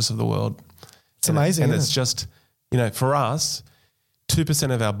conscious of the world. It's amazing, And isn't it's it? just, you know, for us,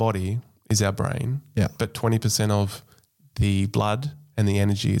 2% of our body is our brain, Yeah. but 20% of the blood and the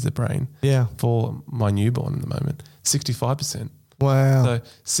energy is the brain. Yeah. For my newborn at the moment, 65%. Wow. So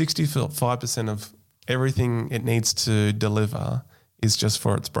 65% of everything it needs to deliver is just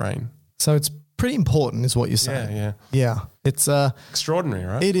for its brain. So it's pretty important is what you're saying. Yeah. Yeah. It's Extraordinary,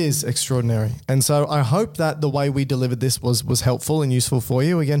 right? it is extraordinary. And so I hope that the way we delivered this was helpful and useful for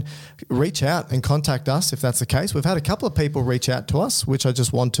you. Again, reach out and contact us if that's the case. We've had a couple of people reach out to us, which I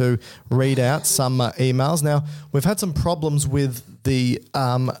just want to read out some emails. Now, we've had some problems with the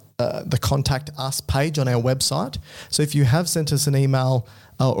contact us page on our website. So if you have sent us an email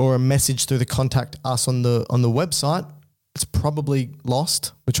or a message through the contact us on the website, it's probably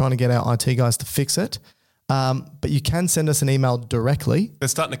lost. We're trying to get our IT guys to fix it. But you can send us an email directly. They're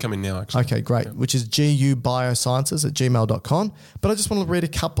starting to come in now, actually. Okay, great. Which is gubiosciences@gmail.com. But I just want to read a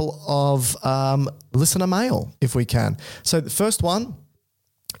couple of listener mail if we can. So the first one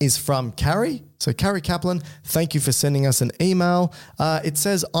is from Carrie. So Carrie Kaplan, thank you for sending us an email. It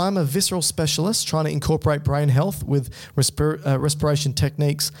says, I'm a visceral specialist trying to incorporate brain health with respiration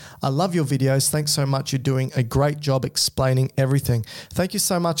techniques. I love your videos. Thanks so much. You're doing a great job explaining everything. Thank you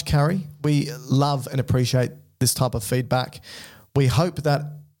so much, Carrie. We love and appreciate this type of feedback. We hope that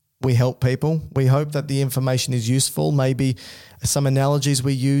we help people. We hope that the information is useful. Maybe some analogies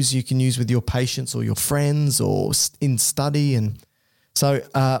we use, you can use with your patients or your friends or in study. And so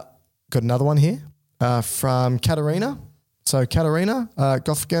got another one here from Katerina. So Katerina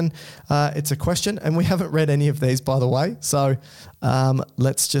Gofkin, it's a question, and we haven't read any of these, by the way. So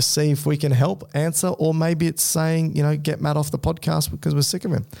let's just see if we can help answer, or maybe it's saying, you know, get Matt off the podcast because we're sick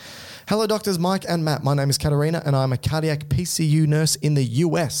of him. Hello, Doctors Mike and Matt. My name is Katerina, and I'm a cardiac PCU nurse in the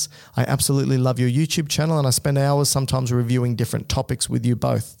US. I absolutely love your YouTube channel, and I spend hours sometimes reviewing different topics with you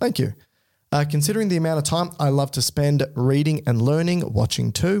both. Thank you. Considering the amount of time I love to spend reading and learning,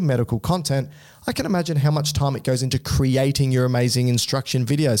 watching too, medical content, I can imagine how much time it goes into creating your amazing instruction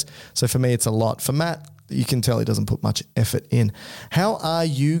videos. So for me, it's a lot. For Matt, you can tell he doesn't put much effort in. How are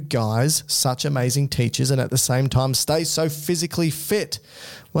you guys such amazing teachers and at the same time stay so physically fit?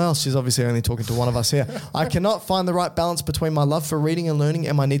 Well, she's obviously only talking to one of us here. I cannot find the right balance between my love for reading and learning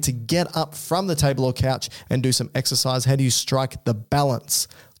and my need to get up from the table or couch and do some exercise. How do you strike the balance?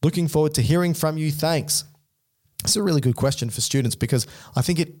 Looking forward to hearing from you. Thanks. It's a really good question for students because I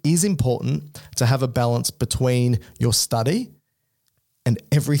think it is important to have a balance between your study and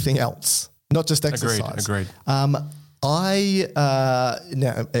everything else, not just exercise. Agreed. Now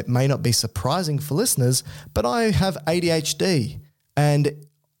it may not be surprising for listeners, but I have ADHD and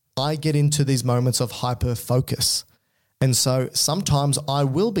I get into these moments of hyper focus. And so sometimes I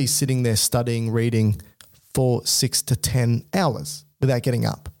will be sitting there studying, reading for 6 to 10 hours without getting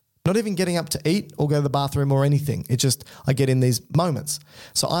up. Not even getting up to eat or go to the bathroom or anything. It just, I get in these moments.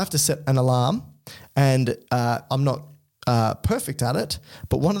 So I have to set an alarm, and I'm not perfect at it.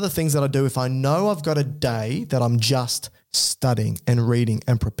 But one of the things that I do, if I know I've got a day that I'm just studying and reading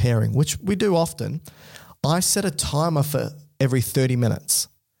and preparing, which we do often, I set a timer for every 30 minutes.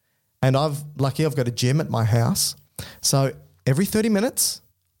 And I've got a gym at my house. So every 30 minutes,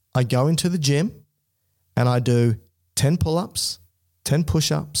 I go into the gym and I do 10 pull-ups, 10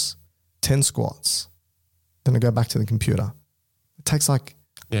 push-ups, 10 squats. Then I go back to the computer. It takes like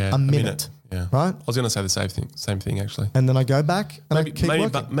a minute. Yeah. Right? I was going to say the same thing actually. And then I go back and I keep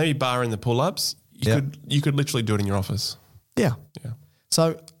working. Maybe barring the pull-ups, you could literally do it in your office. Yeah.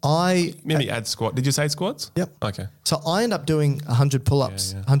 So Maybe add squat. Did you say squats? Yep. Okay. So I end up doing 100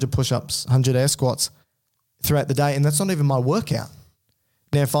 pull-ups, 100 push-ups, 100 air squats throughout the day, and that's not even my workout.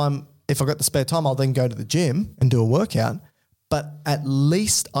 Now, if I've got the spare time, I'll then go to the gym and do a workout, but at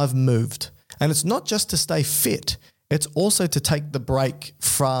least I've moved. And it's not just to stay fit, it's also to take the break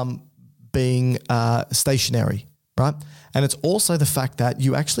from being stationary, right? And it's also the fact that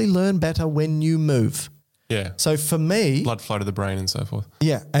you actually learn better when you move. Yeah. So for me, blood flow to the brain and so forth.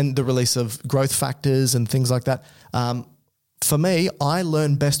 Yeah, and the release of growth factors and things like that. For me, I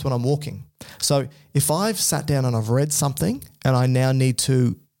learn best when I'm walking. So if I've sat down and I've read something and I now need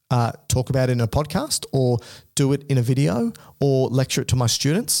to talk about it in a podcast or do it in a video or lecture it to my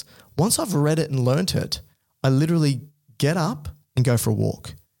students, once I've read it and learnt it, I literally get up and go for a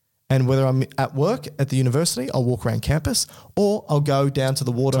walk. And whether I'm at work at the university, I'll walk around campus or I'll go down to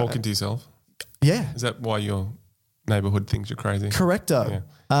the water. Talking to yourself? Yeah. Is that why your neighbourhood thinks you're crazy? Correcto. Yeah.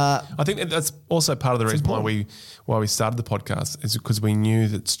 I think that's also part of the reason why we started the podcast is because we knew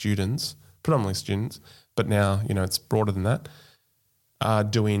that students, predominantly students, but now, it's broader than that, are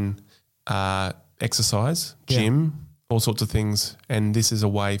doing exercise, gym, all sorts of things, and this is a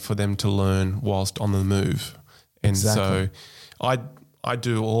way for them to learn whilst on the move. And so I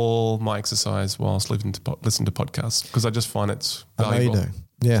do all my exercise whilst listen to podcasts because I just find it's valuable. I know you do.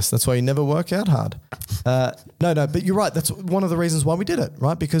 Yes, that's why you never work out hard. No, but you're right. That's one of the reasons why we did it,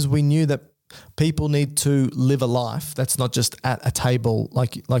 right? Because we knew that people need to live a life that's not just at a table,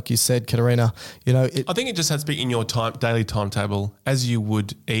 like you said, Katerina. I think it just has to be in your daily timetable as you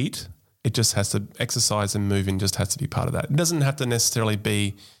would eat. It just has to exercise and moving just has to be part of that. It doesn't have to necessarily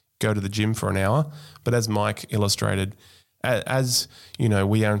be go to the gym for an hour, but as Mike illustrated, as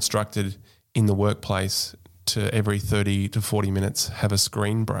we are instructed in the workplace to every 30 to 40 minutes have a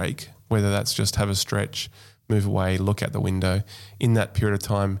screen break, whether that's just have a stretch, move away, look out the window. In that period of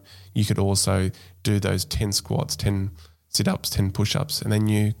time, you could also do those 10 squats, 10 sit-ups, 10 push-ups, and then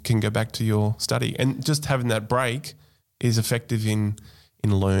you can go back to your study. And just having that break is effective in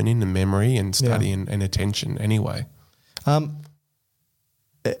learning and memory and study and attention anyway.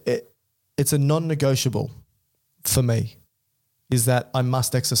 It's a non-negotiable for me is that I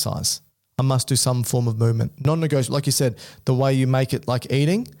must exercise. I must do some form of movement. Non-negotiable, like you said, the way you make it like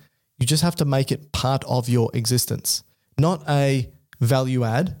eating, you just have to make it part of your existence, not a value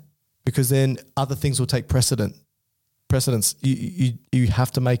add, because then other things will take precedence. You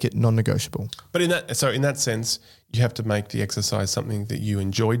have to make it non-negotiable. But in that sense, you have to make the exercise something that you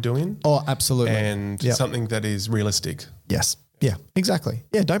enjoy doing. Oh, absolutely. And something that is realistic. Yes. Yeah, exactly.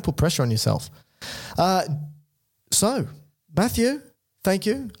 Yeah, don't put pressure on yourself. So, Matthew, thank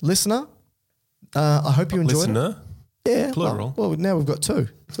you. Listener, I hope you enjoyed it. Yeah. Plural. Well, now we've got two,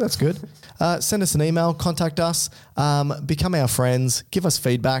 so that's good. Send us an email, contact us, become our friends, give us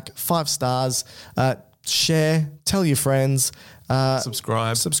feedback, 5 stars, share, tell your friends.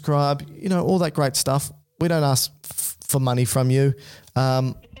 Subscribe, all that great stuff. We don't ask for money from you.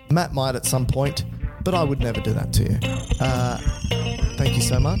 Matt might at some point, but I would never do that to you. Thank you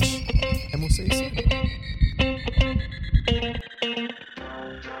so much, and we'll see you soon.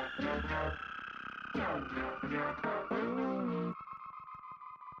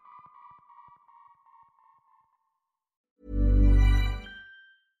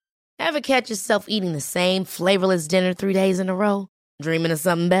 Ever catch yourself eating the same flavorless dinner 3 days in a row? Dreaming of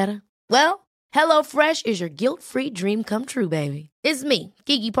something better? Well, HelloFresh is your guilt-free dream come true, baby. It's me,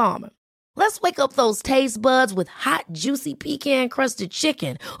 Keke Palmer. Let's wake up those taste buds with hot, juicy pecan-crusted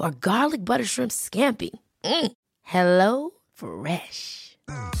chicken or garlic butter shrimp scampi. Hello Fresh.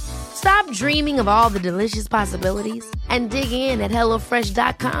 Stop dreaming of all the delicious possibilities and dig in at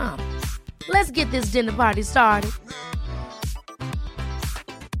HelloFresh.com. Let's get this dinner party started.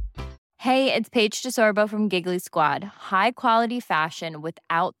 Hey, it's Paige DeSorbo from Giggly Squad. High quality fashion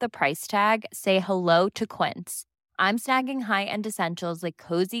without the price tag. Say hello to Quince. I'm snagging high-end essentials like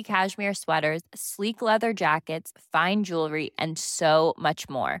cozy cashmere sweaters, sleek leather jackets, fine jewelry, and so much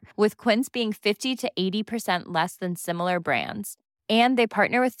more. With Quince being 50 to 80% less than similar brands. And they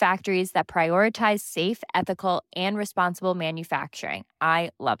partner with factories that prioritize safe, ethical, and responsible manufacturing. I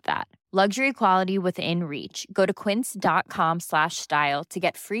love that. Luxury quality within reach. Go to quince.com/style to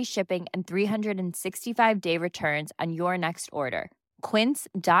get free shipping and 365-day returns on your next order.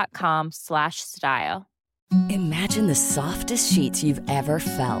 Quince.com/style. Imagine the softest sheets you've ever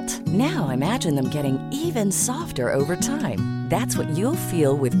felt. Now imagine them getting even softer over time. That's what you'll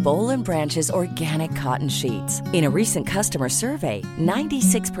feel with Boll & Branch's organic cotton sheets. In a recent customer survey,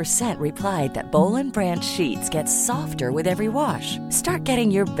 96% replied that Boll & Branch sheets get softer with every wash. Start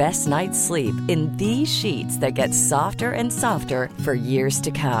getting your best night's sleep in these sheets that get softer and softer for years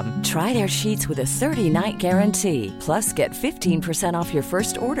to come. Try their sheets with a 30-night guarantee. Plus, get 15% off your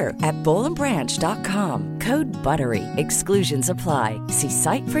first order at bollandbranch.com. Code BUTTERY. Exclusions apply. See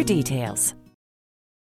site for details.